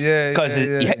 Nah, yeah. because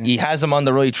yeah. he has him on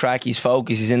the right track. He's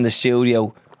focused. He's in the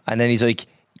studio, and then he's like,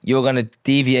 "You're gonna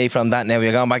deviate from that now.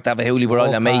 You're going back to have a hoolie with all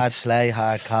your Work hard, mates." play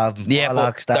hard, Calvin. Yeah,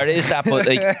 but there is that. But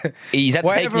like, he's at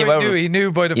Whatever taking you out. he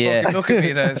knew by the Yeah. fucking look at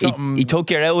me that something... He took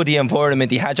your Audi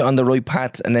environment. He had you on the right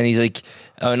path, and then he's like,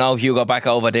 "Oh, now if you go back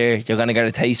over there, you're gonna get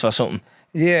a taste for something."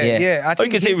 Yeah. I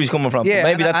think can see he's- where he's coming from. Yeah,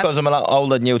 Maybe and- that's because I'm a lot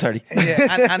older than you, 30.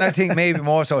 Yeah, and I think maybe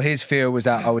more so his fear was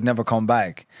that I would never come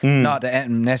back. Not that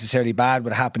anything necessarily bad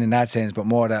would happen in that sense, but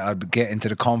more that I'd get into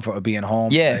the comfort of being home.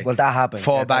 Yeah. like, Well, that happened.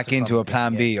 fall Yeah, back that's into a problem.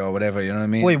 plan Yeah. B or whatever. You know what I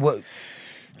mean? Wait, what?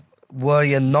 Were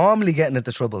you normally getting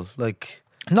into trouble? Like,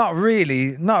 Not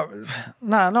really. Not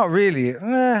really.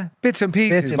 Bits and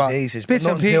pieces. Bits and but pieces, but Bits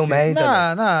and nothing too pieces. major,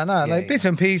 Nah. Yeah, Like bits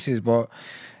and pieces, but.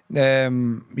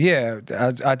 Yeah,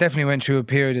 I definitely went through a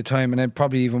period of time, and then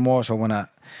probably even more so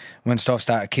when stuff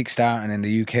started kickstarting in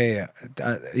the UK.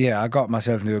 I got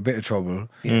myself into a bit of trouble,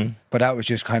 but that was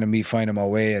just kind of me finding my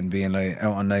way and being like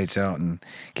out on nights out and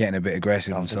getting a bit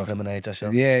aggressive and don't stuff. incriminate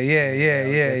yourself. Yeah.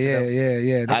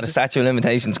 The statute of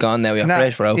limitations gone now. You're Nah,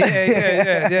 fresh, bro.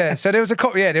 Yeah. So there was a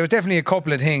couple. Yeah, there was definitely a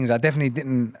couple of things. I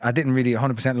didn't really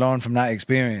 100% learn from that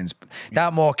experience.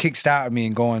 That more kickstarted me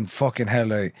and going, fucking hell,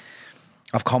 like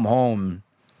I've come home,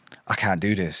 I can't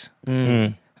do this.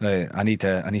 Like I need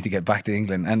to get back to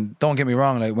England. And don't get me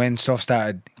wrong, like when stuff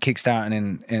started kickstarting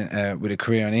in with a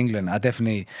career in England, I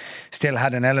definitely still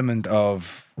had an element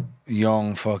of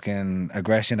young fucking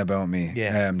aggression about me.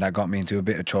 Yeah. That got me into a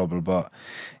bit of trouble. But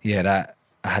yeah, that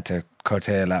I had to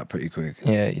curtail that pretty quick.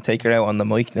 Yeah, you take her out on the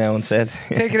mic now and said,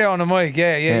 Take it out on the mic,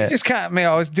 yeah. Yeah. You just can't, mate.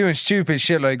 I was doing stupid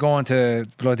shit like going to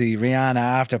bloody Rihanna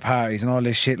after parties and all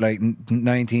this shit like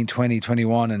 19, 20,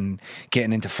 21 and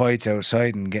getting into fights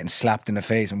outside and getting slapped in the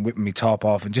face and whipping me top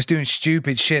off and just doing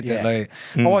stupid shit that Yeah. like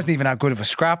I wasn't even that good of a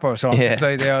scrapper, so I'm Yeah. just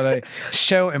like they were like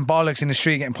shouting bollocks in the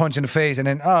street, getting punched in the face, and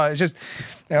then it's just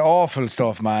awful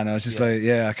stuff, man. I was just like,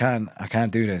 I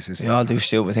can't do this. It's "We all do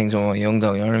stupid things when we're young,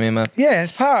 though." You know what I mean, man? yeah,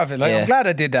 it's part of it. Like Yeah. I'm glad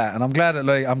I did that, and I'm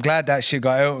glad that shit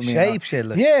got out of me. Shape shit,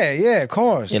 like. Yeah, of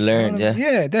course. You learned, know what I mean?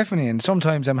 yeah. Yeah, definitely. And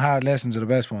sometimes them hard lessons are the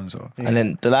best ones. So. And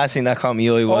then the last thing that caught me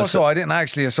eye was, Also, I didn't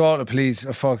actually assault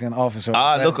a fucking officer.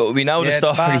 look, we know the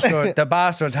story. The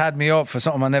bastards had me up for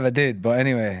something I never did. But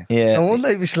anyway. Yeah, No wonder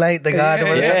he was late the guy.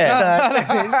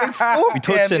 we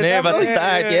touched the nerve at the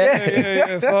start.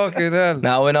 Yeah, fucking hell.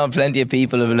 Now I know plenty of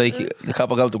people who like the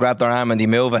couple go to grab their arm and they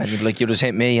move it, and you're like, "You just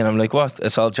hit me," and I'm like, "What?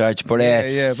 Assault charge?" But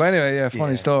Yeah. But anyway,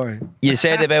 funny story. you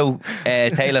said about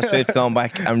Taylor Swift going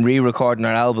back and re-recording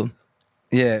her album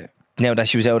Yeah. now that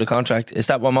she was out of contract. Is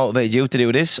that what motivated you to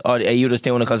do this, or are you just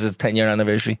doing it because it's a 10-year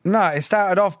anniversary? No, it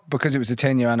started off because it was a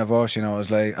 10-year anniversary, and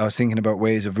I was thinking about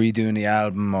ways of redoing the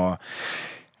album, or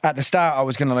at the start I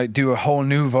was gonna like do a whole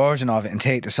new version of it and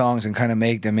take the songs and kind of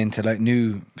make them into like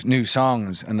new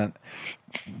songs, and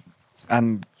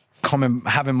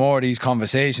having more of these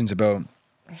conversations about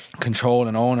control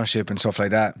and ownership and stuff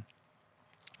like that.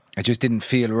 It just didn't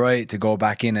feel right to go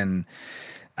back in and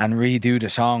redo the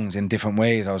songs in different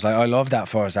ways. I was like, I love that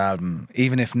first album.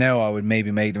 Even if now I would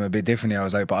maybe make them a bit differently, I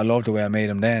was like, but I love the way I made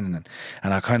them then.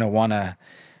 And I kind of want to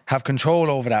have control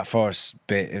over that first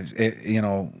bit.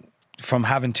 From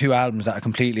having two albums that I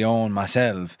completely own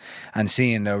myself and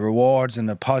seeing the rewards and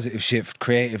the positive shift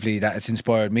creatively that it's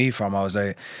inspired me from, I was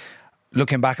like,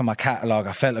 looking back at my catalogue,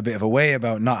 I felt a bit of a way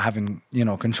about not having,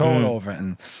 control over it.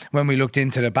 And when we looked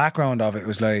into the background of it, it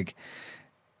was like,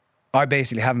 I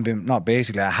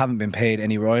haven't been paid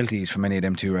any royalties from any of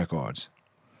them two records.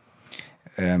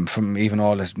 From even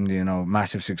all this,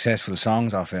 massive successful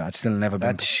songs off it, I'd still never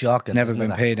That's shocking, never isn't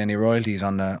been it? paid any royalties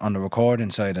on the recording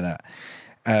side of that.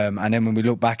 And then when we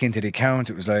look back into the accounts,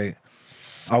 it was like,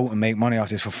 I wouldn't make money off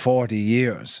this for 40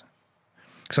 years.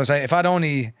 So it's like,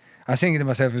 I was thinking to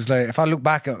myself, it's like, if I look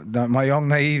back at my young,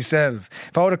 naive self,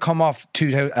 if I would have come off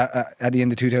at the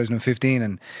end of 2015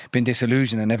 and been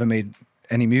disillusioned and never made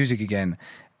any music again,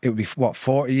 it would be,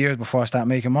 40 years before I start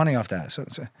making money off that. So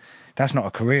that's not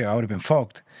a career. I would have been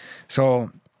fucked.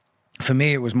 So for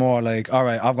me, it was more like, all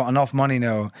right, I've got enough money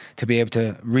now to be able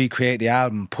to recreate the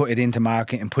album, put it into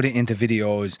marketing, put it into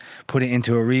videos, put it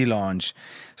into a relaunch.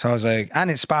 So I was like, and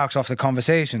it sparks off the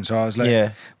conversation. So I was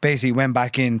like, basically went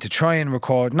back in to try and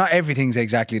record. Not everything's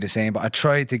exactly the same, but I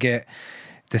tried to get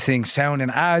the thing sounding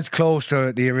as close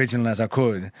to the original as I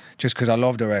could, just because I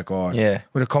love the record. Yeah.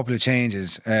 With a couple of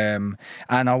changes. And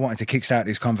I wanted to kickstart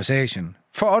this conversation.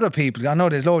 For other people, I know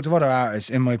there's loads of other artists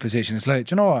in my position. It's like,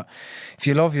 do you know what? If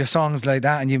you love your songs like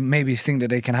that and you maybe think that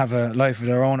they can have a life of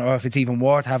their own, or if it's even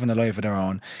worth having a life of their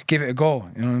own, give it a go.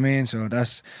 You know what I mean? So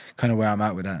that's kind of where I'm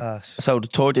at with that. So the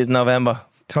 30th of November.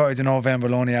 30th of November,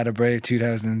 Lonely Had a Brave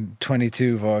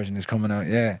 2022 version is coming out,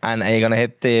 yeah. And are you going to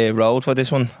hit the road for this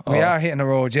one? We are hitting the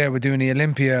road, yeah. We're doing the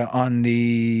Olympia on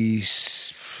the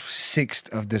 6th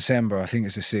of December. I think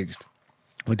it's the 6th.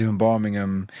 We're doing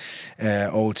Birmingham,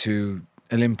 O2,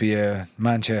 Olympia,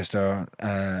 Manchester,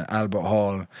 Albert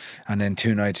Hall, and then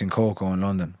 2 nights in Coco in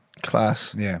London.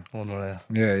 Class. Yeah. Unreal.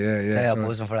 Yeah. Yeah, So-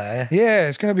 buzzing for that, yeah,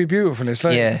 it's going to be beautiful. It's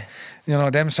like, Yeah. you know,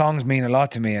 them songs mean a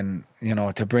lot to me, and, you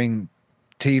know, to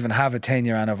even have a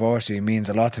 10-year anniversary means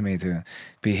a lot to me, to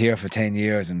be here for 10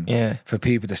 years and Yeah. for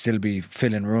people to still be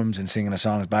filling rooms and singing the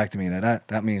songs back to me.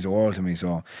 That means the world to me.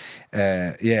 So,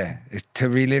 to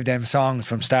relive them songs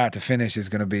from start to finish is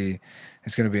going to be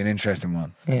an interesting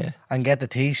one. Yeah. And get the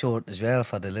T-shirt as well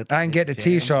for the little. And get the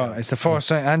T-shirt. It's the first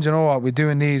time. And you know what? We're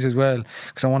doing these as well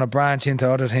because I want to branch into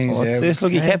other things. What's this?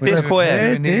 Look, you kept We're this quiet.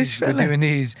 doing these. This We're fella. doing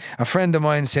these. A friend of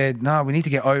mine said, "No, we need to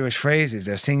get Irish phrases.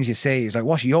 There's things you say." He's like,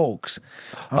 "What's yolks?"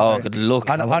 I was Oh, like- good luck.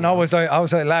 And I was like,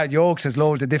 lad, yolks has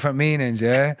loads of different meanings,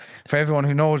 yeah. For everyone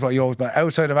who knows what yolks, but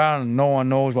outside of Ireland, no one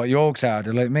knows what yolks are.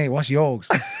 They're like, mate, what's yolks?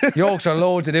 Yolks are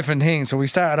loads of different things. So we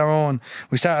started our own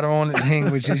little thing,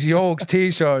 which is yolks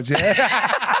T-shirts, yeah.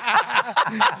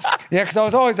 Yeah,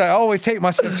 because I always take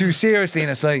myself too seriously,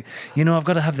 and it's like, you know, I've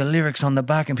got to have the lyrics on the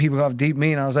back, and people got to have deep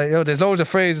meaning. I was like, yo, there's loads of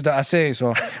phrases that I say,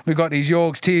 so we got these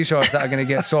yolks T-shirts that are going to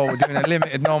get sold. We're doing a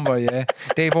limited number, yeah.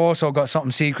 They've also got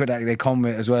something secret that they come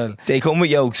with as well. They come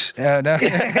with yolks. No.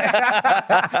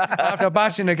 After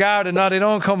bashing the garden, no, they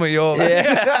don't come with yolks.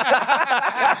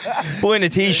 Buying a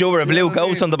T-shirt with a blue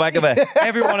ghost on the back of it.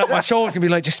 Everyone at my shows can be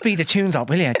like, just speed the tunes up,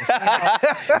 will you?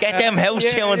 Get them house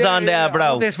tunes on there, I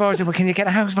bro. love this version, but can you get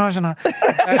a house version on?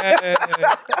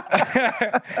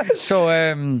 So,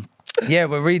 yeah,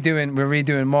 we're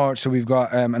redoing March. So we've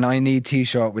got an I Need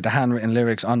T-shirt with the handwritten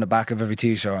lyrics on the back of every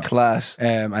T-shirt. Class.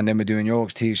 And then we're doing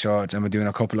York's T-shirts, and we're doing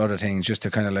a couple other things just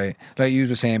to kind of like you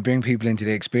were saying, bring people into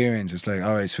the experience. It's like,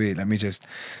 all right, sweet. Let me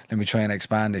try and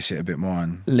expand this shit a bit more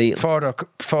and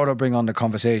further bring on the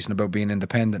conversation about being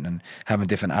independent and having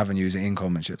different avenues of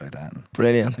income and shit like that.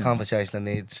 Brilliant. Conversation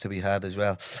that needs to be had as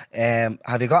well.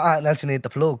 Have you got anything else you need to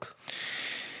plug?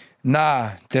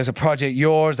 Nah, there's a project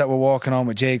Yours that we're working on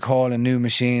with J. Cole and New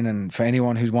Machine, and for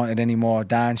anyone who's wanted any more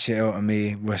dance shit out of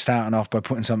me, we're starting off by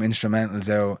putting some instrumentals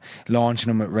out, launching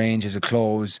them with ranges of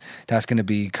clothes. That's going to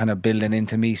be kind of building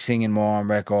into me singing more on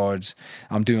records.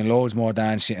 I'm doing loads more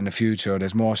dance shit in the future.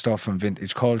 There's more stuff from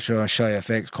Vintage Culture, Shy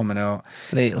FX coming out.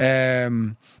 Little.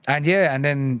 And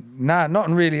then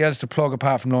nothing really else to plug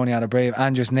apart from Lonely Had a Brave.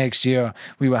 And just next year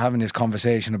we were having this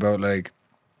conversation about like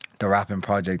the rapping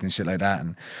project and shit like that,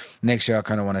 and next year I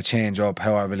kind of want to change up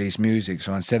how I release music.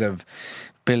 So instead of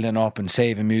building up and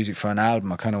saving music for an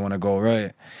album, I kind of want to go,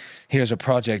 right, here's a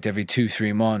project every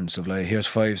 2-3 months of like, here's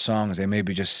 5 songs, they may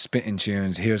be just spitting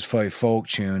tunes, here's 5 folk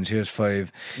tunes, here's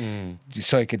 5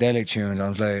 psychedelic tunes. I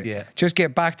was like, just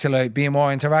get back to like being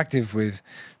more interactive with,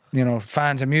 you know,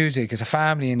 fans of music. It's a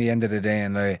family in the end of the day,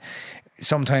 and like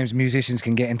sometimes musicians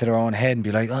can get into their own head and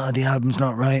be like, oh, the album's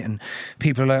not right, and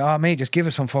people are like, oh mate, just give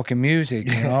us some fucking music,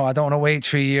 you know. I don't want to wait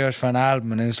 3 years for an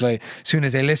album. And it's like, as soon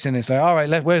as they listen, it's like, all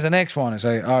right, where's the next one? It's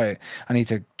like, all right, I need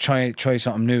to try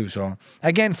something new. So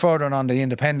again, furthering on the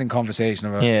independent conversation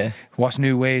about what's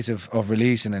new ways of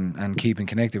releasing and keeping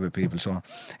connected with people. So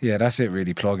yeah, that's it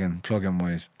really, plug-in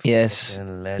wise. Yes.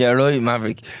 You're right,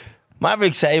 Maverick.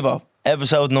 Maverick Sabre,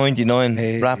 episode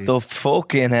 99, wrapped up.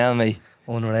 Fucking hell, mate.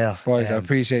 Unreal. Boys, I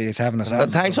appreciate you having us on.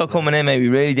 Thanks for coming in, mate. We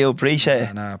really do appreciate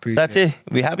it. Appreciate That's it.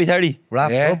 We happy, Terry?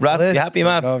 Wrap Yeah. up. Wrap. please. You happy,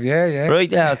 Mav? Love, yeah.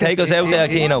 Right, yeah. Take us out there,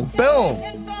 Keno. Boom. Put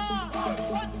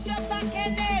your back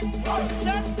in it,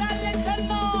 just a little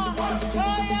more.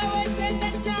 Throw your weight in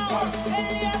it now.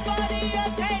 Fill your body your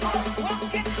taste.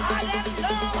 Walk it hard and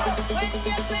long. When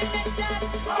you feel it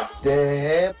dance, The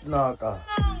hip knocker.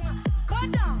 go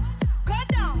down, go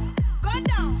down, go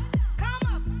down. Come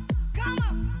up, come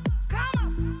up, come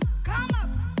up, come up.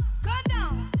 Go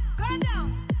down, go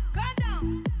down, go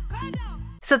down, go down.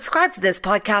 Subscribe to this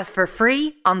podcast for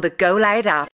free on the Go Loud app.